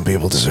for me. Some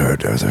people deserve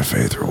to have their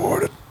faith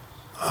rewarded.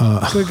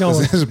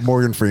 This is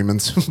Morgan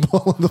Freeman's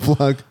pulling the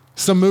plug.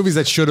 Some movies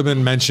that should have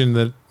been mentioned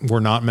that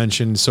were not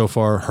mentioned so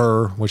far.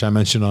 Her, which I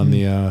mentioned on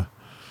the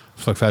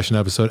Flick Fashion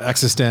episode.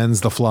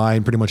 Existenz, The Fly,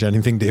 and pretty much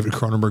anything David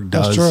Cronenberg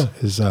does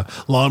is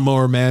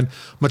Lawnmower Man.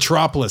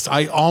 Metropolis.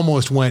 I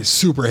almost went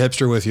super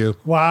hipster with you.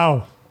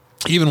 Wow.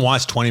 Even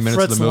watched 20 minutes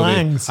Fritz of the movie.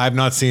 Lang's. I've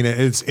not seen it.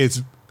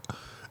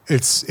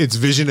 It's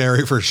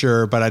visionary for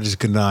sure, but I just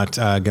could not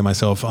get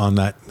myself on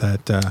that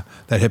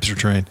hipster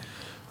train.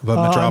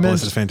 But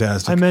Metropolis is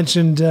fantastic. I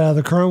mentioned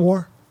The Current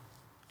War.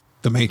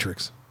 The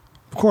Matrix.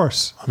 Of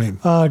course. I mean,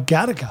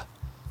 Gattaca.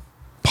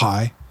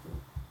 Pi.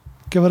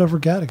 Give it over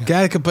Gattaca.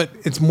 Gattaca, but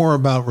it's more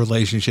about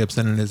relationships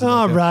than it is.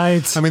 All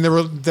right. I mean,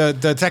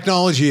 the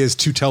technology is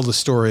to tell the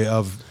story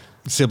of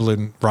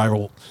sibling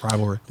rivalry. A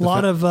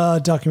lot of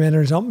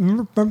documentaries.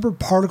 Remember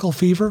Particle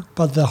Fever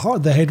about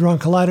the Hadron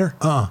Collider?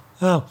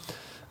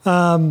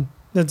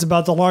 It's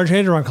about the Large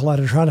Hadron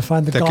Collider trying to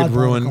find the that God could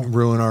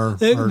ruin our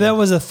that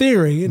was a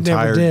theory. It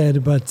never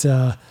did, but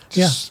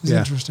it's yeah.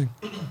 interesting.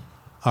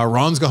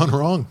 Ron's gone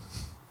wrong.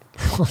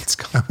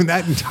 I mean,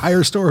 that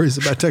entire story is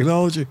about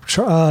technology.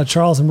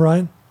 Charles and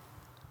Brian.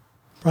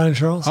 Brian and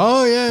Charles.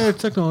 Oh, yeah,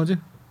 technology.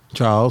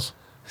 Charles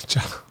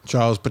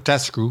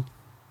Petescu.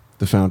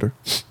 The founder.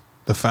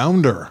 The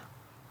founder.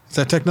 Is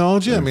that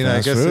technology? I mean,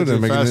 I guess food. it's They're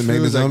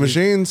making his own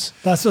machines.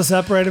 That's what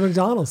separated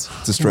McDonald's.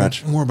 It's a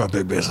stretch. More about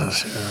big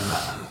business.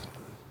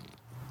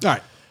 All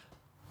right.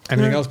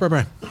 Anything else,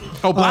 Brian?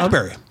 Oh,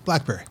 BlackBerry.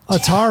 BlackBerry.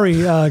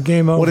 Atari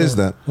Game Over. What is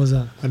that? What was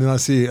that? I did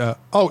not see.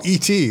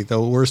 E.T., the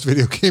worst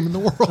video game in the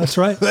world. That's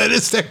right. That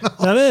is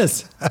technology. That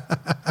is.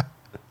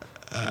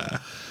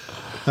 That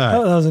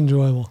was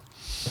enjoyable.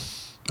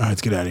 All right,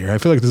 let's get out of here. I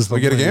feel like this is the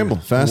get a gamble.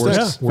 Fast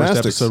worst X.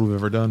 episode we've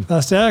ever done.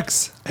 Fast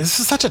X. This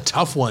is such a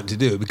tough one to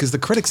do because the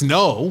critics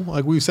know,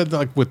 like we've said,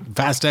 like with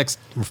Fast X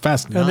or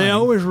Fast 9. And they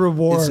always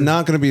reward. It's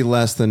not going to be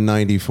less than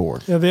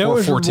 94. Yeah, they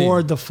always 14.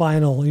 reward the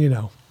final,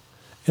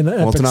 in the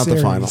epic it's not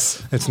series. the final.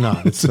 It's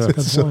not. It's so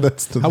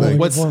that's the thing.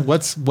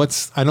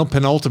 What's I know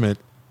penultimate,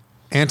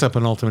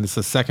 antepenultimate is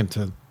the second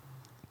to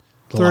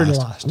the Third last.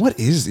 to last. What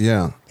is,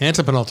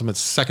 Antepenultimate's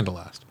second to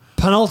last.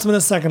 Penultimate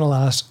is second to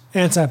last.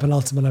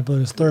 Anti-penultimate, I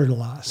believe, is third to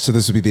last. So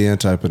this would be the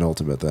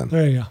anti-penultimate then.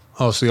 There you go.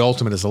 Oh, so the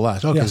ultimate is the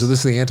last. Okay, Yes. so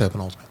this is the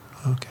antepenultimate.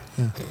 Okay,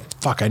 yeah.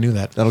 Fuck, I knew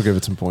that. That'll give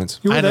it some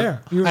points. You were I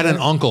there. I had an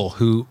uncle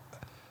who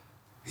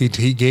he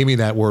gave me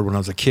that word when I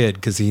was a kid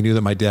because he knew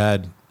that my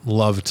dad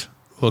loved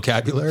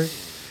vocabulary,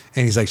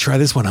 and he's like, "Try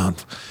this one on."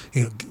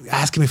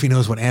 Ask him if he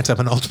knows what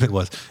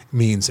antepenultimate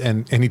means,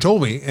 and he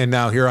told me, and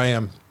now here I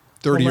am,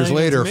 30 years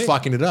later,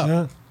 fucking it up.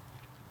 Yeah.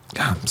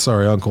 God, I'm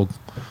sorry, Uncle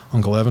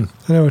Evan.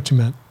 I know what you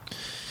meant.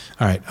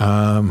 All right.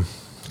 God,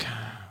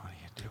 what do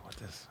you do with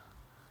this?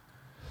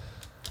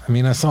 I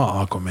mean, I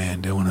saw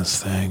Aquaman doing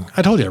his thing.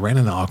 I told you I ran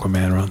into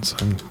Aquaman once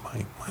in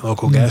my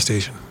local gas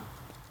station.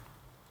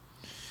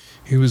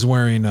 He was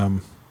wearing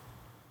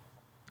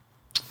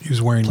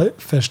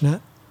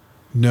Fishnet.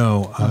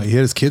 No, he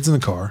had his kids in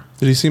the car.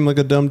 Did he seem like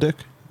a dumb dick?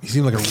 He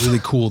seemed like a really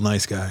cool,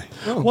 nice guy.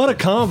 What a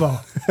combo.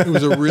 It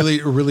was a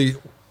really.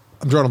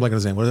 I'm drawing a blank on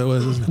his name. What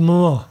was his name?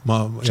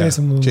 Momoa.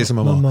 Jason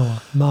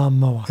Momoa.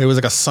 Momoa. It was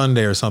like a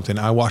Sunday or something.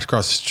 I walked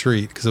across the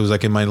street because it was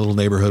like in my little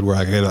neighborhood where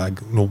I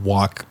could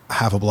walk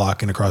half a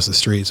block and across the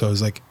street. So I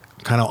was like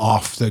kind of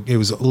off. It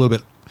was a little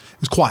bit.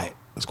 It was quiet.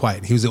 It was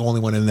quiet. He was the only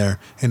one in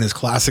there in his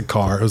classic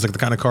car. It was like the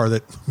kind of car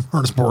that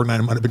Ernest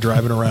Borgnine might have been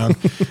driving around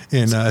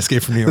in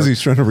Escape from New York. Because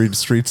he's trying to read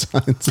street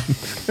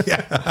signs.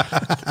 Yeah.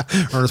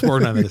 Ernest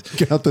Borgnine. That is.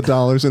 Get out the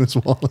dollars in his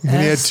wallet. And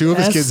he had two of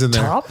his kids in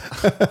there.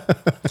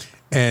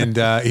 And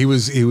he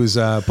was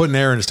putting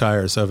air in his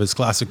tires of his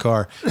classic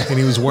car, and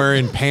he was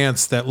wearing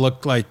pants that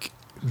looked like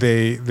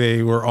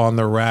they were on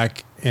the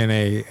rack in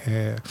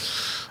a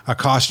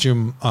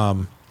costume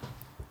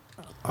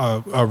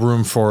a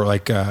room for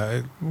like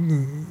a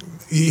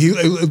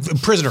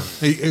prisoner.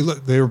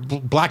 They were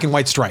black and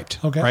white striped,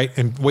 right,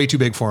 and way too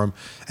big for him.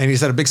 And he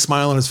just had a big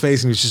smile on his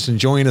face, and he was just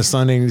enjoying his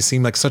Sunday. And he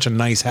seemed like such a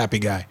nice, happy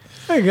guy.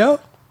 There you go.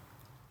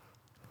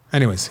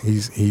 Anyways,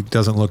 he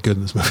doesn't look good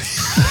in this movie.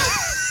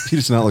 He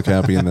does not look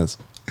happy in this.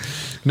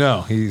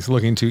 No, he's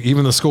looking to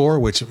even the score,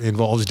 which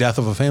involves death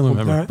of a family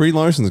member. Brie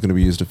Larson's going to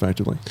be used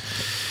effectively.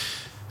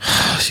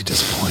 She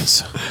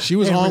disappoints. She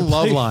was on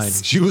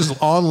Loveline. She was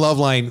on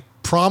Loveline,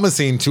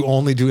 promising to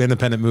only do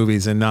independent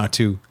movies and not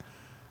to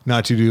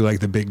do like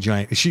the big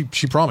giant. She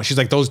promised. She's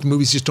like, those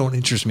movies just don't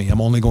interest me.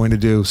 I'm only going to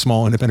do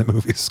small independent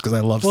movies because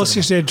I love. Well,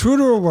 she stayed true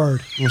to her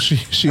word. Well,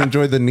 she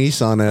enjoyed the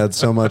Nissan ad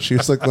so much. She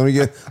was like, let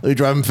me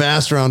drive him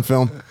faster on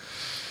film.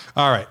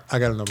 All right, I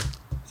got a number.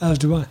 As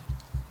do I.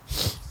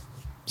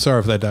 Sorry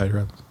if that died.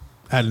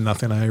 I had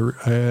nothing. I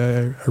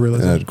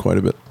realized. I had quite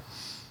a bit.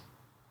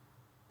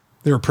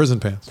 They were prison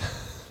pants.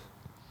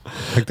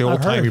 Like the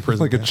old timey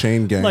prison like pants. A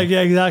chain gang. Like, yeah,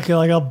 exactly.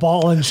 Like a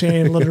ball and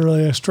chain,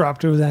 literally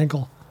strapped to his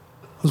ankle.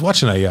 I was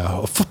watching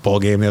a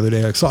football game the other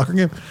day, a soccer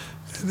game.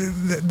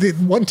 The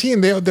one team,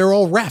 they're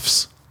all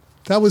refs.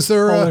 That was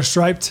their. They're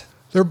striped.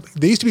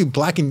 They used to be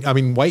white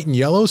and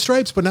yellow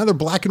stripes, but now they're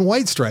black and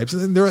white stripes.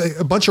 And there are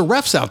a bunch of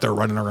refs out there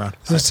running around.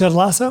 Is this Ted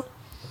Lasso?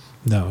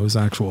 No, it was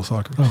actual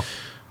soccer. Oh.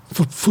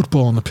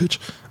 Football on the pitch.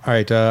 All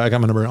right, I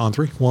got my number on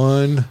 3.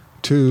 1,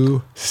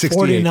 2, 68.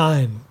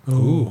 49.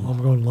 Ooh,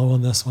 I'm going low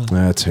on this one.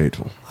 That's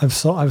hateful. I've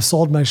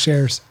sold my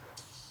shares.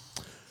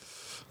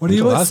 What are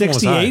you at?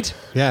 68?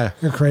 Yeah,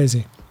 you're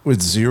crazy.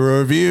 With 0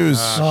 reviews.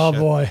 Oh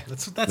boy,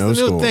 that's no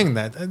the new thing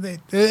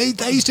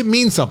that used to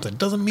mean something. It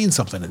doesn't mean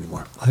something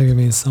anymore. I think it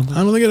means something.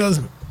 I don't think it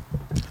doesn't.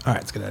 All right,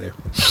 let's get out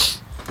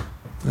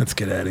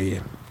of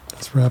here.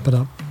 Let's wrap it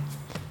up.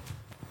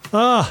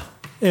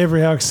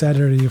 Avery, how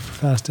excited are you for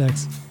Fast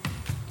X?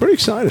 Pretty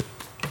excited.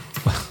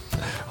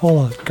 Hold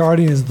on.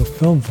 Guardians of the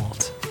Film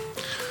Vault.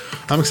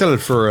 I'm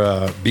excited for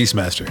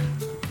Beastmaster.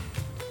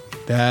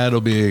 That'll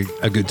be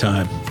a good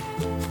time.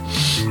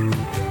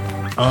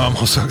 I'm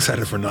also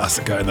excited for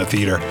Nausicaa in the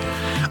theater.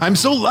 I'm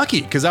so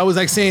lucky because I was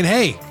like saying,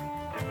 hey,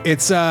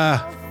 it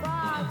sucks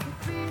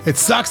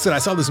that I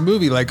saw this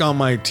movie like on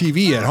my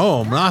TV at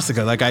home,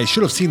 Nausicaa. Like I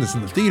should have seen this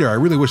in the theater. I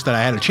really wish that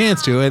I had a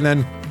chance to. And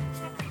then,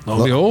 lo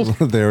and behold,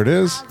 there it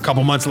is. A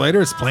couple months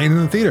later, it's playing in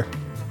the theater.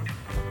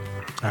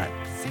 All right.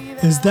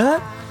 Is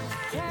that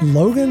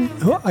Logan?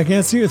 Oh, I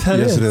can't see what that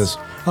is. Yes, it is.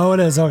 Oh,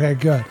 it is. Okay,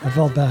 good. I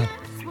felt bad.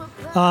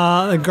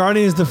 The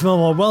Guardians, the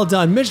film, well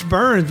done. Mitch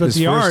Burns, but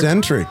the art. His first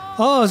entry.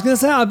 Oh, I was going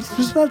to say, I was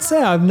just about to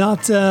say, I've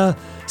not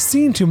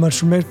seen too much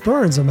from Mitch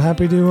Burns. I'm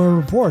happy to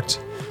report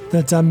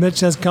that Mitch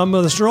has come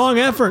with a strong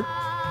effort.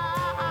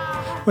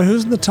 Wait,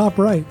 who's in the top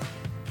right?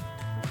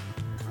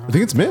 I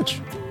think it's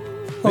Mitch.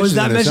 Oh, is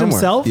that Mitch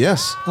himself?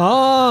 Yes.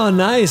 Oh,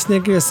 nice.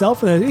 Sneaking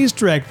yourself in an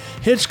Easter egg.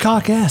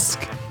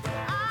 Hitchcock-esque.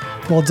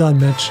 Well done,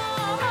 Mitch.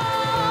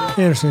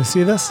 Anderson, you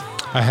see this?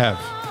 I have.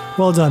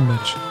 Well done,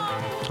 Mitch.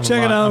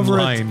 Check it out over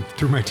I'm lying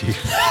through my teeth.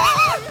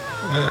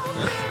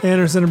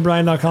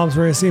 AndersonandBryan.com is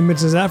where you see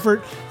Mitch's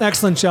effort.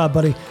 Excellent job,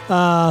 buddy.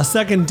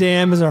 Second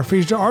Dam is our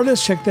featured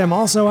artist. Check them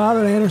also out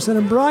at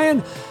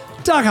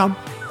AndersonandBryan.com.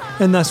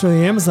 And that's where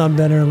the Amazon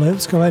banner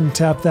lives. Go ahead and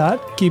tap that.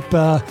 Keep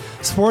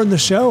supporting the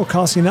show. It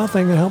costs you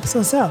nothing and helps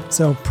us out.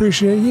 So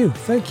appreciate you.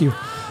 Thank you.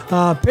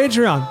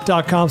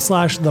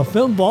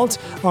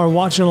 Patreon.com/thefilmvault. Our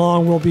watching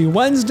along will be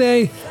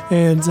Wednesday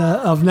and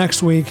of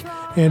next week.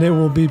 And it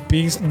will be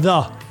Beast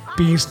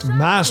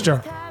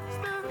Master.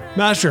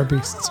 Master of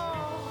Beasts.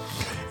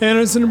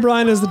 Anderson and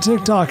Bryan is the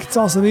TikTok. It's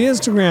also the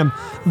Instagram.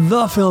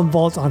 The Film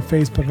Vault on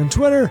Facebook and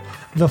Twitter.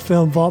 The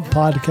Film Vault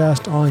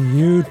podcast on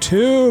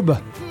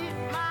YouTube.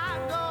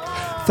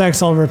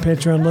 Thanks all of our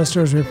Patreon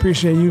listeners. We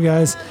appreciate you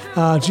guys.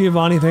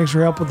 Giovanni, thanks for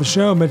your help with the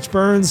show. Mitch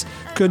Burns,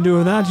 couldn't do it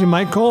without you.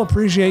 Mike Cole,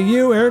 appreciate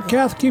you. Eric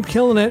Kath, keep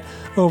killing it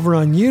over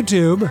on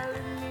YouTube.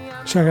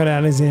 Check out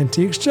Annie's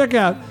Antiques. Check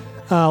out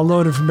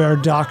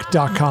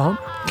loadedfrombeardoc.com.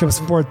 Come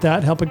support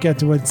that. Help it get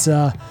to its,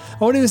 I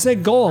wouldn't even say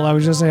goal. I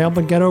was just saying help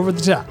it get over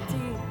the top.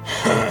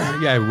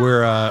 Yeah,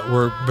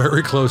 we're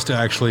very close to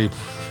actually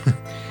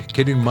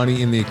getting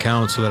money in the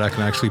account so that I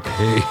can actually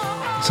pay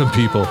some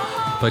people.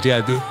 But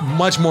yeah,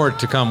 much more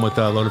to come with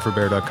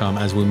loadedforbear.com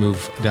as we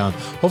move down.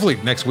 Hopefully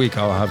next week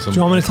I'll have some. Do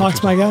you want me to talk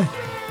to my guy?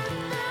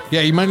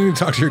 Yeah, you might need to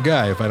talk to your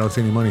guy if I don't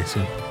see any money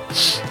soon.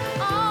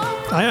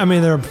 I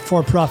mean, they're a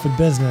for-profit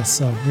business,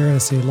 so you're going to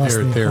see less.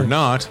 They're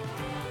not.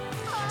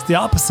 It's the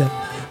opposite.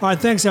 All right,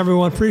 thanks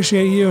everyone.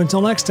 Appreciate you.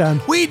 Until next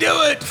time. We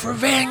do it for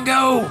Van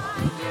Gogh.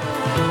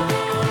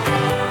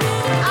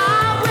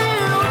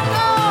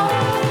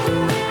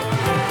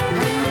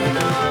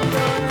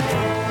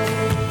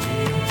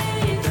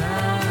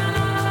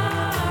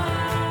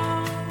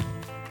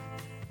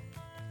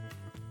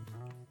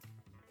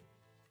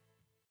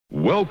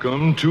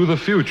 Welcome to the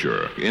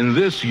future in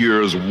this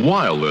year's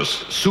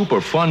wildest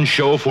super fun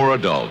show for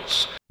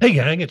adults. Hey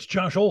gang, it's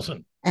Josh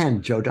Olson.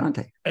 And Joe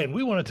Dante. And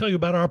we want to tell you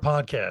about our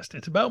podcast.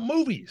 It's about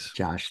movies.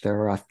 Josh,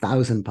 there are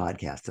 1,000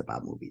 podcasts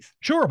about movies.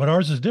 Sure, but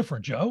ours is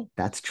different, Joe.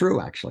 That's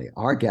true, actually.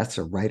 Our guests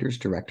are writers,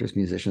 directors,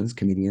 musicians,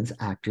 comedians,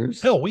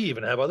 actors. Hell, we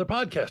even have other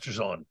podcasters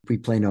on. We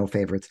play no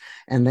favorites,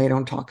 and they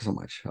don't talk so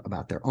much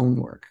about their own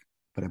work,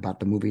 but about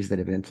the movies that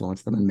have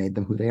influenced them and made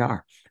them who they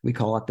are. We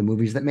call it The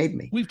Movies That Made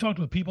Me. We've talked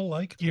with people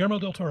like Guillermo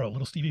del Toro,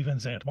 Little Stevie Van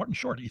Zandt, Martin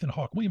Short, Ethan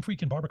Hawke, William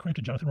Friedkin, Barbara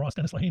Crampton, Jonathan Ross,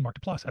 Dennis Lehane, Mark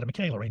Duplass, Adam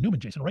McKay, Lorraine Newman,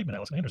 Jason Reitman,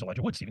 Allison Anders,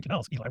 Elijah Wood, Stephen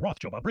Canals, Eli Roth,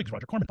 Joe Bob Briggs,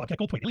 Roger Corman, Bobcat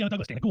Goldthwait, Ileana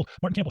Douglas, Dana Gould,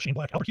 Martin Campbell, Shane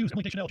Black, Albert Hughes,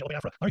 Emily Deschanel, Jello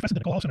Biafra, Larry Fessenden,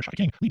 Nicole Housen, Shaka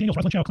King, Lee Daniels,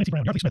 Rosalind Chow, Clancy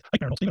Brown, Yardley Smith, Ike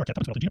Barinholtz, Steve Arquette,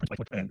 Thomas Middleton, Gina Prince,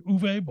 Lightfoot, and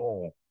Uwe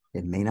Boll.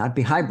 It may not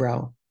be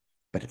highbrow,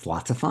 but it's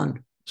lots of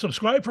fun.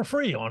 Subscribe for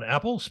free on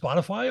Apple,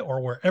 Spotify,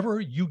 or wherever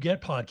you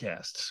get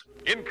podcasts.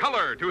 In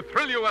color to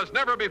thrill you as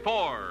never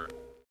before.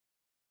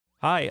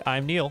 Hi,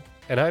 I'm Neil.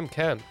 And I'm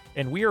Ken.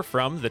 And we are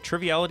from the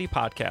Triviality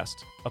Podcast,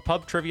 a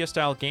pub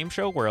trivia-style game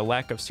show where a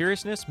lack of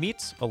seriousness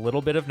meets a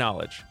little bit of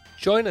knowledge.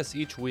 Join us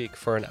each week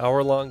for an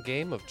hour-long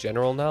game of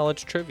general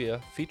knowledge trivia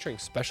featuring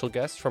special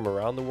guests from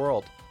around the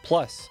world,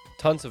 plus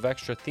tons of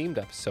extra themed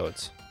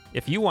episodes.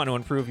 If you want to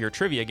improve your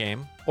trivia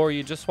game, or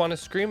you just want to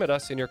scream at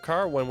us in your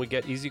car when we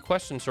get easy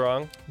questions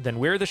wrong, then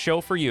we're the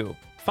show for you.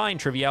 Find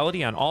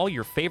Triviality on all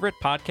your favorite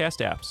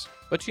podcast apps.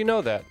 But you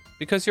know that,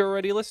 because you're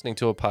already listening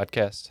to a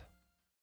podcast.